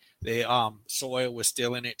nothing. The soil was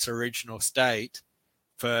still in its original state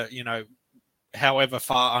for however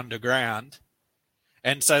far underground,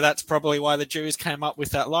 and so that's probably why the Jews came up with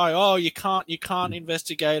that lie. Oh, you can't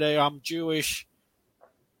investigate a Jewish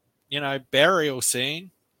burial scene.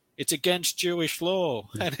 It's against Jewish law.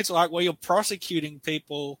 And it's like, well, you're prosecuting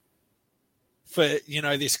people for,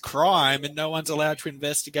 this crime, and no one's allowed to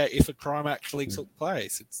investigate if a crime actually took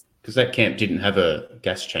place. It's because that camp didn't have a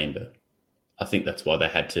gas chamber. I think that's why they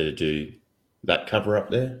had to do that cover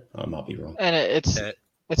up there. I might be wrong. And it's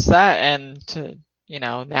that, and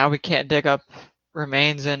now we can't dig up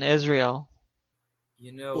remains in Israel.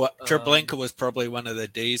 Treblinka was probably one of the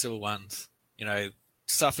diesel ones.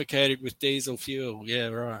 Suffocated with diesel fuel. Yeah,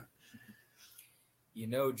 right.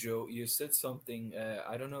 Joe, you said something.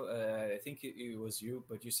 I don't know. I think it was you,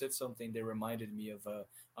 but you said something that reminded me of a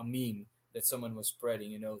meme that someone was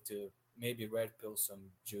spreading. To maybe red pill some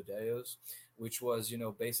Judeos, which was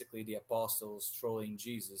basically the apostles trolling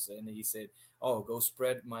Jesus, and he said, "Oh, go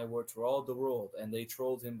spread my word to all the world," and they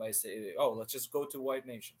trolled him by saying, "Oh, let's just go to white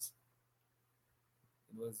nations."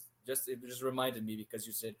 It just reminded me because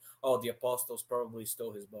you said, "Oh, the apostles probably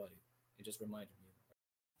stole his body." It just reminded me.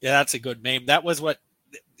 Yeah, that's a good meme. That was what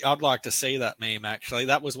I'd like to see. That meme, actually,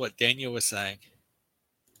 that was what Daniel was saying.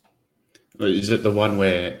 Is it the one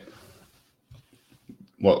where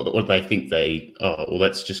what they think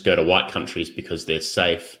let's just go to white countries because they're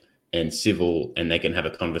safe and civil and they can have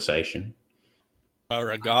a conversation? Well,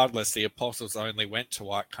 regardless, the apostles only went to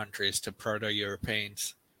white countries, to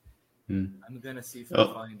Proto-Europeans. I'm gonna see if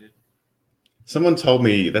I find it. Someone told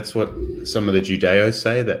me that's what some of the Judeos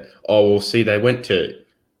say, that they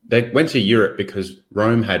went to Europe because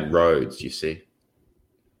Rome had roads, you see,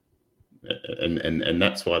 and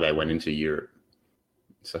that's why they went into Europe.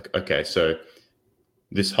 It's like, okay, so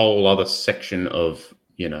this whole other section of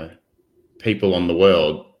people on the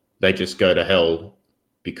world, they just go to hell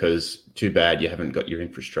because too bad you haven't got your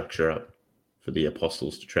infrastructure up for the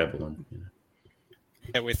apostles to travel on. You know?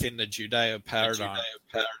 Yeah, within the Judeo paradigm,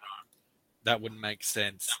 that wouldn't make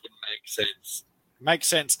sense. Makes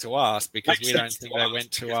sense to us because we don't think they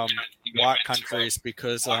went to white countries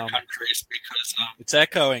because it's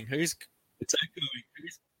echoing. It's echoing.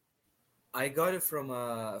 I got it from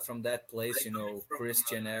that place,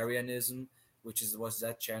 Christianarianism, which was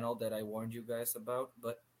that channel that I warned you guys about.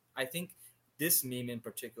 But I think this meme in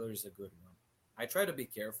particular is a good one. I try to be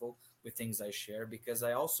careful with things I share because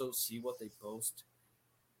I also see what they post.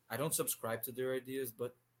 I don't subscribe to their ideas,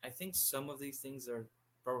 but I think some of these things are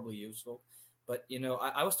probably useful. But,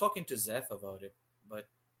 I was talking to Zeph about it, but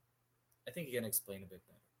I think he can explain a bit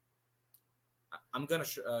better. I'm going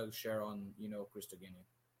to share on, Christogenea.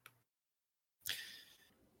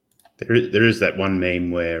 There is that one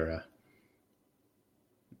meme where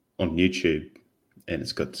on YouTube, and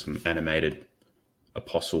it's got some animated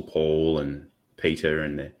Apostle Paul and Peter,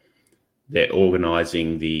 and they're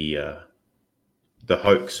organizing the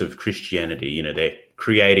hoax of Christianity. They're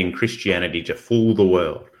creating Christianity to fool the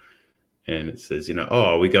world. And it says,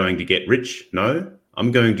 are we going to get rich? No,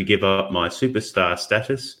 I'm going to give up my superstar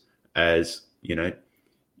status as,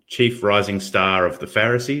 chief rising star of the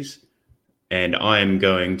Pharisees. And I am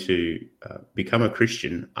going to become a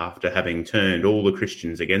Christian after having turned all the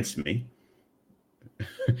Christians against me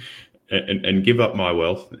and give up my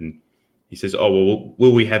wealth. And he says, oh, well,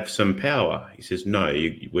 will we have some power? He says, no,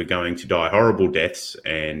 we're going to die horrible deaths.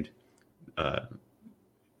 And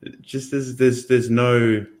just there's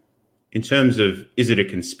no, in terms of, is it a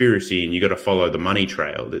conspiracy and you got to follow the money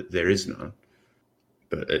trail? There is none.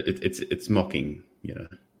 But it's mocking,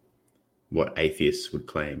 what atheists would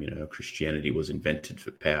claim, Christianity was invented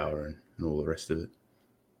for power and all the rest of it.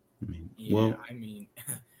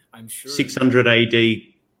 I'm sure 600 AD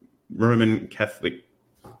Roman Catholic,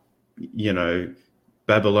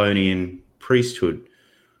 Babylonian priesthood.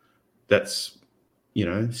 That's,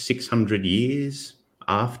 600 years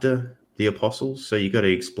after the apostles. So you got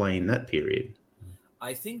to explain that period.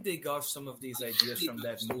 I think they got some of these ideas from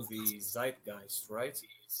that movie Zeitgeist, right?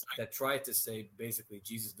 That tried to say basically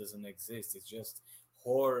Jesus doesn't exist. It's just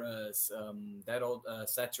Horus, that old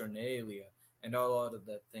Saturnalia, and a lot of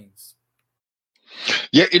that things.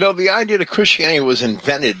 Yeah, the idea that Christianity was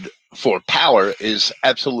invented for power is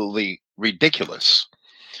absolutely ridiculous.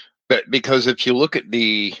 But because if you look at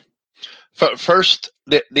the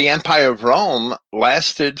Empire of Rome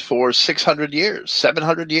lasted for 600 years,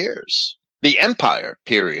 700 years. The empire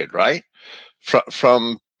period, right?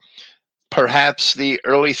 From perhaps the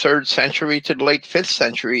early 3rd century to the late 5th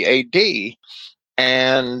century AD.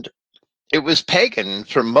 And it was pagan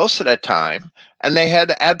for most of that time. And they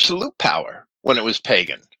had absolute power when it was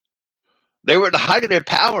pagan. They were at the height of their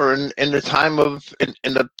power in the time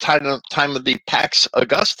of the Pax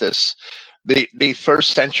Augustus, the 1st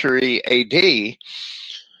century AD,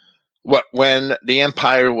 when the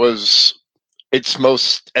empire was its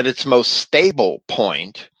most stable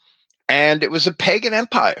point, and it was a pagan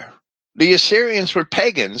empire. The Assyrians were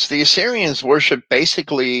pagans. The Assyrians worshipped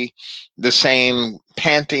basically the same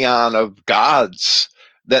pantheon of gods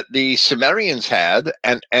that the Sumerians had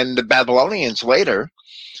and the Babylonians later,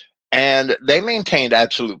 and they maintained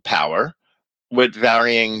absolute power with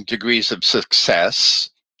varying degrees of success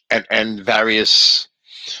and various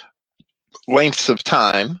lengths of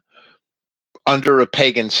time under a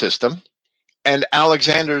pagan system. And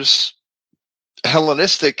Alexander's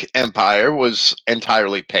Hellenistic empire was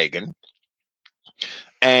entirely pagan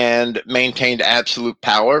and maintained absolute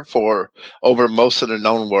power for over most of the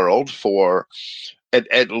known world for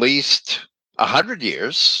at least 100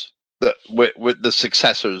 years with the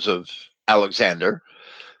successors of Alexander.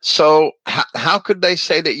 So how could they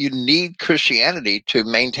say that you need Christianity to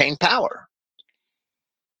maintain power?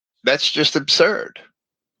 That's just absurd.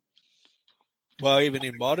 Well, even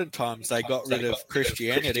in modern times, they got rid of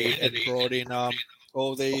Christianity and brought in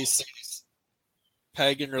all these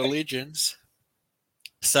pagan religions,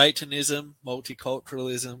 Satanism,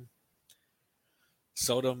 multiculturalism,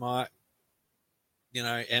 Sodomite,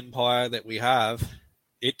 empire that we have.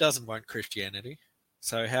 It doesn't want Christianity.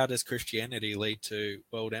 So how does Christianity lead to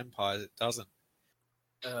world empires? It doesn't.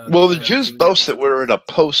 Well, the Jews boast that we're in a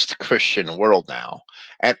post-Christian world now,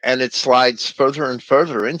 and it slides further and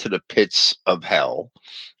further into the pits of hell,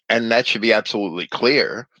 and that should be absolutely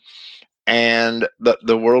clear. And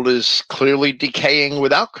the world is clearly decaying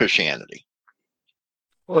without Christianity.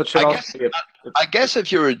 Well, it should I guess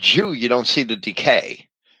if you're a Jew, you don't see the decay.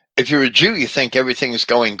 If you're a Jew, you think everything's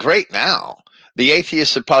going great now. The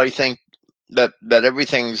atheists would probably think that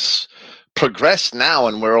everything's progressed now,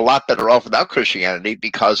 and we're a lot better off without Christianity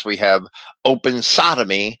because we have open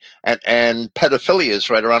sodomy and pedophilia is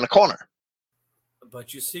right around the corner.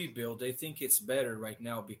 But you see, Bill, they think it's better right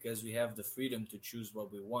now because we have the freedom to choose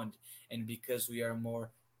what we want and because we are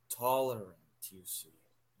more tolerant, you see.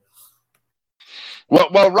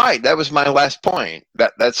 Well, right. That was my last point.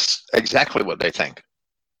 That's exactly what they think.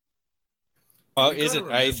 Well, isn't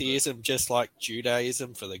atheism just like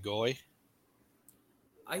Judaism for the goy?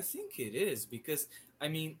 I think it is because, I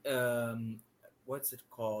mean, what's it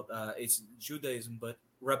called? It's Judaism, but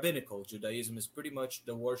rabbinical Judaism is pretty much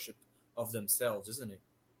the worship of themselves, isn't it?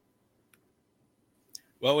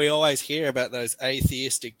 Well, we always hear about those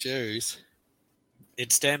atheistic Jews.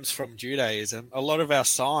 It stems from Judaism. A lot of our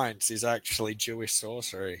science is actually Jewish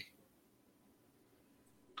sorcery.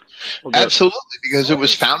 Absolutely, because it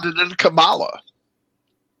was founded in Kabbalah.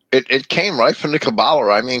 It came right from the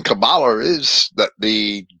Kabbalah. I mean, Kabbalah is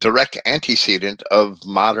the direct antecedent of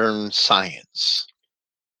modern science.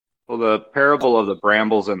 Well, the parable of the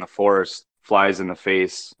brambles in the forest flies in the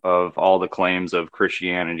face of all the claims of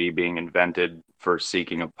Christianity being invented for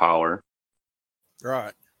seeking of power.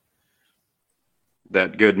 Right.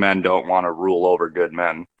 That good men don't want to rule over good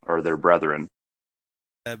men or their brethren.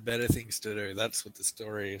 They have better things to do. That's what the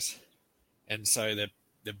story is. And so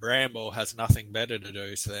the bramble has nothing better to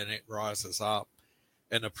do, so then it rises up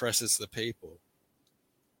and oppresses the people.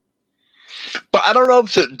 But I don't know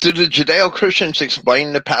if do the Judeo-Christians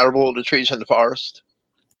explain the parable of the trees in the forest?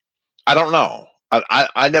 I don't know.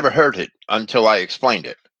 I never heard it until I explained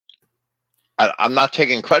it. I'm not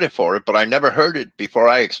taking credit for it, but I never heard it before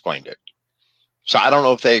I explained it. So I don't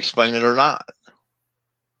know if they explain it or not.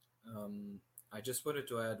 I just wanted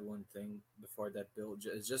to add one thing before that, Bill.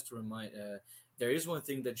 Just to remind, there is one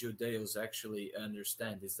thing that Judeos actually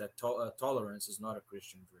understand, is that tolerance is not a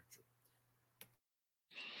Christian virtue.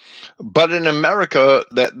 But in America,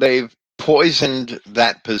 that they've poisoned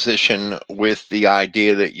that position with the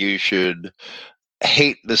idea that you should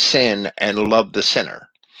hate the sin and love the sinner.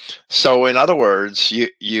 So in other words,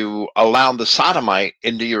 you allow the sodomite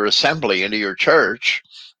into your assembly, into your church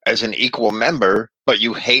as an equal member, but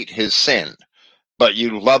you hate his sin, but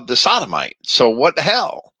you love the sodomite. So what the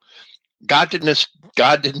hell? God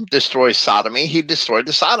didn't destroy sodomy. He destroyed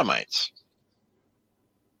the sodomites.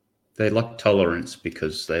 They like tolerance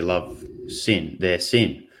because they love sin, their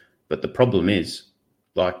sin. But the problem is,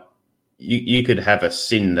 like, you could have a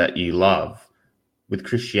sin that you love. With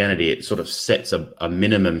Christianity, it sort of sets a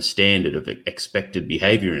minimum standard of expected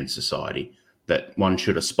behavior in society that one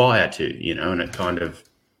should aspire to, you know, and it kind of,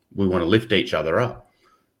 we want to lift each other up.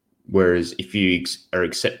 Whereas if you are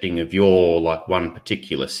accepting of your, like, one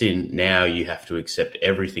particular sin, now you have to accept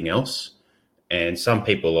everything else. And some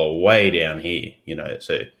people are way down here, you know,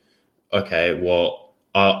 so, okay, well,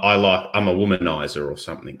 I'm a womanizer or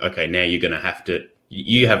something. Okay, now you're going to have to,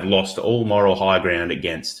 you have lost all moral high ground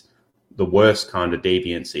against the worst kind of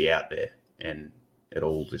deviancy out there, and it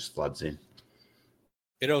all just floods in.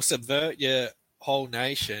 It'll subvert your whole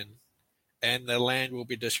nation, and the land will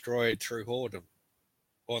be destroyed through whoredom,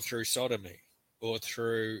 or through sodomy, or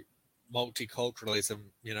through multiculturalism,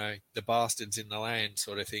 you know, the bastards in the land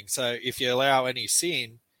sort of thing. So if you allow any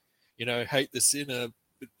sin, you know, hate the sin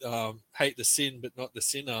but not the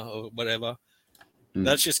sinner, or whatever,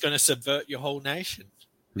 that's just going to subvert your whole nation.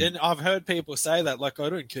 And I've heard people say that, like, I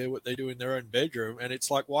don't care what they do in their own bedroom. And it's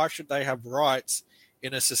like, why should they have rights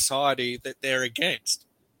in a society that they're against?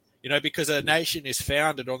 You know, because a nation is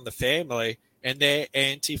founded on the family and they're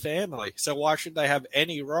anti-family. So why should they have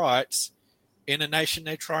any rights in a nation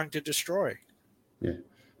they're trying to destroy? Yeah.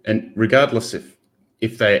 And regardless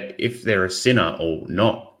if they're a sinner or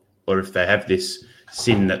not, or if they have this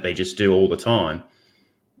sin that they just do all the time,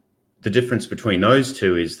 the difference between those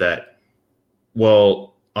two is that, well,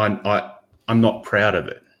 I'm not proud of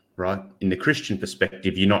it, right? In the Christian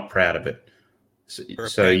perspective, you're not proud of it.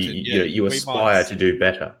 So you aspire to do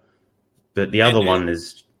better. But the other one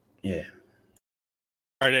is, yeah.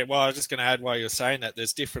 Right, well, I was just going to add, while you're saying that,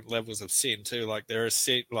 there's different levels of sin too. Like, there is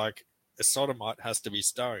sin, like a sodomite has to be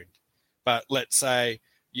stoned. But let's say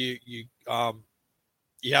you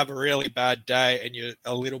have a really bad day and you're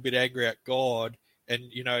a little bit angry at God, and,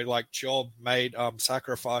 you know, like Job made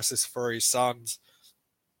sacrifices for his sons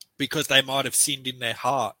because they might have sinned in their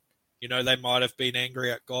heart. You know, they might have been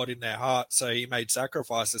angry at God in their heart, so he made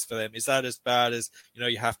sacrifices for them. Is that as bad as, you know,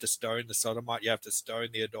 you have to stone the sodomite, you have to stone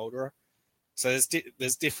the adulterer? So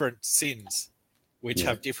there's different sins which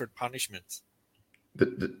have different punishments.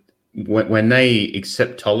 When they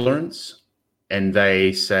accept tolerance and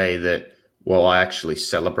they say that, well, I actually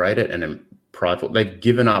celebrate it and am prideful, they've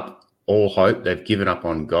given up all hope. They've given up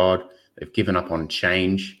on God. They've given up on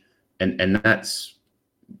change, and that's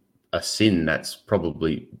a sin that's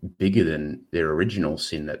probably bigger than their original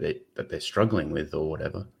sin that they're struggling with or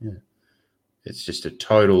whatever. Yeah, it's just a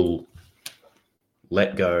total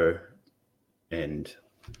let go, and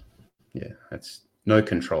yeah, that's no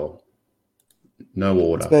control, no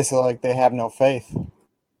order. It's basically like they have no faith.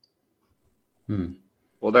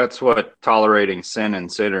 Well, that's what tolerating sin and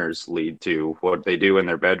sinners lead to. What they do in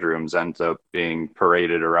their bedrooms ends up being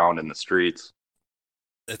paraded around in the streets.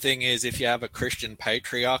 The thing is, if you have a Christian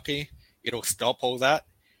patriarchy, it'll stop all that.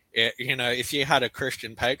 If you had a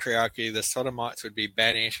Christian patriarchy, the Sodomites would be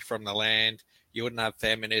banished from the land. You wouldn't have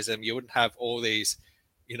feminism. You wouldn't have all these,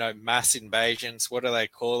 mass invasions. What do they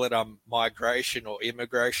call it? Migration or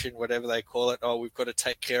immigration, whatever they call it. Oh, we've got to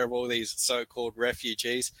take care of all these so-called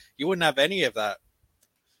refugees. You wouldn't have any of that.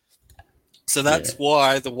 So that's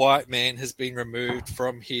why the white man has been removed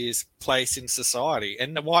from his place in society.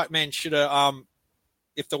 And the white man should have,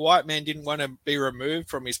 if the white man didn't want to be removed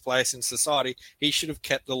from his place in society, he should have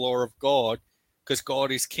kept the law of God, because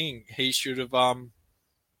God is king. He should have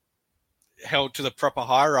held to the proper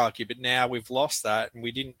hierarchy. But now we've lost that, and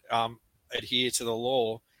we didn't adhere to the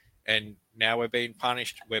law, and now we're being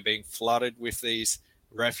punished. We're being flooded with these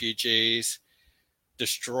refugees,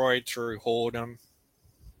 destroyed through whoredom.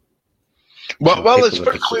 Well, it's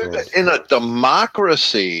pretty clear that in a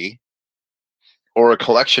democracy or a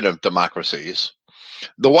collection of democracies,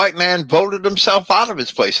 the white man voted himself out of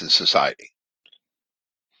his place in society.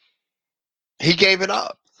 He gave it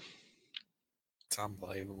up. It's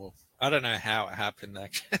unbelievable. I don't know how it happened.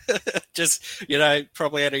 Just,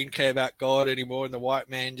 probably I didn't care about God anymore, and the white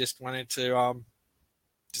man just wanted to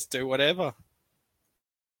just do whatever.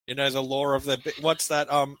 The law of what's that?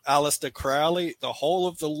 Aleister Crowley. The whole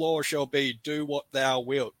of the law shall be do what thou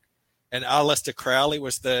wilt. And Aleister Crowley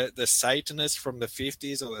was the Satanist from the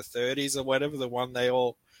 50s or the 30s or whatever, the one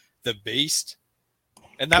the beast.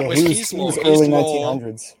 And that was his law. He was early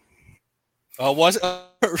 1900s. Oh, was it?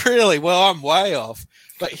 Really? Well, I'm way off.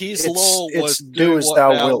 But his law was do as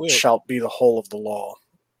thou wilt shall be the whole of the law.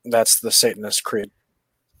 That's the Satanist creed.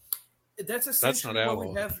 That's essentially what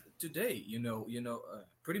we have today.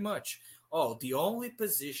 Pretty much. Oh, the only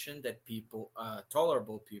position that people,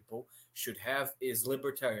 tolerable people, should have is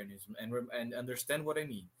libertarianism, and understand what I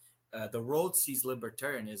mean. The road sees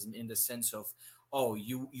libertarianism in the sense of,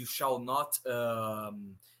 you shall not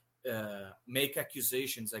make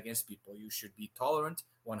accusations against people. You should be tolerant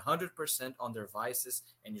 100% on their vices,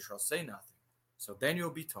 and you shall say nothing. So then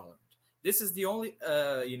you'll be tolerant. This is the only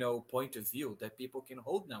point of view that people can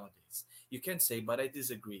hold nowadays. You can't say, but I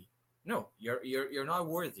disagree. No, you're not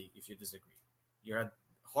worthy if you disagree. You're a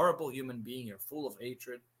horrible human being. You're full of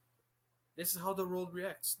hatred. This is how the world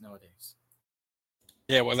reacts nowadays.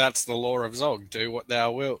 Yeah, well, that's the law of Zog. Do what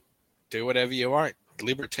thou wilt. Do whatever you want.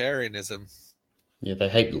 Libertarianism. Yeah, they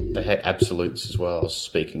hate absolutes as well. I was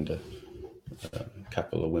speaking to a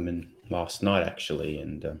couple of women last night, actually,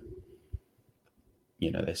 and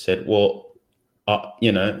they said, "Well,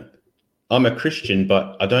 I'm a Christian,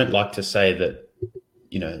 but I don't like to say that,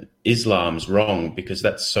 Islam's wrong because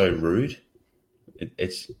that's so rude."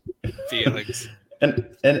 It's feelings, and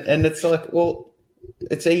it's like, well,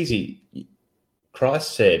 it's easy.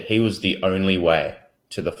 Christ said he was the only way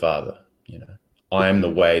to the Father. I am the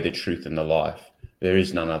way, the truth, and the life. There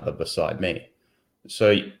is none other beside me.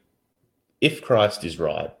 So, if Christ is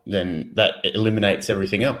right, then that eliminates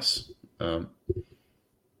everything else.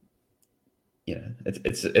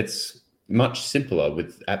 It's much simpler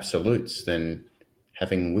with absolutes than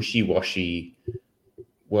having wishy-washy.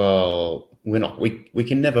 Well, we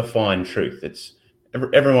can never find truth. It's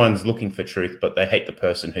everyone's looking for truth, but they hate the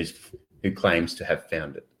person who claims to have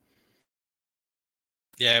found it.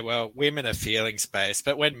 Yeah, well, women are feelings-based,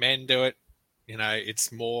 but when men do it,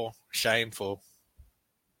 it's more shameful.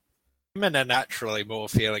 Women are naturally more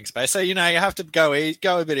feelings-based, so you have to go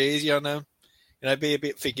a bit easy on them. Be a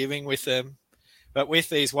bit forgiving with them. But with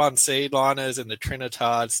these one-seedliners and the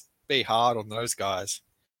Trinitards, be hard on those guys.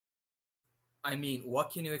 I mean,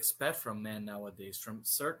 what can you expect from men nowadays? From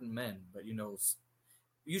certain men, but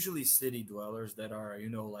usually city dwellers that are,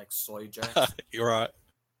 like soy jacks. You're right.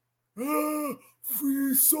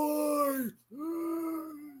 Free soy!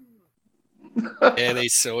 Yeah,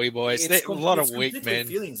 these soy boys. They're a lot of weak men.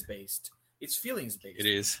 Feelings-based. It's feelings-based. It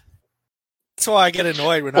is. That's why I get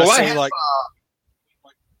annoyed when I see,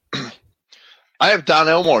 I have Don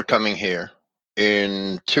Elmore coming here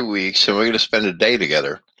in 2 weeks, and we're going to spend a day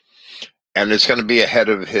together. And it's going to be ahead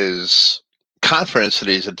of his conference that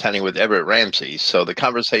he's attending with Everett Ramsey. So the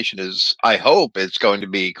conversation is, I hope it's going to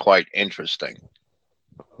be quite interesting.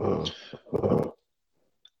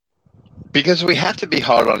 Because we have to be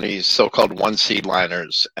hard on these so-called one seed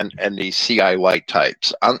liners and these CI white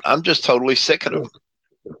types. I'm just totally sick of them.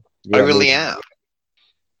 I Yeah, really me. am.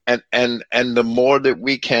 And the more that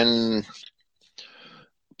we can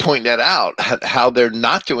point that out, how they're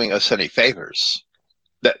not doing us any favors,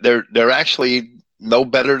 that they're actually no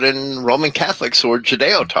better than Roman Catholics or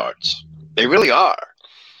Judeo-tards. They really are.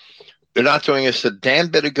 They're not doing us a damn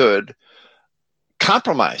bit of good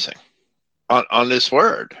compromising on this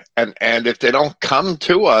word. And if they don't come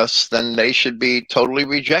to us, then they should be totally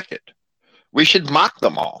rejected. We should mock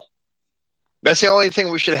them all. That's the only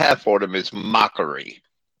thing we should have for them is mockery.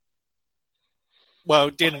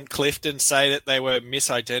 Well, didn't Clifton say that they were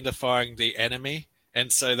misidentifying the enemy?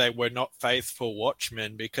 And so they were not faithful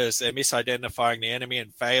watchmen because they're misidentifying the enemy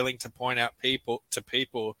and failing to point out people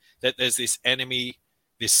that there's this enemy,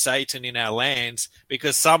 this Satan in our lands,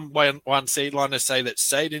 because some one seedliners say that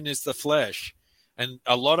Satan is the flesh. And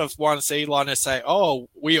a lot of one seedliners say, oh,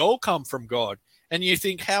 we all come from God. And you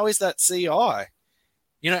think, how is that CI?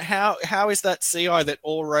 You know, how is that CI that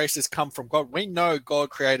all races come from God? We know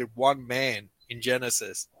God created one man in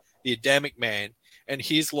Genesis, the Adamic man, and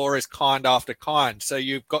his law is kind after kind. So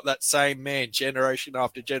you've got that same man generation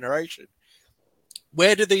after generation.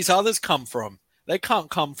 Where do these others come from? They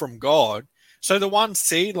can't come from God. So the one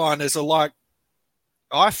seedliners are like,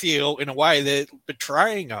 I feel in a way they're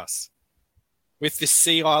betraying us with this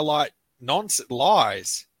CI-like nonsense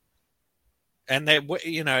lies. And they're,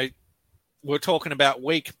 you know, we're talking about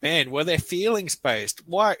weak men. Well, they're feelings based.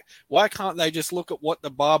 Why can't they just look at what the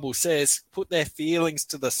Bible says, put their feelings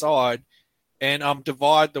to the side, and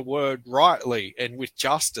divide the word rightly and with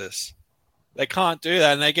justice? They can't do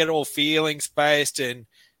that, and they get all feelings based, and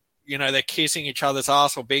you know they're kissing each other's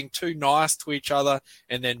ass or being too nice to each other,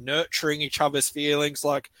 and they're nurturing each other's feelings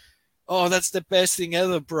like, oh, that's the best thing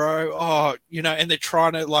ever, bro. Oh, you know, and they're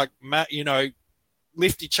trying to like, you know,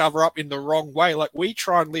 lift each other up in the wrong way. Like we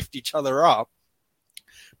try and lift each other up,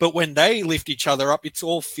 but when they lift each other up, it's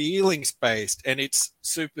all feelings based and it's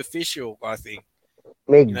superficial, I think.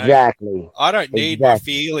 Exactly. You know, I don't need my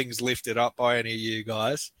feelings lifted up by any of you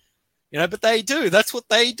guys, you know, but they do. That's what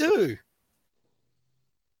they do.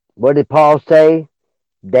 What did Paul say?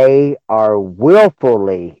 They are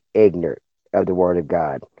willfully ignorant of the word of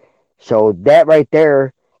God. So that right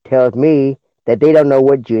there tells me that they don't know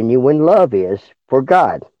what genuine love is for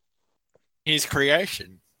God. His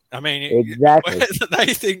creation. I mean, exactly.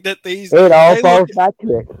 They think that these... It all falls back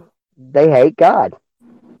to it. They hate God.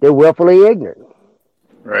 They're willfully ignorant.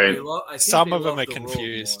 Right. Some of them are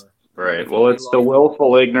confused. Right. Well, it's the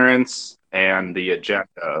willful ignorance and the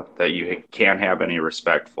agenda that you can't have any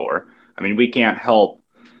respect for. I mean, we can't help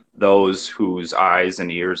those whose eyes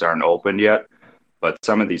and ears aren't opened yet, but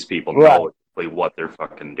some of these people know exactly what they're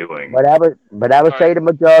fucking doing. But I would say the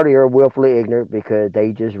majority are willfully ignorant because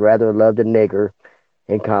they just rather love the nigger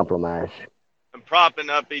and compromise. And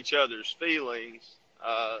propping up each other's feelings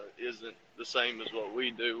isn't the same as what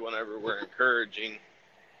we do whenever we're encouraging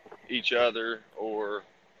each other or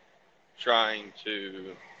trying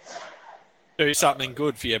to do something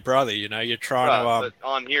good for your brother. You know, you're trying to but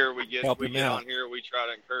on here we get on here, we try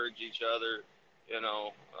to encourage each other, you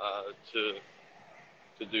know, to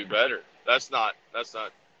do better. That's not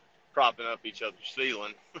propping up each other's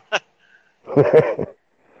feeling.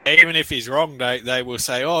 Even if he's wrong, they will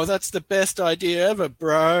say, "Oh, that's the best idea ever,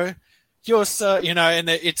 bro. You're so," you know, and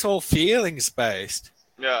it's all feelings based.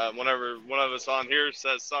 Yeah, whenever one of us on here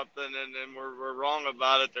says something and then we're wrong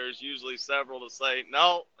about it, there's usually several to say,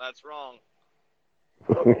 "No, that's wrong."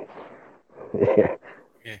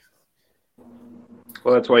 Yeah.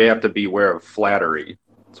 Well, that's why you have to beware of flattery.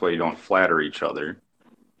 That's why you don't flatter each other.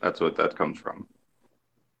 That's what that comes from.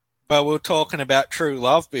 But we were talking about true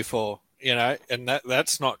love before, you know, and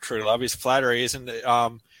that's not true love. It's flattery, isn't it?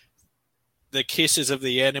 The kisses of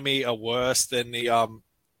the enemy are worse than the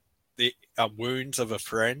wounds of a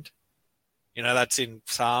friend. You know, that's in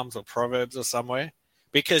Psalms or Proverbs or somewhere.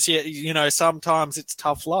 Because, you know, sometimes it's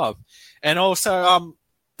tough love. And also,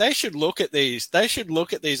 they should look at these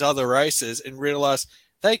other races and realize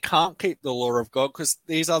they can't keep the law of God because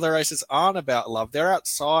these other races aren't about love. They're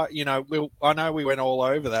outside, you know, I know we went all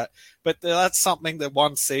over that, but that's something that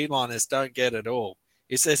one seedliners don't get at all,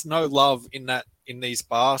 is there's no love in these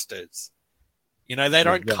bastards. You know, they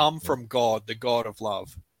don't come from God, the God of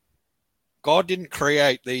love. God didn't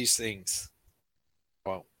create these things.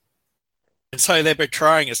 Well, and so they're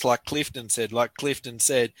betraying us, like Clifton said. Like Clifton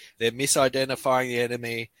said, they're misidentifying the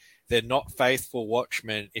enemy. They're not faithful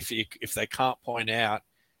watchmen if they can't point out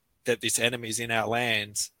that this enemy's in our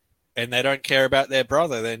lands, and they don't care about their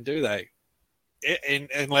brother, then do they?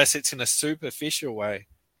 Unless it's in a superficial way.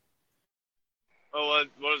 Oh,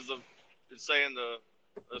 what is it's saying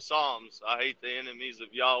the Psalms? I hate the enemies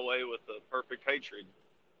of Yahweh with a perfect hatred.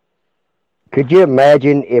 Could you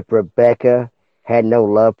imagine if Rebecca had no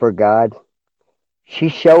love for God? She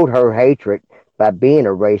showed her hatred by being a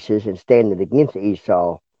racist and standing against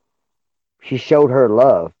Esau. She showed her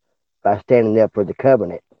love by standing up for the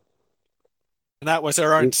covenant. And that was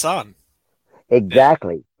her own son.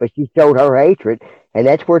 Exactly. Yeah. But she showed her hatred, and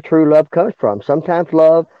that's where true love comes from. Sometimes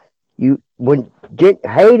love,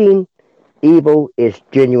 hating evil is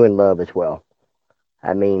genuine love as well.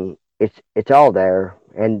 I mean, it's all there,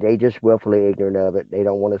 and they just willfully ignorant of it. They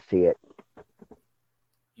don't want to see it.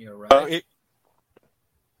 You're right.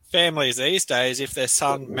 Families these days, if their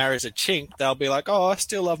son marries a chink, they'll be like, "Oh, I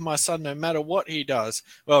still love my son no matter what he does."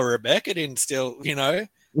 Well, Rebecca didn't still,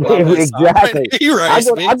 love her exactly. son. He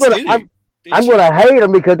raised me. I'm going to hate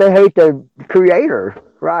them because they hate the Creator,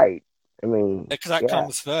 right? I mean, because that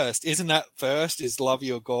comes first. Isn't that first? Is love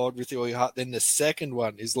your God with all your heart. Then the second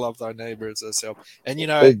one is love thy neighbor as thyself. And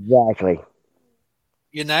exactly,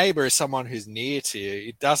 your neighbor is someone who's near to you.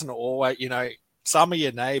 It doesn't always, some of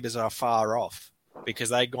your neighbors are far off because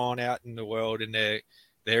they've gone out in the world and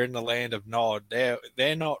they're in the land of Nod.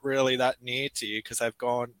 They're not really that near to you because they've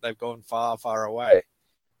gone far, far away.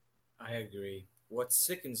 I agree. What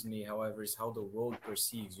sickens me, however, is how the world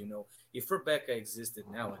perceives. If Rebecca existed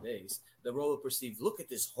nowadays, the world would perceive, look at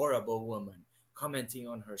this horrible woman commenting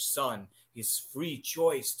on her son, his free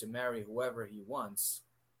choice to marry whoever he wants.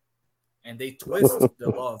 And they twist the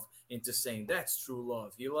love into saying that's true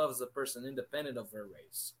love. He loves a person independent of her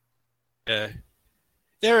race. Yeah.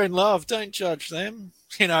 They're in love. Don't judge them.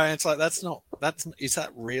 It's like, is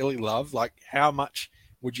that really love? Like, how much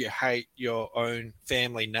would you hate your own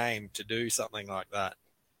family name to do something like that?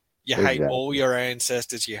 You hate all your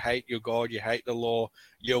ancestors. You hate your God. You hate the law.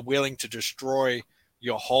 You're willing to destroy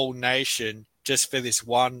your whole nation just for this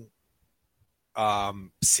one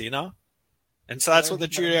sinner. And so that's what the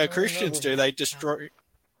Judeo-Christians do. They destroy.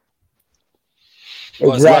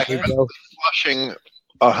 Exactly. It's like flushing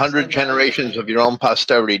 100 generations of your own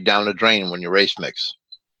posterity down the drain when you race mix.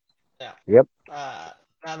 Yeah. Yep.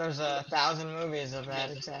 Now there's 1,000 movies of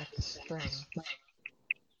that exact thing.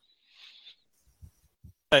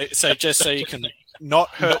 So just so you can not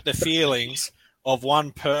hurt the feelings of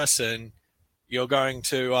one person, you're going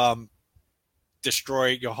to destroy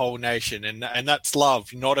your whole nation, and that's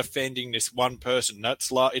love. Not offending this one person.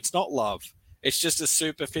 That's love. It's not love. It's just a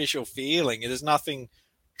superficial feeling. There's nothing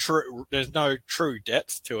true. There's no true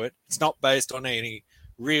depth to it. It's not based on any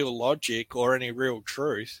real logic or any real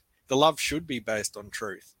truth. The love should be based on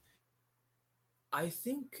truth. I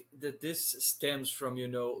think that this stems from,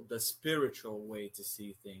 the spiritual way to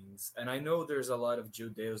see things. And I know there's a lot of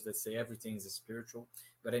Judeos that say everything's spiritual,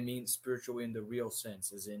 but I mean spiritual in the real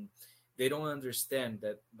sense, as in they don't understand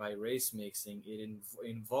that by race mixing, it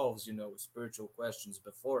involves, spiritual questions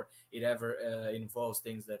before it ever involves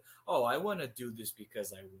things that, I want to do this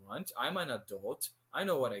because I want. I'm an adult. I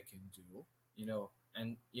know what I can do,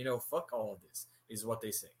 and, fuck all of this is what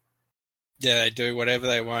they say. Yeah, they do whatever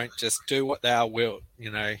they want. Just do what thou wilt,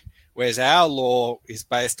 Whereas our law is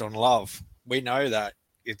based on love. We know that.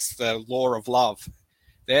 It's the law of love.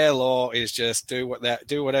 Their law is just do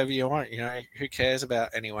whatever you want, Who cares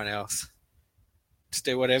about anyone else? Just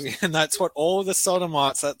do whatever. And that's what all the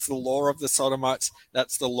Sodomites, that's the law of the Sodomites.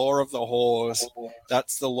 That's the law of the whores.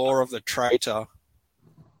 That's the law of the traitor.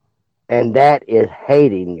 And that is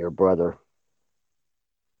hating your brother.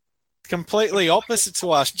 Completely opposite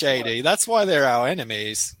to us, JD. That's why they're our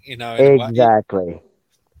enemies, Exactly.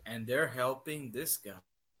 And they're helping this guy.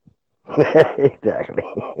 Exactly.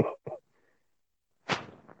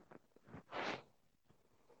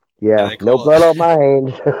 Yeah, no blood on my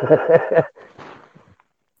hands.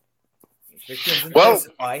 Well,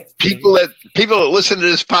 people that listen to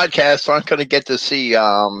this podcast aren't going to get to see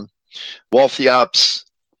Wolfiop's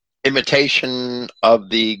imitation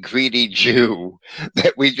of the greedy Jew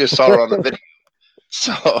that we just saw on the video.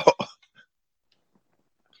 So,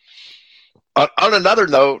 on another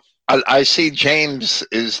note, I see James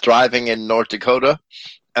is driving in North Dakota,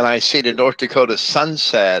 and I see the North Dakota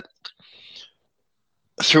sunset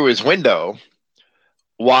through his window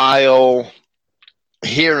while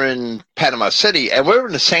here in Panama City, and we're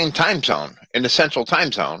in the same time zone, in the central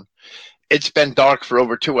time zone. It's been dark for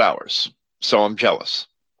over 2 hours, so I'm jealous.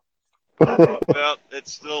 Well,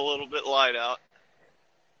 it's still a little bit light out.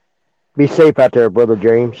 Be safe out there, Brother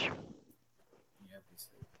James.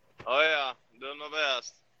 Oh, yeah. I'm doing my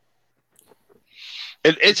best.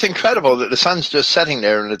 It's incredible that the sun's just setting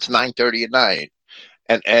there and it's 9:30 at night.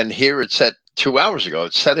 And here it's set 2 hours ago.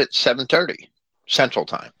 It's set at 7:30 Central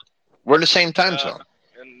Time. We're in the same time zone.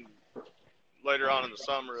 And later on in the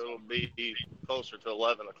summer, it'll be closer to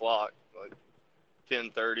 11 o'clock, like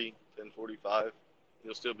 10:30, 10:45.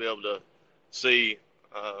 You'll still be able to see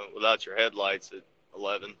without your headlights at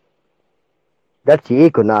 11. That's the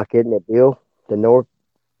equinox, isn't it, Bill? The north,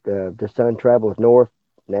 the sun travels north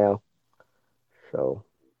now. So.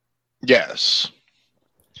 Yes.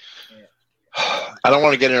 I don't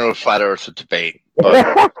want to get into a flat Earth debate.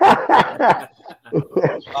 But... No,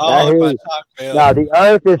 the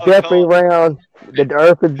Earth is definitely round. The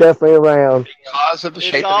Earth is definitely round. Because of the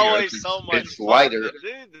shape of the Earth, it's lighter.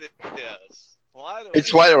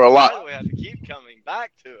 It's Why lighter a lot. Why do we have to keep coming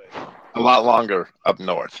back to it? A lot longer up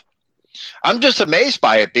north. I'm just amazed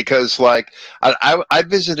by it because, like, I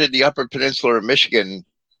visited the Upper Peninsula of Michigan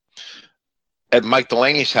at Mike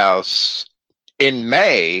Delaney's house in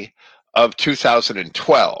May of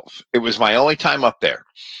 2012. It was my only time up there,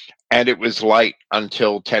 and it was light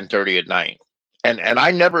until 10:30 at night. And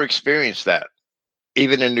I never experienced that,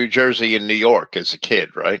 even in New Jersey and New York as a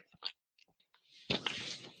kid, right?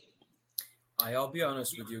 I'll be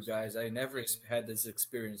honest with you guys. I never had this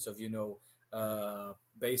experience of,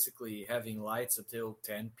 basically having lights until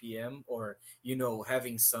 10 p.m. or,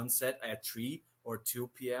 having sunset at 3 or 2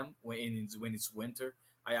 p.m. when it's winter.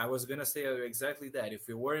 I was going to say exactly that. If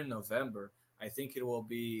we were in November, I think it will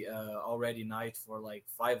be already night for like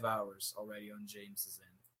 5 hours already on James's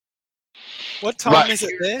end. What time is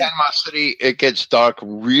it there? In Panama City, it gets dark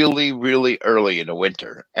really, really early in the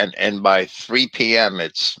winter. And by 3 p.m.,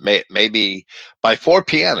 it's maybe by 4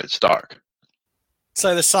 p.m., it's dark.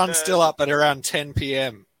 So the sun's still up at around 10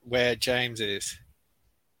 p.m. where James is.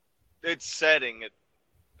 It's setting.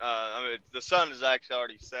 The sun is actually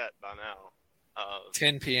already set by now.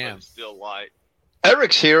 10 p.m. It's still light.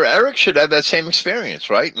 Eric's here. Eric should have that same experience,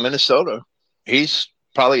 right? Minnesota. He's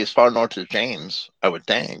probably as far north as James, I would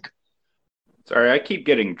think. Sorry, I keep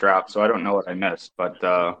getting dropped, so I don't know what I missed. But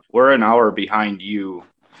we're an hour behind you,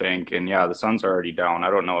 Fink, and yeah, the sun's already down. I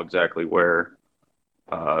don't know exactly where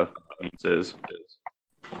James is.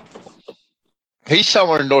 He's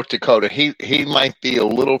somewhere in North Dakota. He might be a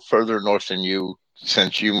little further north than you,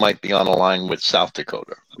 since you might be on a line with South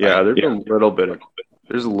Dakota. Right? Yeah, there's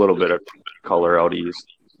a little bit of color out east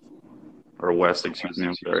or west. Excuse me.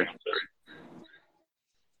 I'm sorry.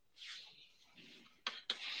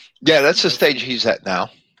 Yeah, that's the stage he's at now.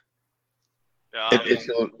 Yeah,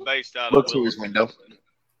 based out look of through his window.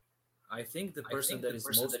 I think the person that is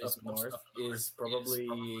most up north is probably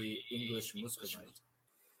English Muscovite.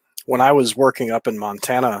 When I was working up in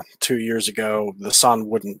Montana 2 years ago, the sun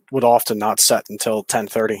would often not set until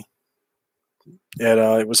 10:30.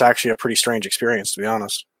 It was actually a pretty strange experience, to be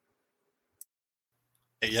honest.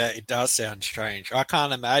 Yeah, it does sound strange. I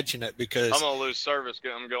can't imagine it because I'm gonna lose service.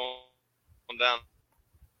 I'm going down.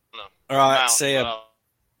 All right, see ya.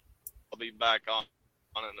 I'll be back on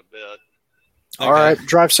in a bit. All right,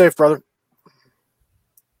 drive safe, brother.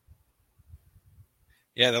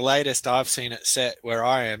 Yeah, the latest I've seen it set where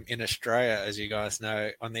I am in Australia, as you guys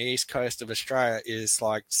know, on the east coast of Australia is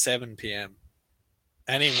like 7 p.m.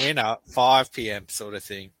 And in winter, 5 p.m. sort of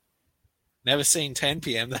thing. Never seen 10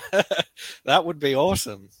 p.m. That would be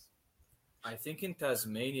awesome. I think in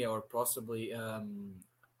Tasmania or possibly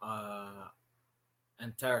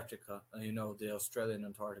Antarctica, the Australian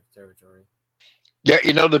Antarctic territory.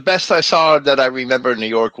 Yeah, the best I saw that I remember in New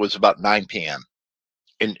York was about 9 p.m.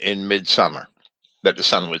 in midsummer that the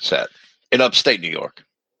sun would set in upstate New York.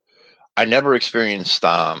 I never experienced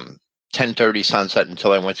 10:30 sunset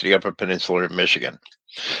until I went to the Upper Peninsula of Michigan.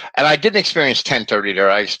 And I didn't experience 10:30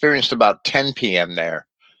 there. I experienced about 10 p.m. there,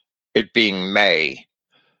 it being May,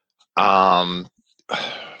 from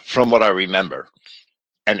what I remember.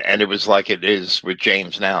 And it was like it is with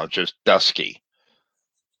James now, just dusky.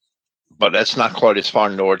 But that's not quite as far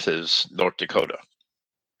north as North Dakota.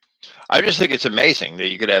 I just think it's amazing that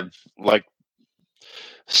you could have like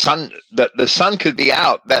sun, that the sun could be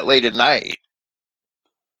out that late at night.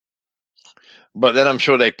 But then I'm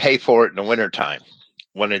sure they pay for it in the wintertime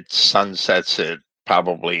when it sunsets at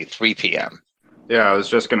probably 3 p.m. Yeah, I was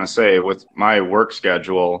just going to say, with my work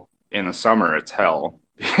schedule in the summer, it's hell.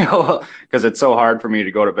 Because it's so hard for me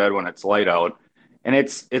to go to bed when it's light out. And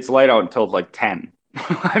it's light out until like 10.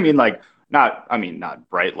 Not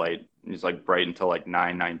bright light. It's like bright until like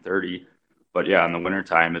 9:30. But yeah, in the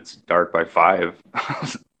wintertime, it's dark by 5.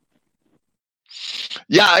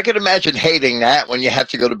 Yeah, I could imagine hating that when you have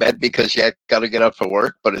to go to bed because you got to get up for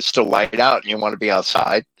work, but it's still light out and you want to be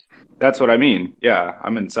outside. That's what I mean. Yeah,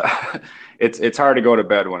 I'm inside. It's hard to go to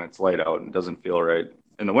bed when it's light out and it doesn't feel right.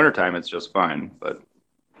 In the wintertime, it's just fine. But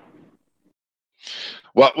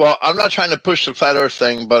Well, I'm not trying to push the flat Earth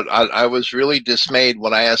thing, but I was really dismayed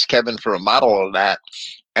when I asked Kevin for a model of that,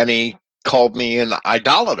 and he called me an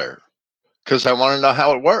idolater because I want to know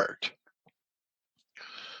how it worked.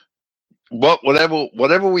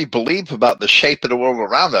 Whatever we believe about the shape of the world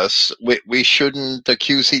around us, we shouldn't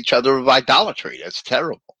accuse each other of idolatry. That's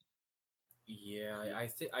terrible. Yeah,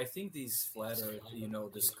 I think these flat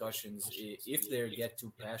Earth, discussions, if they get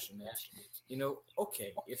too passionate,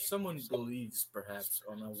 okay, if someone believes perhaps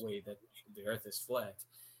on a way that the Earth is flat,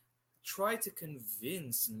 try to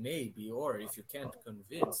convince maybe, or if you can't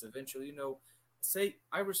convince, eventually, say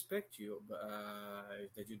I respect you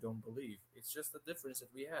that you don't believe. It's just the difference that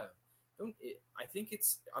we have. I think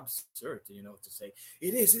it's absurd, to say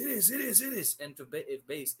it is, and to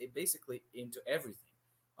base it basically into everything.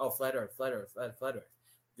 Oh, flat Earth, flat Earth, flat Earth.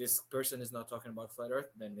 This person is not talking about flat Earth,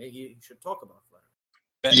 then maybe he should talk about flat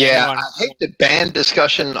Earth. Yeah, I hate to ban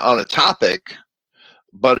discussion on a topic,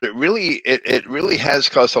 but it really has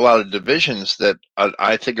caused a lot of divisions that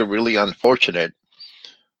I think are really unfortunate.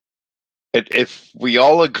 If we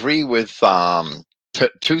all agree with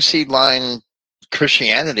two seed line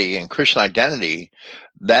Christianity and Christian identity,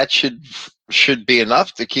 that should be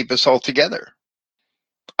enough to keep us all together,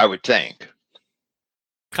 I would think.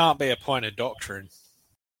 Can't be a point of doctrine,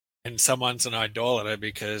 and someone's an idolater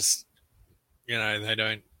because they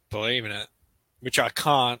don't believe in it, which I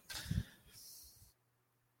can't.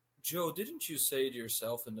 Joe, didn't you say to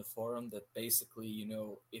yourself in the forum that basically,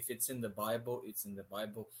 if it's in the Bible, it's in the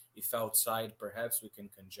Bible. If outside, perhaps we can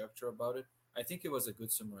conjecture about it. I think it was a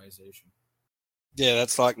good summarization. Yeah,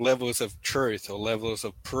 that's like levels of truth or levels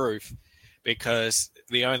of proof, because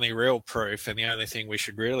the only real proof and the only thing we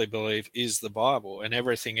should really believe is the Bible, and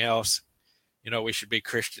everything else, we should be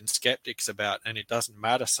Christian skeptics about, and it doesn't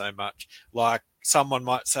matter so much. Like someone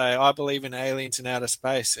might say, I believe in aliens in outer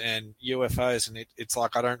space and UFOs, and it's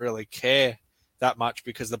like I don't really care that much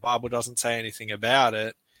because the Bible doesn't say anything about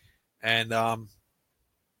it, and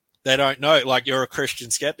they don't know. Like, you're a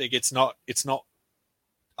Christian skeptic. It's not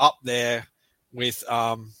up there with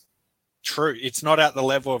truth. It's not at the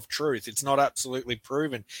level of truth. It's not absolutely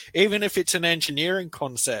proven. Even if it's an engineering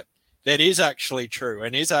concept that is actually true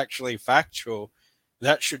and is actually factual,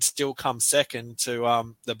 that should still come second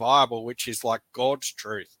to the Bible, which is like God's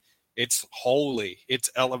truth. It's holy. It's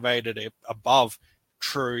elevated above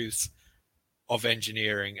truths of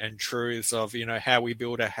engineering and truths of, how we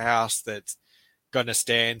build a house that's going to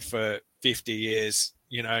stand for 50 years,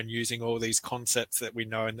 and using all these concepts that we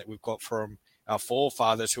know and that we've got from our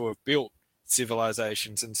forefathers who have built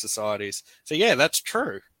civilizations and societies. So yeah, that's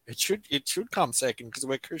true. It should come second because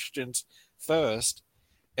we're Christians first,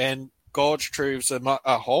 and God's truths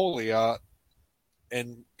are holier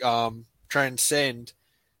and transcend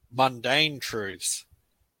mundane truths.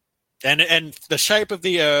 And the shape of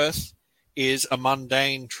the earth is a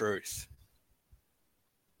mundane truth,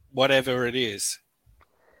 whatever it is.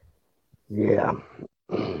 Yeah.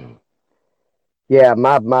 Yeah,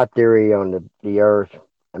 my theory on the earth,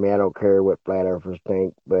 I don't care what flat earthers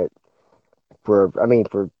think, but for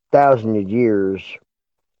thousands of years,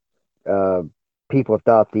 people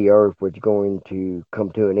thought the earth was going to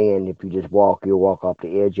come to an end. If you just you'll walk off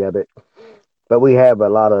the edge of it. But we have a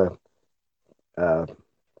lot of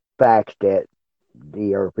facts that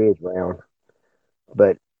the earth is round.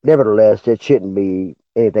 But nevertheless, it shouldn't be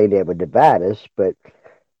anything that would divide us. But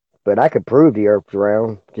I could prove the earth's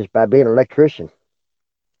round just by being an electrician.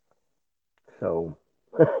 So.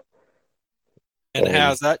 And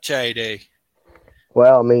how's that, JD?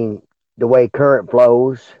 Well, the way current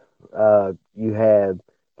flows, you have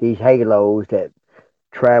these halos that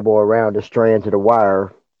travel around the strands of the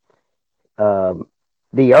wire.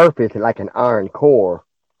 The earth is like an iron core,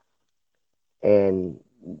 and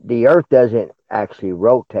the earth doesn't actually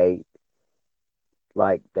rotate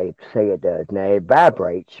like they say it does. Now, it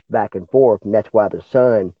vibrates back and forth, and that's why the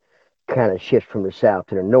sun kind of shifts from the south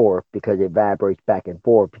to the north, because it vibrates back and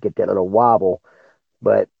forth to get that little wobble.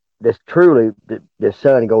 But the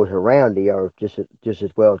sun goes around the earth just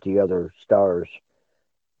as well as the other stars.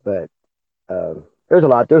 But there's a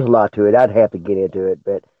lot to it. I'd have to get into it,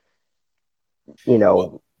 but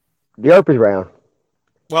the earth is round.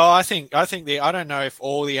 Well, I think I don't know if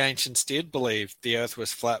all the ancients did believe the earth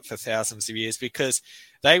was flat for thousands of years, because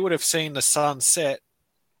they would have seen the sun set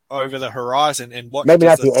over the horizon and watched maybe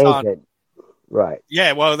not the sun. Ancient. Right.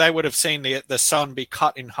 Yeah, well, they would have seen the sun be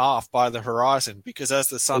cut in half by the horizon, because as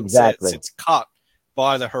the sun Exactly. sets, it's cut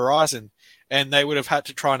by the horizon. And they would have had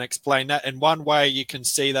to try and explain that. And one way you can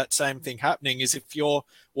see that same thing happening is if you're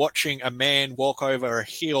watching a man walk over a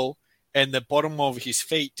hill and the bottom of his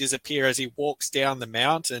feet disappear as he walks down the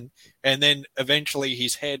mountain, and then eventually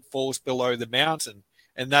his head falls below the mountain.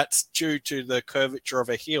 And that's due to the curvature of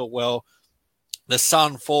a hill. Well, the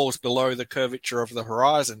sun falls below the curvature of the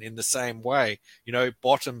horizon in the same way,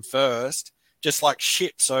 bottom first, just like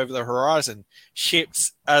ships over the horizon.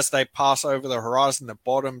 Ships, as they pass over the horizon, the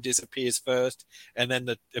bottom disappears first, and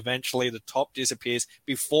then eventually the top disappears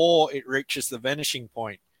before it reaches the vanishing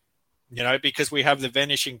point. Because we have the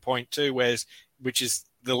vanishing point too, which is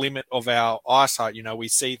the limit of our eyesight. We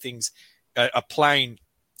see things, a plane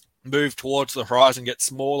move towards the horizon, get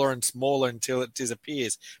smaller and smaller until it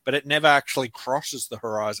disappears, but it never actually crosses the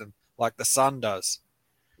horizon like the sun does.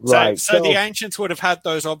 Right. So the ancients would have had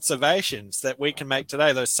those observations that we can make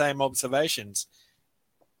today, those same observations.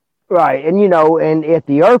 Right. And, and if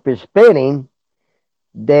the Earth is spinning,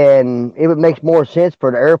 then it would make more sense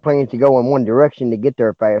for the airplanes to go in one direction to get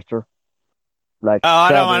there faster.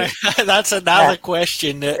 I don't want to. That's another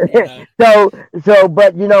question.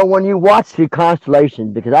 But when you watch the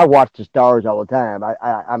constellations, because I watch the stars all the time,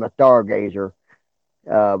 I'm a stargazer.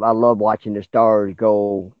 I love watching the stars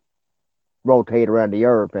rotate around the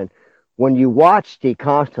Earth, and when you watch the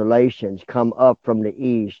constellations come up from the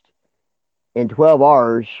east, in 12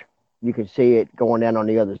 hours, you can see it going down on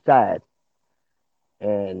the other side.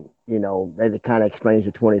 And, that kind of explains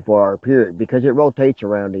the 24-hour period because it rotates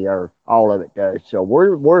around the Earth. All of it does. So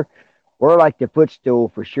we're like the footstool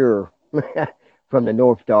for sure from the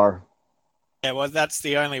North Star. Yeah, well, that's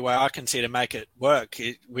the only way I can see to make it work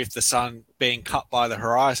with the sun being cut by the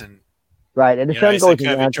horizon. Right, and the sun goes the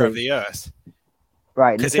curvature of the Earth.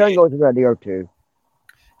 Right, and the sun goes around the Earth too.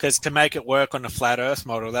 Because to make it work on the flat Earth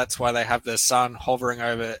model, that's why they have the sun hovering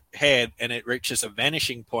overhead and it reaches a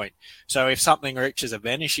vanishing point. So if something reaches a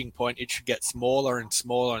vanishing point, it should get smaller and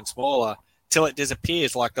smaller and smaller till it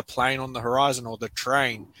disappears, like the plane on the horizon or the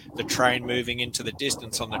train moving into the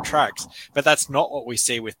distance on the tracks. But that's not what we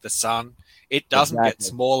see with the sun. It doesn't get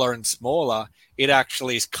smaller and smaller. It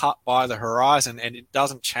actually is cut by the horizon, and it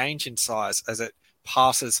doesn't change in size as it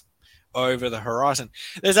passes over the horizon.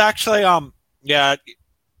 There's actually, the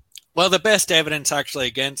best evidence actually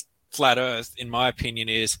against flat Earth, in my opinion,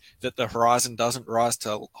 is that the horizon doesn't rise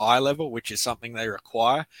to eye level, which is something they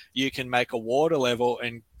require. You can make a water level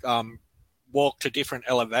and walk to different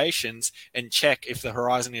elevations and check if the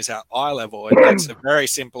horizon is at eye level. And that's a very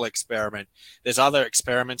simple experiment. There's other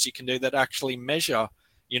experiments you can do that actually measure,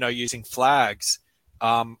 using flags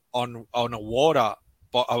on a water.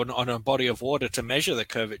 On a body of water to measure the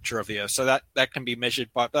curvature of the Earth. So that can be measured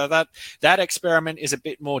by that experiment is a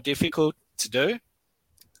bit more difficult to do.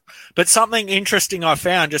 But something interesting I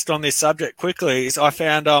found just on this subject quickly is I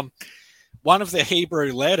found one of the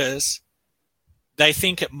Hebrew letters, they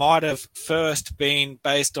think it might have first been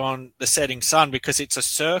based on the setting sun because it's a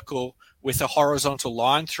circle with a horizontal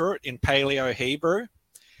line through it in Paleo Hebrew.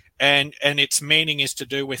 And its meaning is to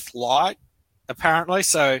do with light, apparently.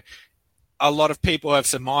 So a lot of people have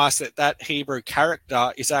surmised that Hebrew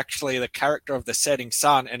character is actually the character of the setting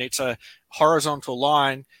sun, and it's a horizontal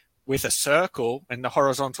line with a circle, and the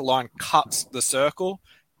horizontal line cuts the circle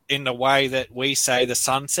in the way that we say the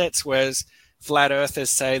sun sets, whereas flat earthers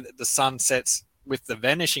say that the sun sets with the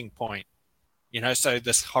vanishing point. So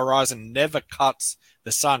this horizon never cuts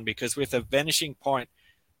the sun, because with a vanishing point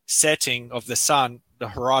setting of the sun, the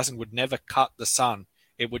horizon would never cut the sun.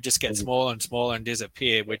 It would just get smaller and smaller and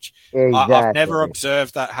disappear, which I've never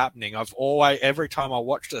observed that happening. Every time I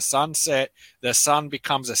watch the sunset, the sun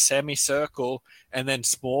becomes a semicircle and then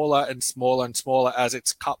smaller and smaller and smaller as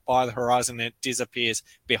it's cut by the horizon, and it disappears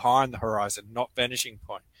behind the horizon, not vanishing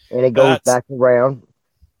point. And it goes back around,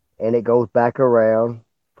 and it goes back around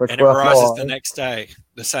for 12 hours. And it rises hours. the next day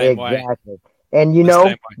the same way. Exactly. And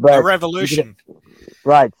but a revolution.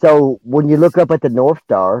 Right. So when you look up at the North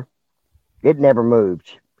Star, it never moves.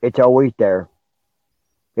 It's always there.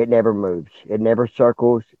 It never moves. It never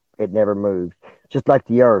circles. It never moves. Just like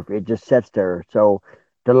the Earth, it just sits there. So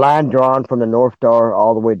the line drawn from the North Star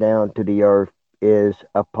all the way down to the Earth is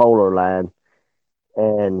a polar line.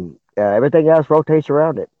 And everything else rotates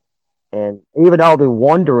around it. And even all the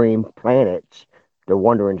wandering planets, the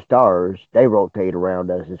wandering stars, they rotate around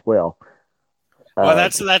us as well. Well,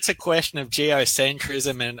 that's a question of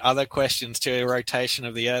geocentrism and other questions to rotation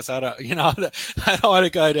of the Earth. I don't want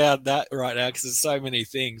to go down that right now because there's so many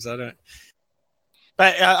things.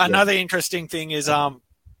 But another interesting thing is,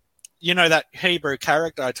 that Hebrew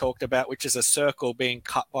character I talked about, which is a circle being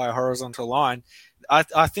cut by a horizontal line.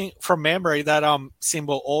 I think from memory that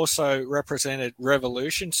symbol also represented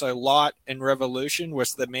revolution. So light and revolution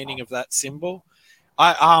was the meaning of that symbol.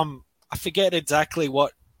 I forget exactly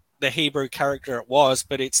what the Hebrew character it was,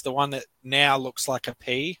 but it's the one that now looks like a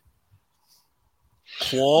P.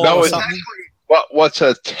 Claw No, or it's something. actually what's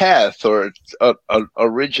a teth, or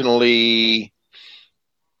originally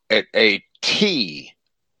a T,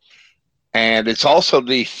 and it's also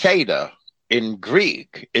the theta in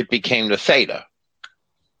Greek. It became the theta.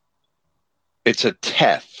 It's a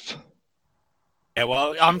teth. Yeah,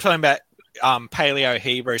 well, I'm talking about Paleo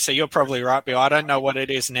Hebrew, so you're probably right, Bill. I don't know what it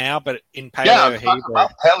is now, but in Paleo Yeah, I'm talking Hebrew,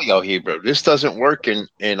 about Paleo Hebrew. This doesn't work in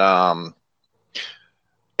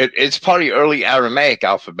it's part of the early Aramaic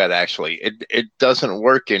alphabet. Actually, it doesn't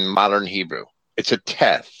work in modern Hebrew. It's a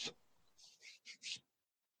teth.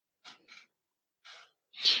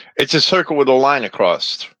 It's a circle with a line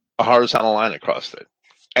across, a horizontal line across it,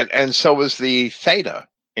 and so is the theta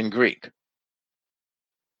in Greek.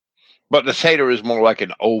 But the theta is more like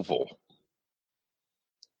an oval,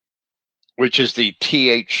 which is the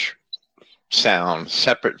th sound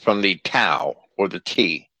separate from the tau or the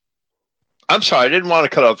t. I'm sorry, I didn't want to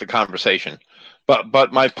cut off the conversation,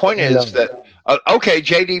 but my point is that okay,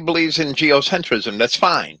 JD believes in geocentrism. That's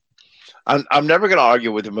fine. I'm never going to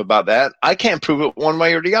argue with him about that. I can't prove it one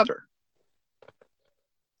way or the other.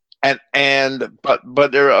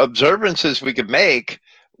 But there are observances we could make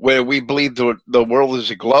where we believe the world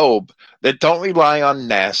is a globe that don't rely on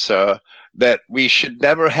NASA, that we should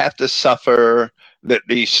never have to suffer that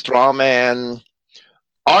the straw man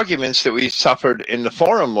arguments that we suffered in the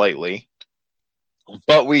forum lately,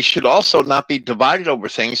 but we should also not be divided over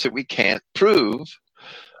things that we can't prove,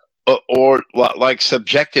 or like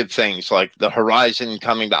subjective things like the horizon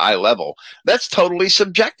coming to eye level. That's totally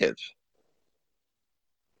subjective.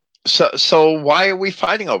 So why are we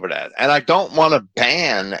fighting over that? And I don't want to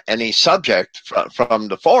ban any subject from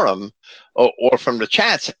the forum or from the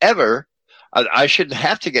chats ever. I shouldn't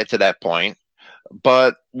have to get to that point.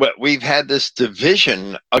 But we've had this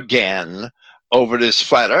division again over this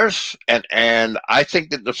flat Earth, and I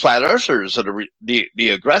think that the flat earthers are the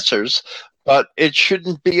aggressors, but it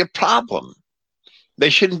shouldn't be a problem. They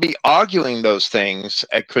shouldn't be arguing those things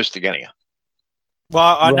at Christogenea.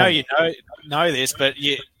 well, I know you know this, but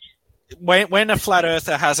when a flat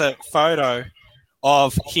earther has a photo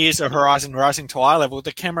of here's a horizon rising to eye level,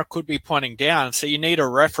 the camera could be pointing down. So you need a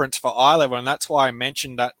reference for eye level. And that's why I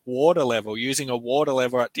mentioned that water level, using a water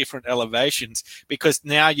level at different elevations, because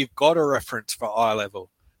now you've got a reference for eye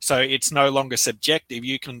level. So it's no longer subjective.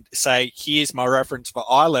 You can say, here's my reference for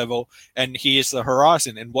eye level and here's the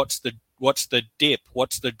horizon. And what's the dip?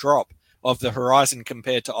 What's the drop of the horizon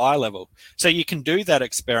compared to eye level? So you can do that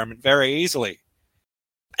experiment very easily.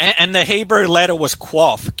 And the Hebrew letter was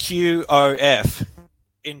Quof, Q-O-F.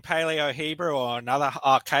 In Paleo Hebrew or another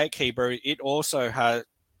archaic Hebrew, it also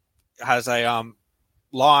has a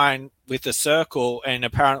line with a circle, and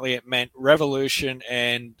apparently it meant revolution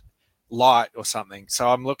and light or something. So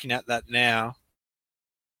I'm looking at that now.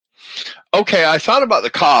 Okay, I thought about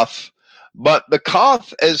the Kof, but the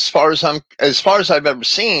Kof, as far as I've ever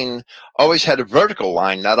seen, always had a vertical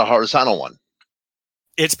line, not a horizontal one.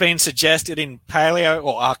 It's been suggested in Paleo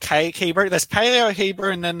or archaic Hebrew. There's Paleo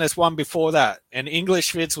Hebrew, and then there's one before that. And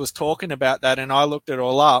English Vids was talking about that, and I looked it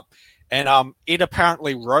all up, and it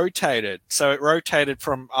apparently rotated. So it rotated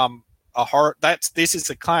from this is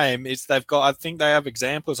the claim. Is they've got, I think they have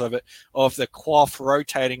examples of it, of the Quof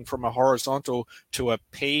rotating from a horizontal to a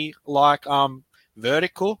P-like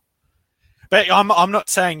vertical. But I'm not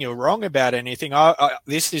saying you're wrong about anything.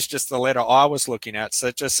 This is just the letter I was looking at.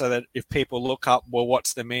 So just so that if people look up, well,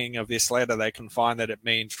 what's the meaning of this letter, they can find that it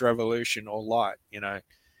means revolution or light,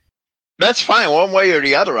 That's fine, one way or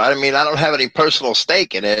the other. I mean, I don't have any personal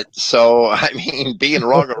stake in it. So, I mean, being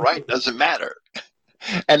wrong or right doesn't matter.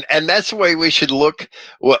 And that's the way we should look.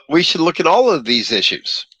 We should look at all of these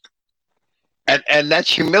issues. And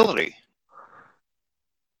that's humility.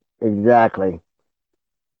 Exactly.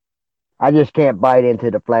 I just can't bite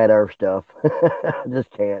into the flat earth stuff. I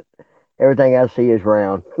just can't. Everything I see is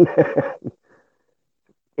round.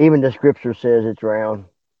 Even the scripture says it's round.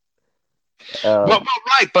 Well,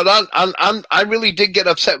 right, but I really did get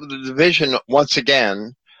upset with the division once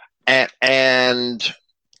again, and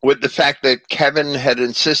with the fact that Kevin had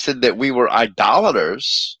insisted that we were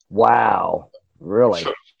idolaters. Wow, really?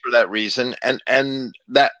 For that reason, and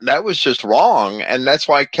that was just wrong, and that's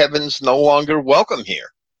why Kevin's no longer welcome here.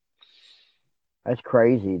 That's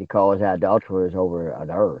crazy to call us idolaters over an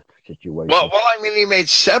earth situation. Well, I mean, he made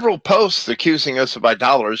several posts accusing us of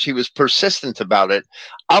idolaters. He was persistent about it.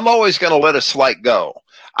 I'm always going to let a slight go.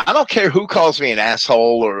 I don't care who calls me an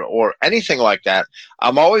asshole or anything like that.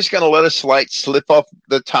 I'm always going to let a slight slip off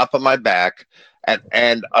the top of my back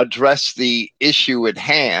and address the issue at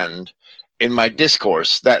hand in my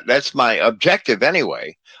discourse. That's my objective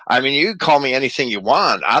anyway. I mean, you can call me anything you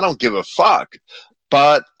want. I don't give a fuck.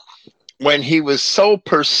 But when he was so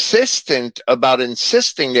persistent about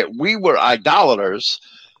insisting that we were idolaters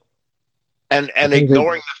and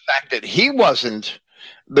ignoring the fact that he wasn't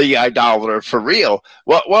the idolater for real,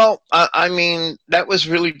 well, I mean, that was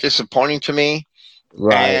really disappointing to me.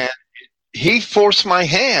 Right. And he forced my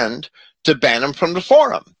hand to ban him from the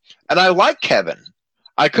forum. And I like Kevin.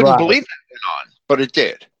 I couldn't believe that went on, but it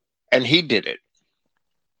did. And he did it.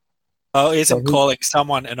 Oh, isn't calling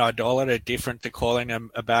someone an idolater different to calling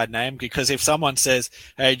them a bad name? Because if someone says,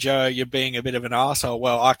 hey, Joe, you're being a bit of an asshole,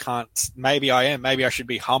 well, I can't, maybe I am. Maybe I should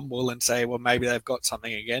be humble and say, well, maybe they've got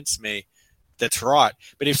something against me. That's right.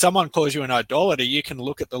 But if someone calls you an idolater, you can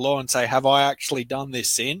look at the law and say, have I actually done this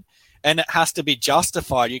sin? And it has to be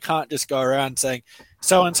justified. You can't just go around saying,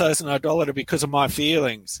 so-and-so is an idolater because of my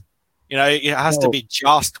feelings. You know, it has to be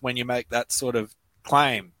just when you make that sort of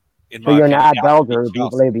claim. So you're an idolater if you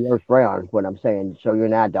believe the earth's round, what I'm saying. So you're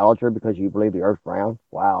an idolater because you believe the earth's round?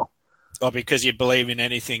 Wow. Or because you believe in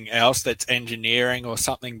anything else that's engineering or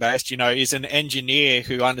something based. You know, is an engineer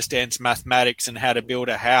who understands mathematics and how to build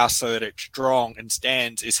a house so that it's strong and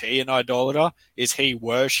stands, is he an idolater? Is he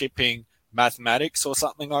worshipping mathematics or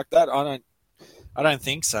something like that? I don't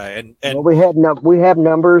think so. And well, we have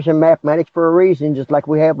numbers and mathematics for a reason, just like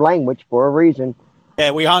we have language for a reason.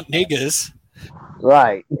 Yeah, we aren't niggers.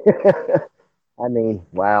 Right. I mean,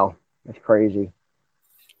 wow, that's crazy.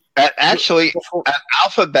 Actually,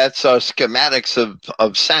 alphabets are schematics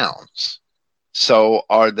of sounds. So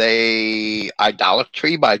are they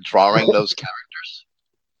idolatry by drawing those characters?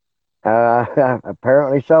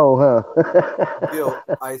 Apparently so, huh? Bill,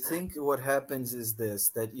 I think what happens is this,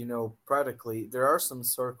 that, you know, practically there are some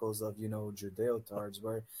circles of, you know, Judeo-tards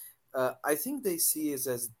where I think they see it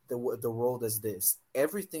as the world as this.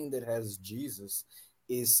 Everything that has Jesus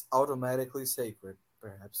is automatically sacred,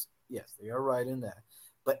 perhaps. Yes, they are right in that.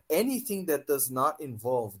 But anything that does not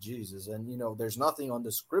involve Jesus, and, you know, there's nothing on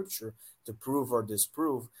the scripture to prove or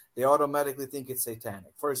disprove, they automatically think it's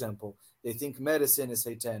satanic. For example, they think medicine is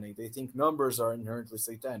satanic. They think numbers are inherently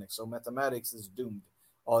satanic. So mathematics is doomed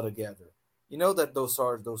altogether. You know that those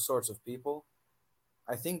sorts of people,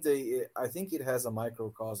 I think it has a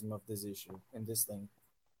microcosm of this issue and this thing.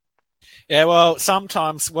 Yeah, well,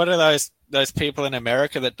 sometimes what are those people in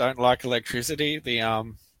America that don't like electricity? The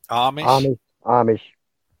Amish. Amish.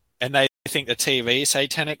 And they think the TV is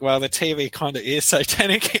satanic. Well, the TV kind of is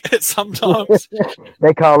satanic sometimes.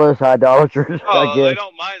 They call us idolaters. Oh, I guess. they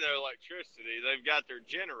don't mind their electricity. They've got their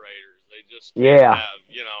generators. They just can't have,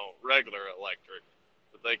 you know, regular electric.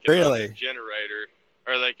 But they can run their generator,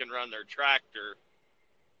 or they can run their tractor.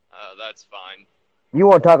 That's fine. You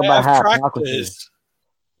want to talk about hypocrisy?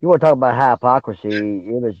 You want to talk about hypocrisy?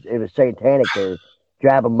 It was satanic to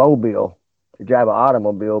drive an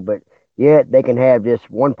automobile, but yet they can have just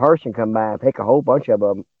one person come by and pick a whole bunch of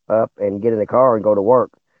them up and get in the car and go to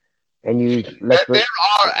work and use electric. There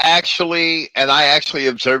are actually, and I actually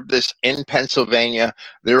observed this in Pennsylvania,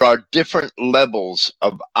 there are different levels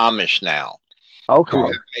of Amish now. Okay. Who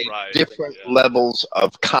have made different levels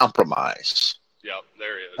of compromise. Yep,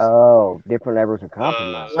 there is. Oh, different levels of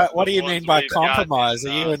compromise. What do you mean by compromise? Are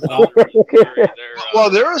you in Well,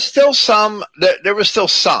 there are still some. There was still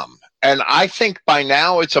some. And I think by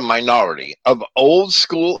now it's a minority of old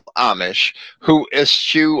school Amish who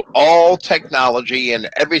eschew all technology and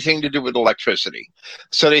everything to do with electricity.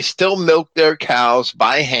 So they still milk their cows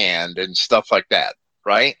by hand and stuff like that,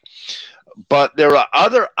 right? But there are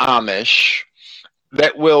other Amish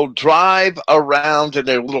that will drive around in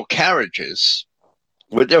their little carriages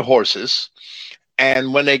with their horses.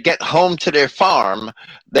 And when they get home to their farm,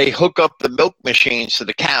 they hook up the milk machines to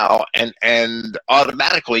the cow and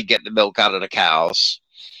automatically get the milk out of the cows.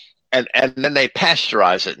 And then they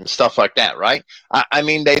pasteurize it and stuff like that, right? I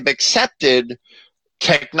mean, they've accepted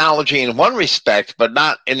technology in one respect, but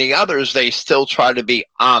not in the others. They still try to be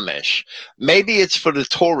Amish. Maybe it's for the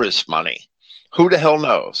tourist money. Who the hell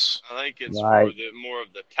knows? I think it's more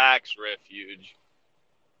of the tax refuge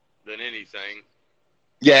than anything.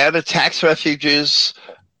 Yeah, the tax refuges.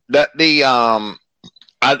 I've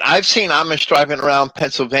seen Amish driving around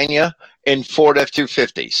Pennsylvania in Ford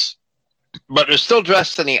F-250s, but they're still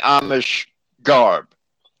dressed in the Amish garb.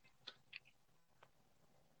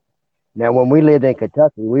 Now, when we lived in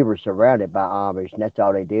Kentucky, we were surrounded by Amish, and that's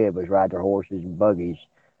all they did was ride their horses and buggies.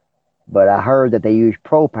 But I heard that they use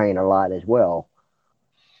propane a lot as well.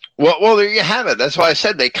 Well, there you have it. That's why I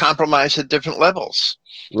said they compromise at different levels.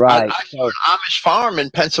 Right. I saw an Amish farm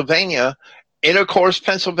in Pennsylvania, Intercourse,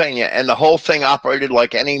 Pennsylvania, and the whole thing operated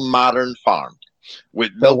like any modern farm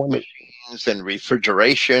with milk machines gardens and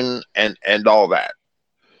refrigeration and all that.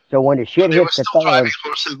 So when the shit They were hits the still fan, driving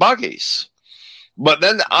horse and buggies. But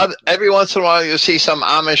then every once in a while, you see some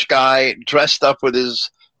Amish guy dressed up with his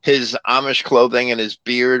Amish clothing and his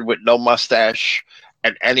beard with no mustache,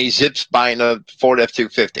 and he zips by in a Ford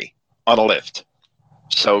F-250 on a lift.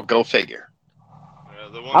 So go figure.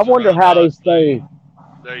 I wonder how they stay.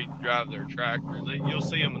 They drive their tractor. You'll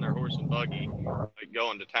see them in their horse and buggy, like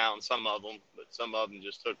going to town. Some of them, but some of them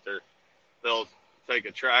just they'll take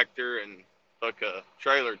a tractor and hook a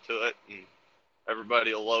trailer to it, and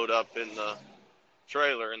everybody will load up in the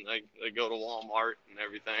trailer, and they go to Walmart and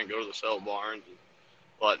everything, go to the sale barns and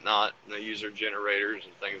whatnot, and they use their generators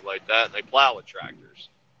and things like that, and they plow with tractors.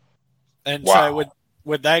 And so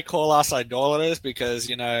would they call us idolaters because,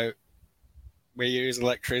 we use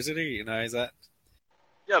electricity? Is that?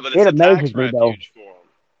 Yeah, but it's a tax refuge for them.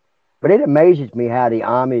 But it amazes me how the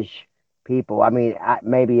Amish people, I mean,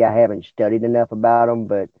 maybe I haven't studied enough about them,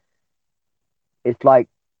 but it's like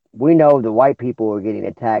we know the white people are getting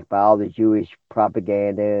attacked by all the Jewish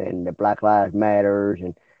propaganda and the Black Lives Matters,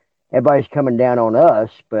 and everybody's coming down on us,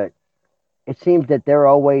 but it seems that they're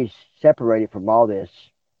always separated from all this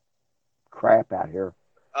crap out here.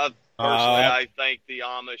 Personally, I think the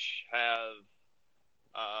Amish have,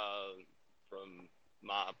 from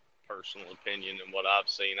my personal opinion and what I've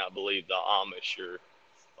seen, I believe the Amish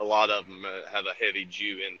a lot of them have a heavy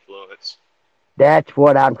Jew influence. That's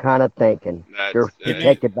what I'm kind of thinking. They're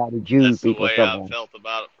protected by the Jew people. That's the way I've felt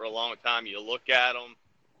about it for a long time. You look at them.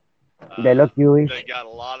 They look Jewish. They got a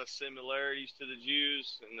lot of similarities to the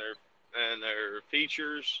Jews and their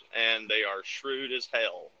features, and they are shrewd as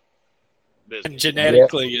hell. And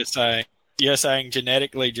genetically, you're saying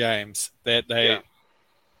genetically, James, that they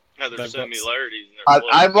have their similarities.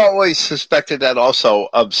 I've always suspected that also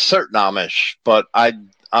of certain Amish, but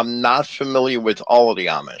I'm not familiar with all of the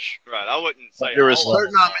Amish. Right, I wouldn't say there all is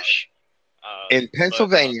certain Amish in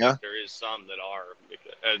Pennsylvania. There is some that are.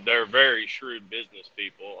 They're very shrewd business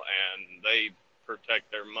people, and they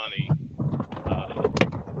protect their money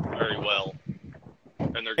very well.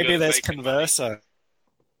 And they're maybe there's conversa.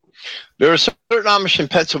 There are certain Amish in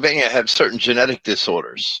Pennsylvania that have certain genetic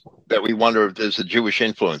disorders that we wonder if there's a Jewish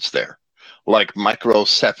influence there, like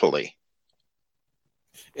microcephaly.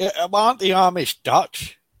 Aren't the Amish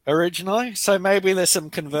Dutch originally? So maybe there's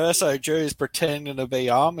some converso Jews pretending to be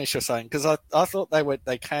Amish or something. Because I thought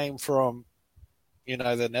they came from,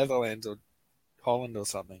 the Netherlands or Holland or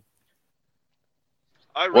something.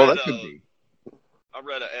 I read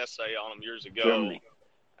an essay on them years ago, Germany.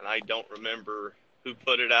 And I don't remember who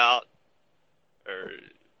put it out or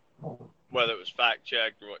whether it was fact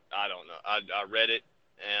checked or what. I don't know. I read it,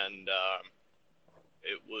 and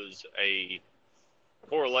it was a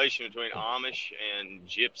correlation between Amish and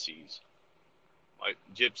Gypsies, like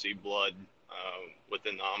Gypsy blood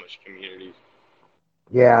within the Amish community.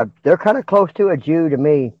 Yeah, they're kind of close to a Jew to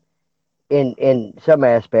me in some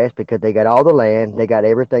aspects because they got all the land, they got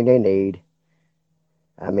everything they need.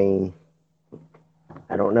 I mean,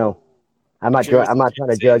 I don't know. I'm not trying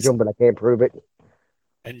to judge them, but I can't prove it.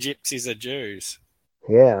 And Gypsies are Jews.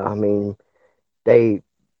 Yeah, I mean, they,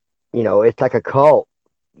 it's like a cult.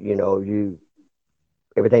 Everything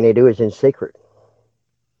they do is in secret.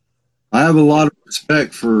 I have a lot of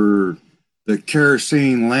respect for the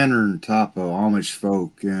kerosene lantern type of Amish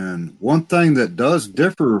folk. And one thing that does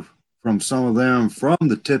differ from some of them from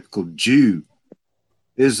the typical Jew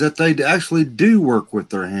is that they actually do work with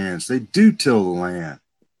their hands. They do till the land.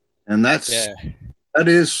 And that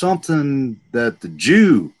is something that the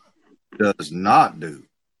Jew does not do.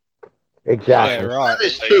 Exactly. Yeah, right. That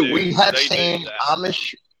is true. We have seen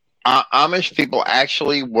Amish people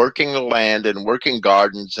actually working the land and working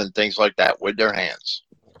gardens and things like that with their hands.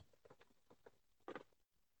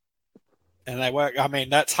 And they work,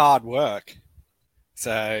 that's hard work.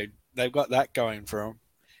 So they've got that going for them.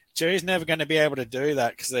 Jews never going to be able to do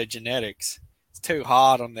that because of their genetics. It's too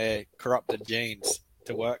hard on their corrupted genes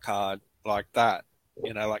to work hard like that.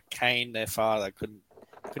 Like Cain, their father,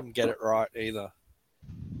 couldn't get it right either.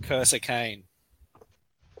 Curse of Cain.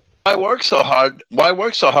 Why work so hard? Why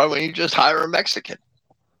work so hard when you just hire a Mexican?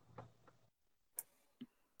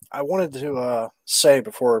 I wanted to say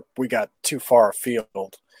before we got too far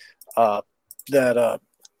afield that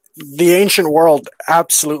the ancient world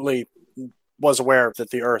absolutely was aware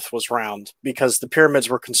that the Earth was round because the pyramids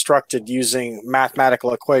were constructed using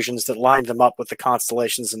mathematical equations that lined them up with the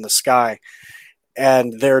constellations in the sky.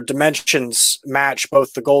 And their dimensions match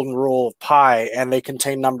both the golden rule of pi, and they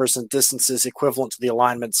contain numbers and distances equivalent to the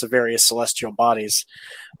alignments of various celestial bodies.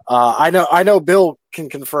 I know Bill can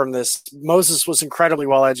confirm this. Moses was incredibly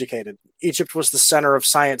well educated. Egypt was the center of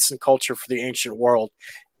science and culture for the ancient world.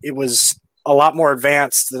 It was a lot more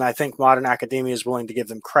advanced than I think modern academia is willing to give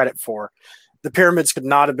them credit for. The pyramids could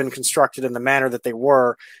not have been constructed in the manner that they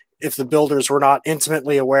were if the builders were not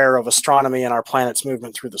intimately aware of astronomy and our planet's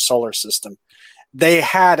movement through the solar system. They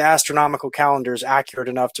had astronomical calendars accurate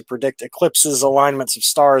enough to predict eclipses, alignments of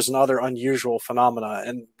stars, and other unusual phenomena,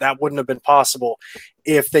 and that wouldn't have been possible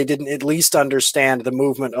if they didn't at least understand the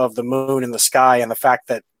movement of the moon in the sky and the fact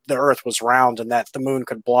that the Earth was round and that the moon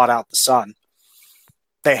could blot out the sun.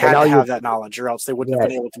 They had to have that knowledge, or else they wouldn't have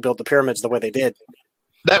been able to build the pyramids the way they did.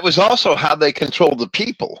 That was also how they controlled the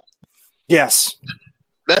people. Yes.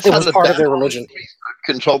 That's it how was the part of their religion.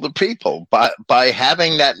 Control the people by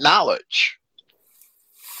having that knowledge.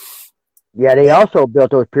 Yeah, they also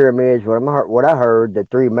built those pyramids. What I heard, the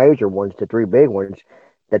three major ones, the three big ones,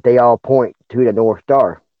 that they all point to the North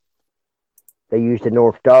Star. They used the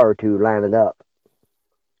North Star to line it up.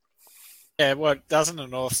 Yeah, well, doesn't the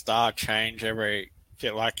North Star change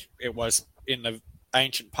feel like it was in the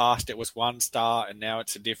ancient past, it was one star, and now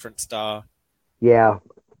it's a different star? Yeah,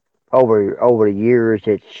 over the years,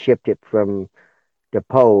 it's shifted from the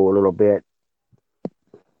pole a little bit.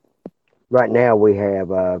 Right now, we have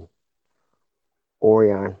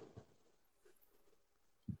Orion.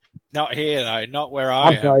 Not here, though. Not where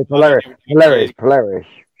I am. I'm sorry, Polaris.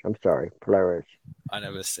 I'm sorry, Polaris. I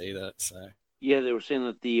never see that, so. Yeah, they were saying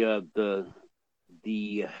that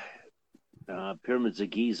the pyramids of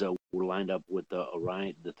Giza were lined up with the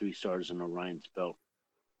Orion, the three stars in Orion's belt.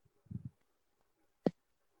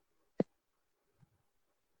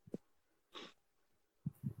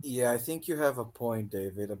 Yeah, I think you have a point,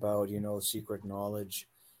 David, about secret knowledge,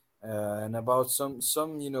 and about some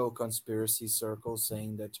conspiracy circles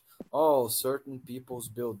saying that certain peoples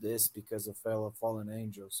build this because of fallen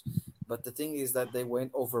angels. But the thing is that they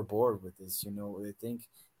went overboard with this. They think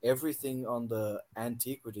everything on the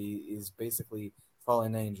antiquity is basically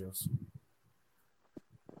fallen angels.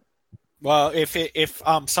 Well, if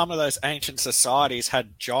some of those ancient societies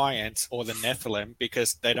had giants or the Nephilim,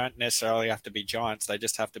 because they don't necessarily have to be giants, they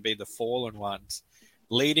just have to be the fallen ones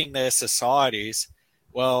leading their societies.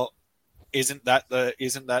 Well, isn't that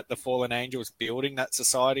the fallen angels building that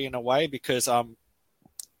society in a way? Because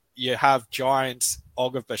you have giants,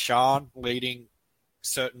 Og of Bashan, leading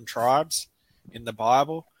certain tribes in the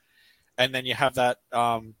Bible, and then you have that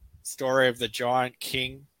story of the giant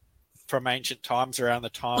king from ancient times around the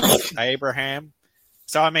time of Abraham.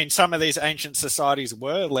 So, I mean, some of these ancient societies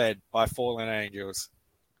were led by fallen angels,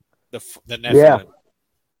 the Nephilim. Yeah.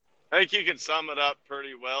 I think you can sum it up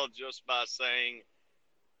pretty well just by saying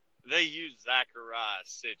they use Zechariah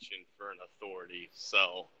Sitchin for an authority.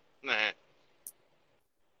 So,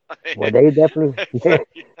 Well, they definitely.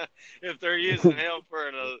 if they're using him for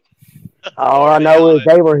an authority, all I know is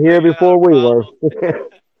they were here before we were.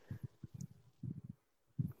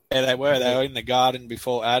 Yeah, they were. They were in the garden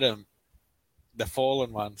before Adam, the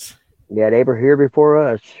fallen ones. Yeah, they were here before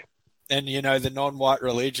us. And, the non-white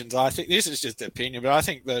religions, I think, this is just opinion, but I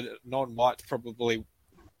think the non-whites probably,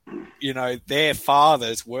 their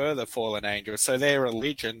fathers were the fallen angels, so their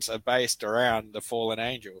religions are based around the fallen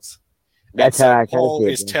angels. That's so how I Paul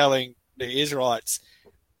kind is telling the Israelites,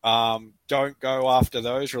 don't go after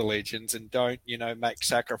those religions and don't, make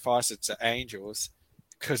sacrifices to angels,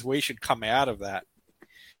 because we should come out of that.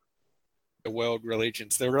 The world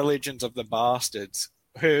religions, the religions of the bastards,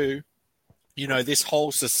 who, this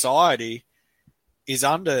whole society is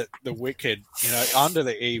under the wicked, under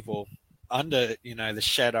the evil, under, the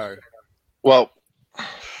shadow. Well,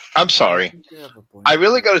 I'm sorry. I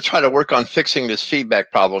really got to try to work on fixing this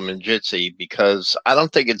feedback problem in Jitsi, because I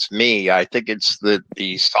don't think it's me. I think it's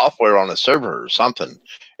the software on the server or something.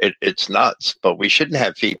 It's nuts, but we shouldn't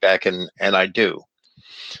have feedback, and I do.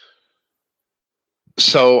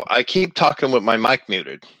 So I keep talking with my mic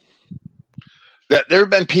muted. That there have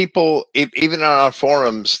been people, even on our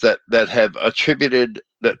forums, that have attributed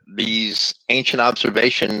these ancient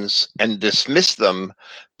observations and dismissed them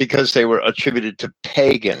because they were attributed to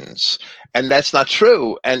pagans, and that's not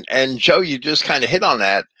true. And Joe, you just kind of hit on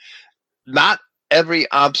that. Not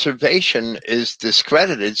every observation is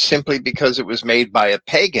discredited simply because it was made by a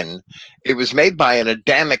pagan. It was made by an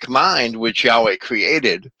Adamic mind, which Yahweh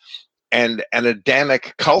created, and an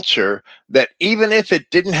Adamic culture that, even if it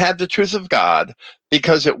didn't have the truth of God,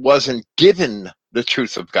 because it wasn't given the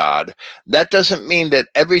truth of God, that doesn't mean that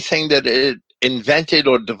everything that it invented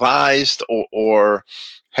or devised or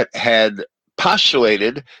had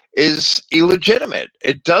postulated is illegitimate.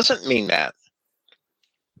 It doesn't mean that.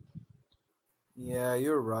 Yeah,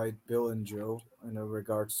 you're right, Bill and Joe, in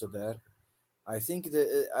regards to that. I think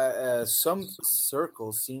that some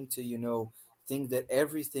circles seem to, think that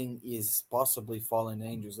everything is possibly fallen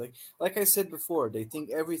angels. Like I said before, they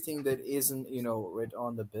think everything that isn't, read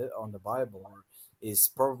on on the Bible or is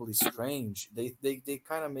probably strange. They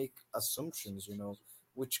kind of make assumptions,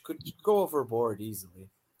 which could go overboard easily.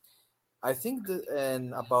 I think that,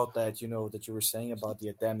 and about that, that you were saying about the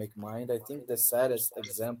Adamic mind, I think the saddest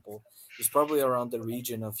example is probably around the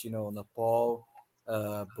region of, Nepal,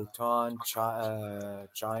 Bhutan,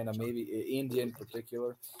 China, maybe India in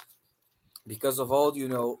particular, because of all,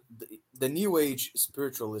 the New Age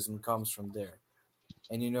spiritualism comes from there.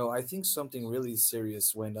 And, I think something really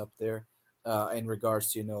serious went up there in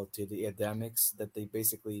regards to, to the Adamics that they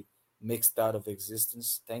basically mixed out of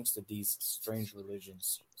existence thanks to these strange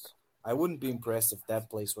religions. I wouldn't be impressed if that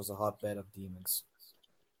place was a hotbed of demons.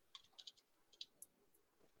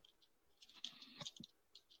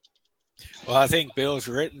 Well, I think Bill's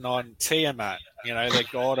written on Tiamat, the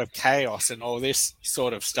god of chaos and all this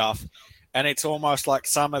sort of stuff. And it's almost like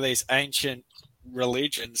some of these ancient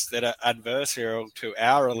religions that are adversarial to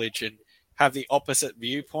our religion have the opposite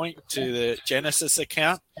viewpoint to the Genesis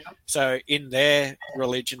account. So in their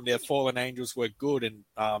religion, their fallen angels were good and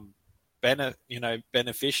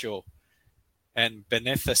beneficial and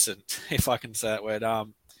beneficent, if I can say that word.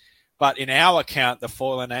 But in our account, the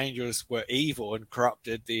fallen angels were evil and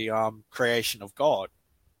corrupted the creation of God.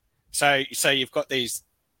 So you've got these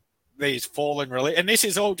fallen religions, and this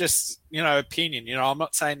is all just opinion. I'm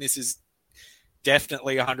not saying this is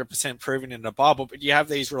definitely 100% proven in the Bible, but you have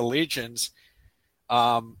these religions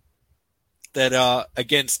that are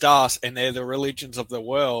against us, and they're the religions of the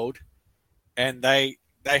world, and they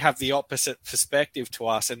have the opposite perspective to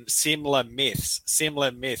us and similar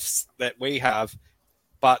myths that we have,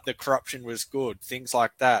 but the corruption was good, things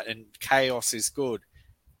like that, and chaos is good.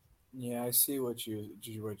 Yeah, I see what you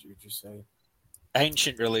just say.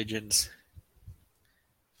 Ancient religions.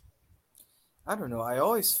 I don't know. I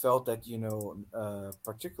always felt that,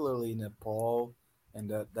 particularly Nepal and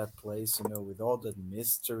that place, with all the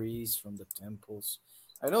mysteries from the temples.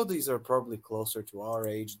 I know these are probably closer to our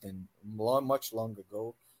age than much long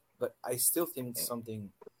ago, but I still think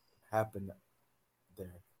something happened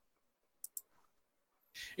there.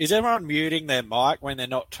 Is everyone muting their mic when they're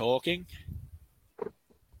not talking?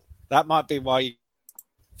 That might be why you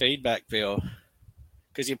feedback, Bill.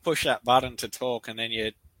 Because you push that button to talk and then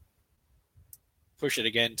you push it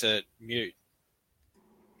again to mute.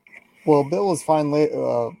 Well, Bill was fine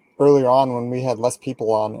earlier on when we had less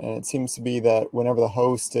people on, and it seems to be that whenever the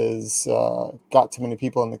host is got too many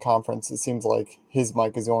people in the conference, it seems like his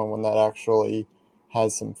mic is the only one that actually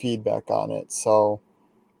has some feedback on it. So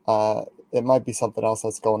it might be something else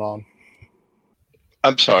that's going on.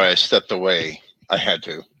 I'm sorry, I stepped away. I had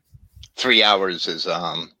to. 3 hours is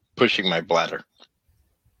pushing my bladder.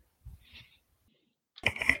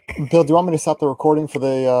 Bill, do you want me to stop the recording for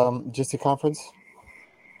the GISTI conference?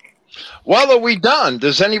 Well, are we done?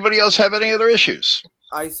 Does anybody else have any other issues?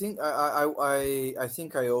 I think I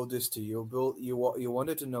think I owe this to you, Bill. You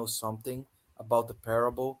wanted to know something about the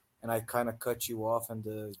parable, and I kind of cut you off, and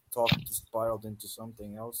the talk spiraled into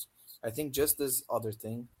something else. I think just this other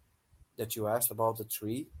thing that you asked about the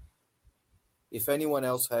tree. If anyone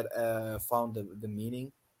else had found the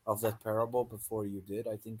meaning of that parable before you did,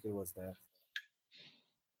 I think it was that.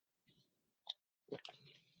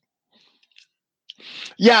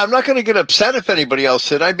 Yeah, I'm not going to get upset if anybody else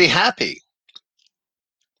did. I'd be happy.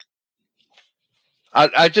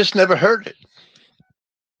 I just never heard it.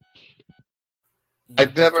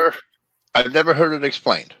 I've never heard it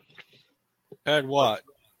explained. Heard what?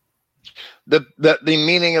 The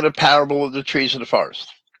meaning of the parable of the trees of the forest.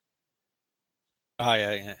 Oh,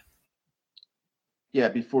 yeah. Yeah,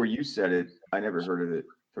 before you said it, I never heard of it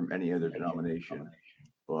from any other denomination.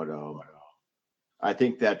 But I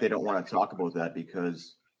think that they don't want to talk about that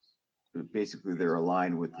because basically they're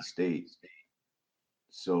aligned with the state.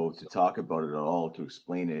 So to talk about it at all, to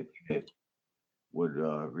explain it would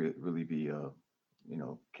really be,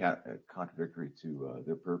 contradictory to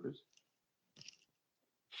their purpose.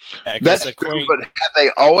 Yeah, that's true, but have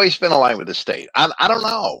they always been aligned with the state? I don't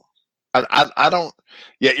know. I don't.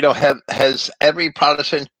 Yeah, has every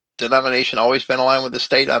Protestant denomination always been aligned with the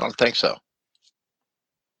state? I don't think so.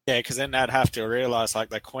 Yeah, because then they'd have to realize like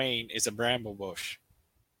the Queen is a bramble bush.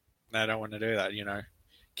 They don't want to do that,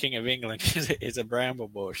 King of England is a bramble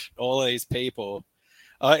bush. All these people.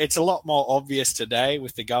 It's a lot more obvious today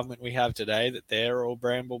with the government we have today that they're all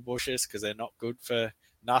bramble bushes because they're not good for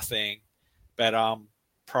nothing, but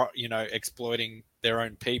exploiting their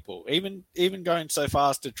own people. Even going so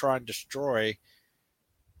far as to try and destroy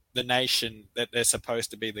the nation that they're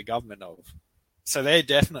supposed to be the government of. So they're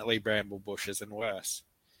definitely bramble bushes and worse.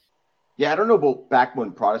 Yeah, I don't know about back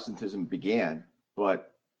when Protestantism began,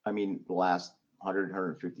 but I mean, the last 100,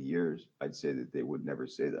 150 years, I'd say that they would never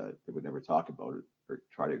say that. They would never talk about it or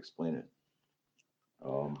try to explain it.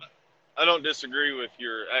 I don't disagree with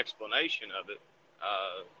your explanation of it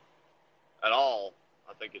at all.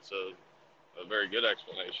 I think it's a very good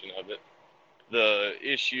explanation of it. The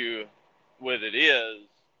issue with it is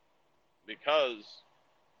because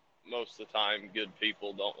most of the time good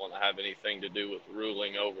people don't want to have anything to do with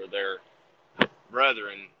ruling over their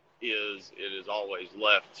brethren, it is always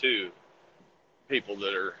left to people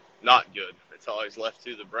that are not good. It's always left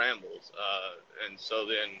to the brambles. And so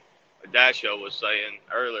then Dasho was saying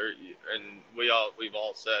earlier, and we've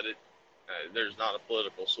all said it, there's not a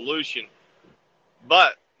political solution.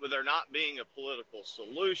 But with there not being a political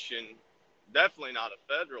solution, definitely not a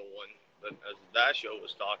federal one, but as Dasho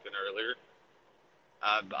was talking earlier,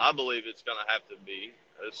 I believe it's going to have to be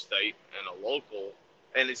a state and a local,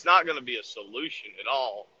 and it's not going to be a solution at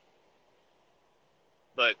all.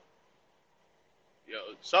 But, you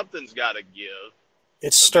know, something's got to give.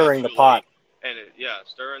 It's stirring the pot. And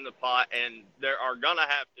stirring the pot. And there are going to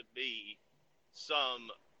have to be some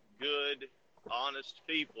good, honest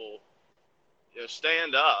people, you know,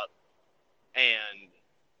 stand up and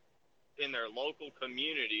in their local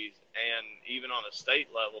communities and even on a state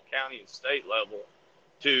level, county and state level,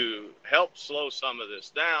 to help slow some of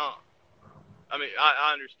this down. I mean,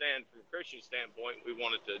 I understand from a Christian standpoint, we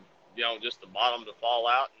wanted to, you know, just the bottom to fall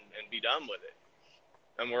out and be done with it.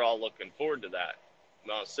 And we're all looking forward to that.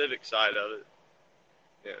 But on the civic side of it,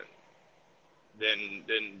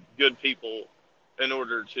 then good people, in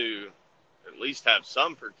order to at least have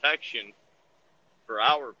some protection for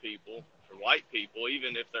our people, for white people,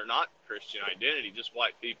 even if they're not Christian identity, just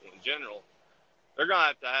white people in general, they're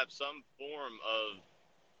going to have some form of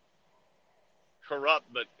corrupt,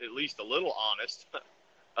 but at least a little honest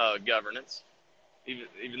governance.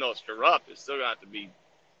 Even though it's corrupt, it's still going to have to be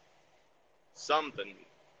something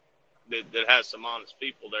that has some honest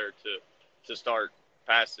people there to start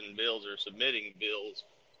passing bills or submitting bills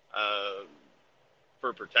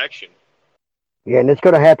for protection. Yeah, and it's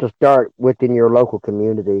going to have to start within your local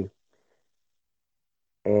community.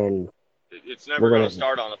 And it's never going to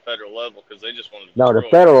start on a federal level because they just want to no, the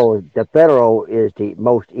federal is the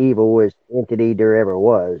most evilest entity there ever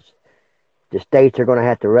was. The states are going to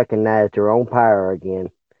have to recognize their own power again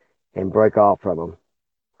and break off from them.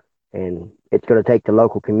 And it's going to take the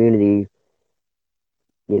local community,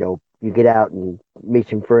 you know, you get out and meet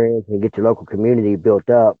some friends and get your local community built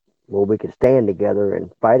up. Well, we can stand together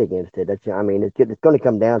and fight against it. That's, I mean, it's going to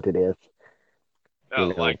come down to this. Yeah,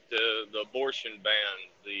 like the abortion ban,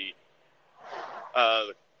 the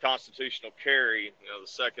constitutional carry, you know,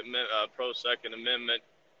 the pro-Second Amendment,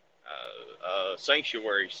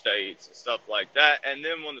 sanctuary states and stuff like that. And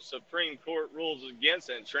then when the Supreme Court rules against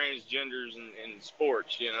it, transgenders in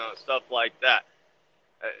sports, you know, stuff like that.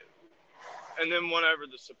 And then whenever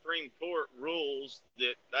the Supreme Court rules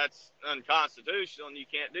that that's unconstitutional and you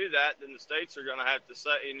can't do that, then the states are going to have to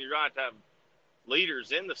say, and you're going to have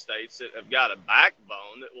leaders in the states that have got a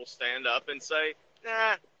backbone that will stand up and say,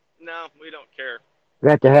 no, we don't care. You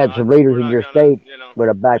have to have some leaders in your state with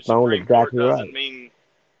a backbone. Exactly right. Doesn't mean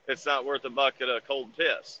it's not worth a bucket of cold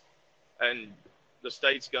piss. And the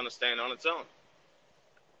state's going to stand on its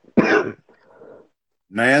own.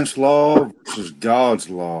 Man's law versus God's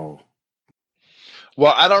law.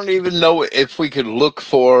 Well, I don't even know if we could look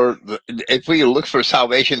for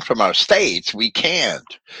salvation from our states. We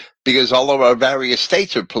can't, because all of our various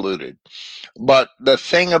states are polluted. But the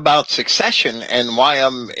thing about succession, and why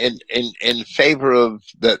I'm in favor of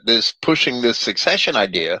this pushing this succession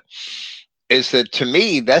idea, is that to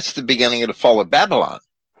me that's the beginning of the fall of Babylon.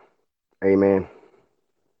 Amen.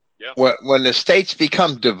 Yeah. When the states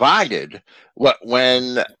become divided,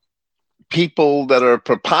 when people that are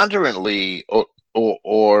preponderantly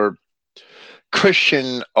or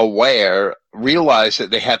Christian aware realize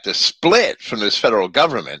that they have to split from this federal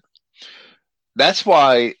government. That's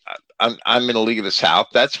why I'm in a League of the South.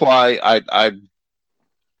 That's why I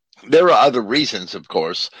there are other reasons, of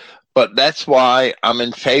course, but that's why I'm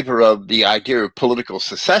in favor of the idea of political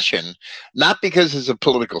secession, not because there's a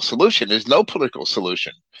political solution. There's no political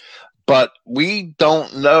solution, but we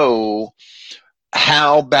don't know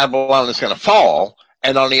how Babylon is going to fall.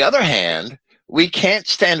 And on the other hand, we can't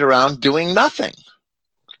stand around doing nothing.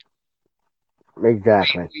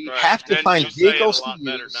 Exactly. We have to find vehicles to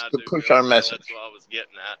use to push our message. That's what I was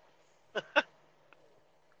getting at.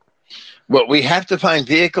 Well, we have to find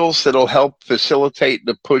vehicles that'll help facilitate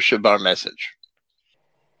the push of our message.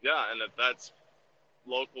 Yeah, and if that's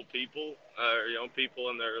local people, people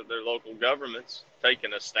in their local governments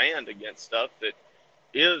taking a stand against stuff that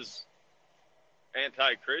is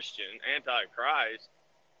anti-Christian, anti-Christ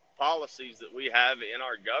policies that we have in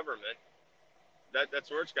our government.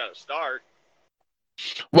 That's where it's got to start.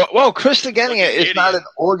 Well, Christogenea is not an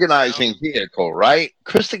organizing vehicle, right?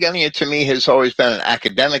 Christogenea to me has always been an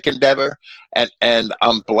academic endeavor, and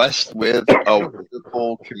I'm blessed with a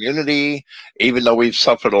wonderful community, even though we've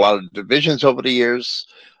suffered a lot of divisions over the years.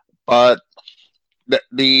 But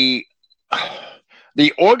the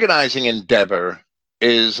organizing endeavor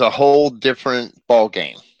is a whole different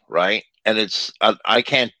ballgame, right? And it's I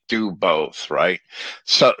can't do both, right?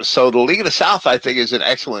 So the League of the South, I think, is an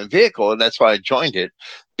excellent vehicle, and that's why I joined it,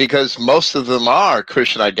 because most of them are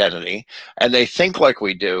Christian identity, and they think like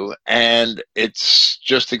we do, and it's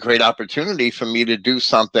just a great opportunity for me to do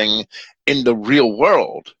something in the real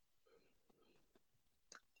world.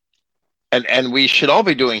 And we should all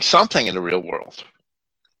be doing something in the real world,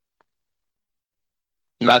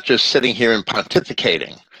 not just sitting here and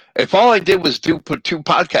pontificating. If all I did was put 2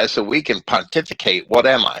 podcasts a week and pontificate, what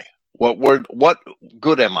am I? What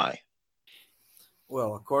good am I?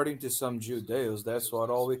 Well, according to some Judeos, that's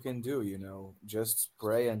all we can do, just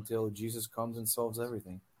pray until Jesus comes and solves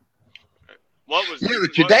everything. The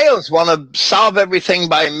Judeos want to solve everything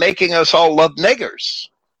by making us all love niggers.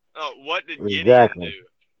 Oh, what did Gideon Exactly. do?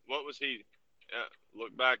 What was he?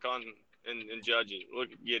 Look back on in Judges.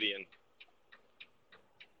 Look at Gideon.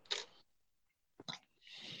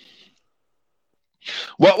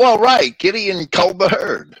 Well, right. Gideon culled the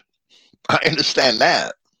herd. I understand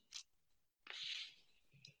that.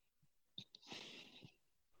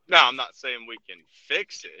 Now, I'm not saying we can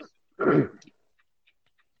fix it,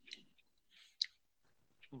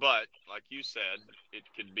 but like you said, it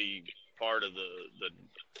could be part of the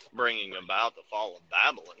bringing about the fall of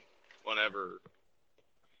Babylon. Whenever,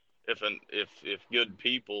 if good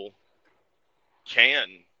people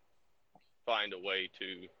can find a way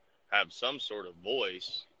to have some sort of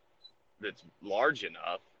voice that's large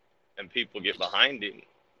enough and people get behind him,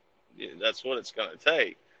 that's what it's going to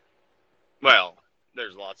take. Well,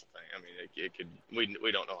 there's lots of things. I mean, it could. We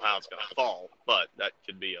don't know how it's going to fall, but that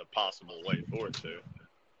could be a possible way for it to.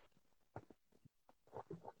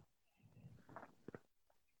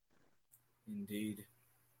 Indeed.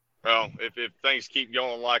 Well, if things keep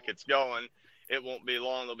going like it's going, it won't be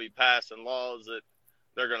long. They'll be passing laws that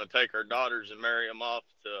they're going to take our daughters and marry them off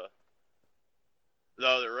to the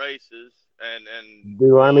other races, and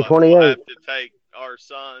Deuteronomy 28. we'll have to take our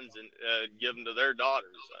sons and give them to their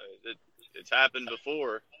daughters. It's happened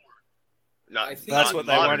before. That's what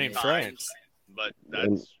they want in France. But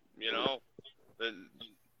that's the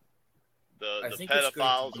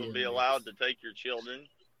pedophiles will be allowed to take your children.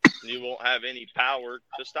 And you won't have any power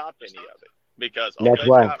to stop any of it because they've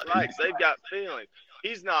got rights, they've got feelings.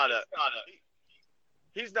 He's not a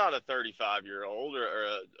 35-year-old or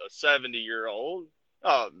a 70-year-old.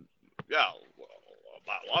 Yeah, well,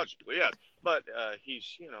 biologically, yes, but he's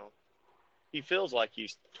he feels like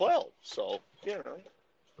he's 12, so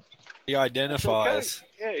he identifies.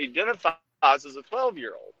 Okay. Yeah, he identifies as a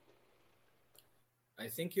 12-year-old. I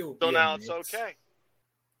think you'll. So now it's okay.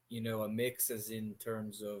 A mix as in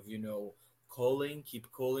terms of,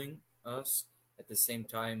 keep calling us, at the same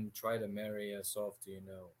time try to marry us off to,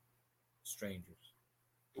 strangers.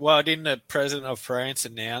 Well, didn't the president of France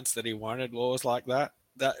announce that he wanted laws like that?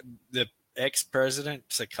 That the ex-president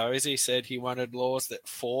Sarkozy said he wanted laws that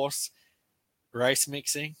force race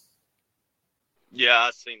mixing. Yeah,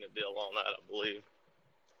 I've seen a deal on that, I believe.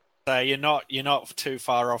 So you're not too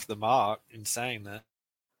far off the mark in saying that.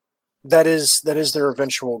 That is their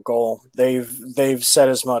eventual goal. They've said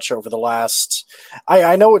as much over the last.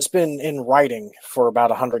 I know it's been in writing for about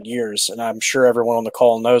 100 years, and I'm sure everyone on the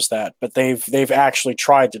call knows that. But they've actually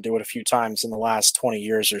tried to do it a few times in the last 20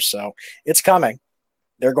 years or so. It's coming.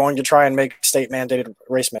 They're going to try and make state mandated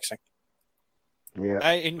race mixing.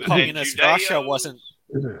 Yeah. In communist Russia wasn't.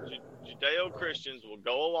 Judeo-Christians will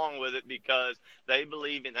go along with it because they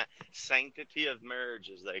believe in the sanctity of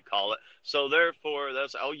marriage, as they call it. So therefore,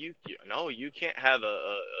 that's you can't have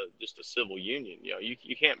just a civil union.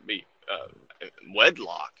 You can't be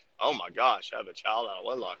wedlock. Oh my gosh, have a child out of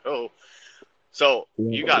wedlock. Oh, so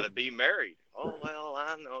you got to be married. Oh well,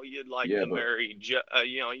 I know you'd like to marry,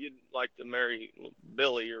 you'd like to marry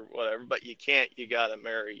Billy or whatever, but you can't. You got to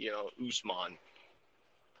marry, Usman.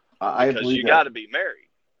 Because you got to be married.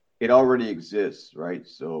 It already exists, right?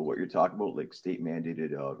 So what you're talking about, like state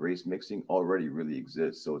mandated race mixing, already really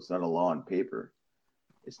exists. So it's not a law on paper.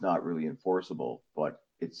 It's not really enforceable, but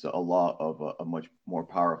it's a law of a much more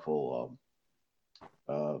powerful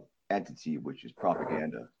entity, which is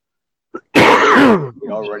propaganda. It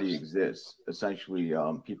already exists. Essentially,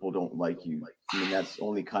 people don't like you. I mean, that's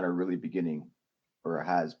only kind of really beginning, or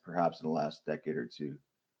has perhaps in the last decade or two.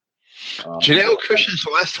 Judeo-Christians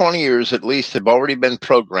the last 20 years at least have already been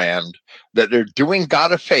programmed that they're doing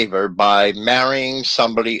God a favor by marrying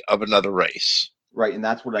somebody of another race. Right, and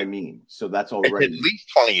that's what I mean. So that's It's already at least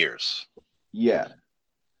 20 years. Yeah.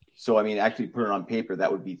 So I mean, actually put it on paper,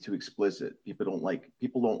 that would be too explicit. People don't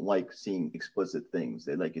like seeing explicit things.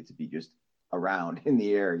 They like it to be just around in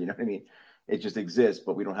the air, you know what I mean? It just exists,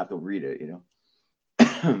 but we don't have to read it, you know.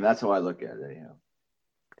 That's how I look at it, you know.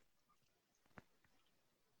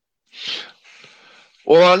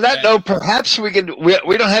 Well, on that note, perhaps we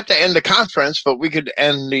don't have to end the conference, but we could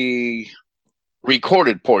end the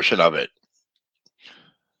recorded portion of it.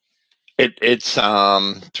 It's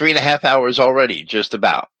 3.5 hours already, just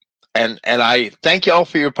about. And I thank y'all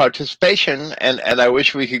for your participation, and I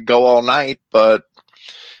wish we could go all night, but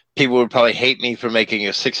people would probably hate me for making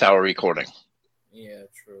a 6-hour recording. Yeah,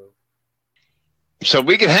 true. So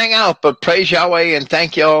we could hang out, but praise Yahweh and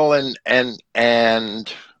thank y'all,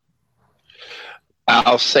 and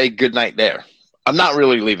I'll say good night there. I'm not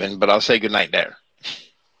really leaving, but I'll say good night there.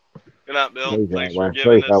 Good night, Bill. Praise Thanks Yahweh. for giving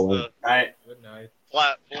Praise us Yahweh. the Good night.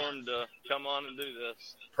 platform to come on and do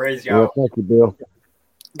this. Praise Yeah, thank you, Bill.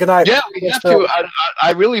 Good night. Yeah, we have to.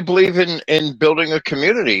 I really believe in building a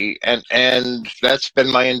community, and that's been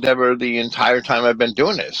my endeavor the entire time I've been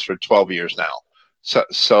doing this for 12 years now.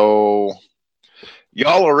 So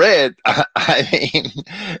y'all are red. I mean,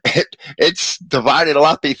 it's divided a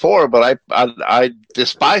lot before, but I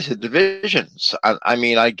despise the divisions. I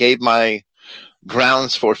mean, I gave my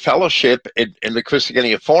grounds for fellowship in the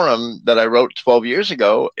Christogenea Forum that I wrote 12 years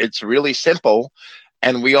ago. It's really simple,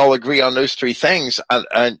 and we all agree on those three things.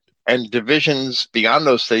 And divisions beyond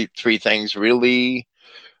those three things really,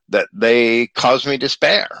 that they cause me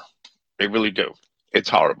despair. They really do. It's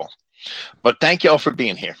horrible. But thank y'all for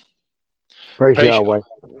being here. Praise Yahweh.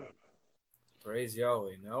 Praise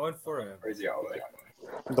Yahweh, now and forever. Praise Yahweh.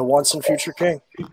 The once and future king.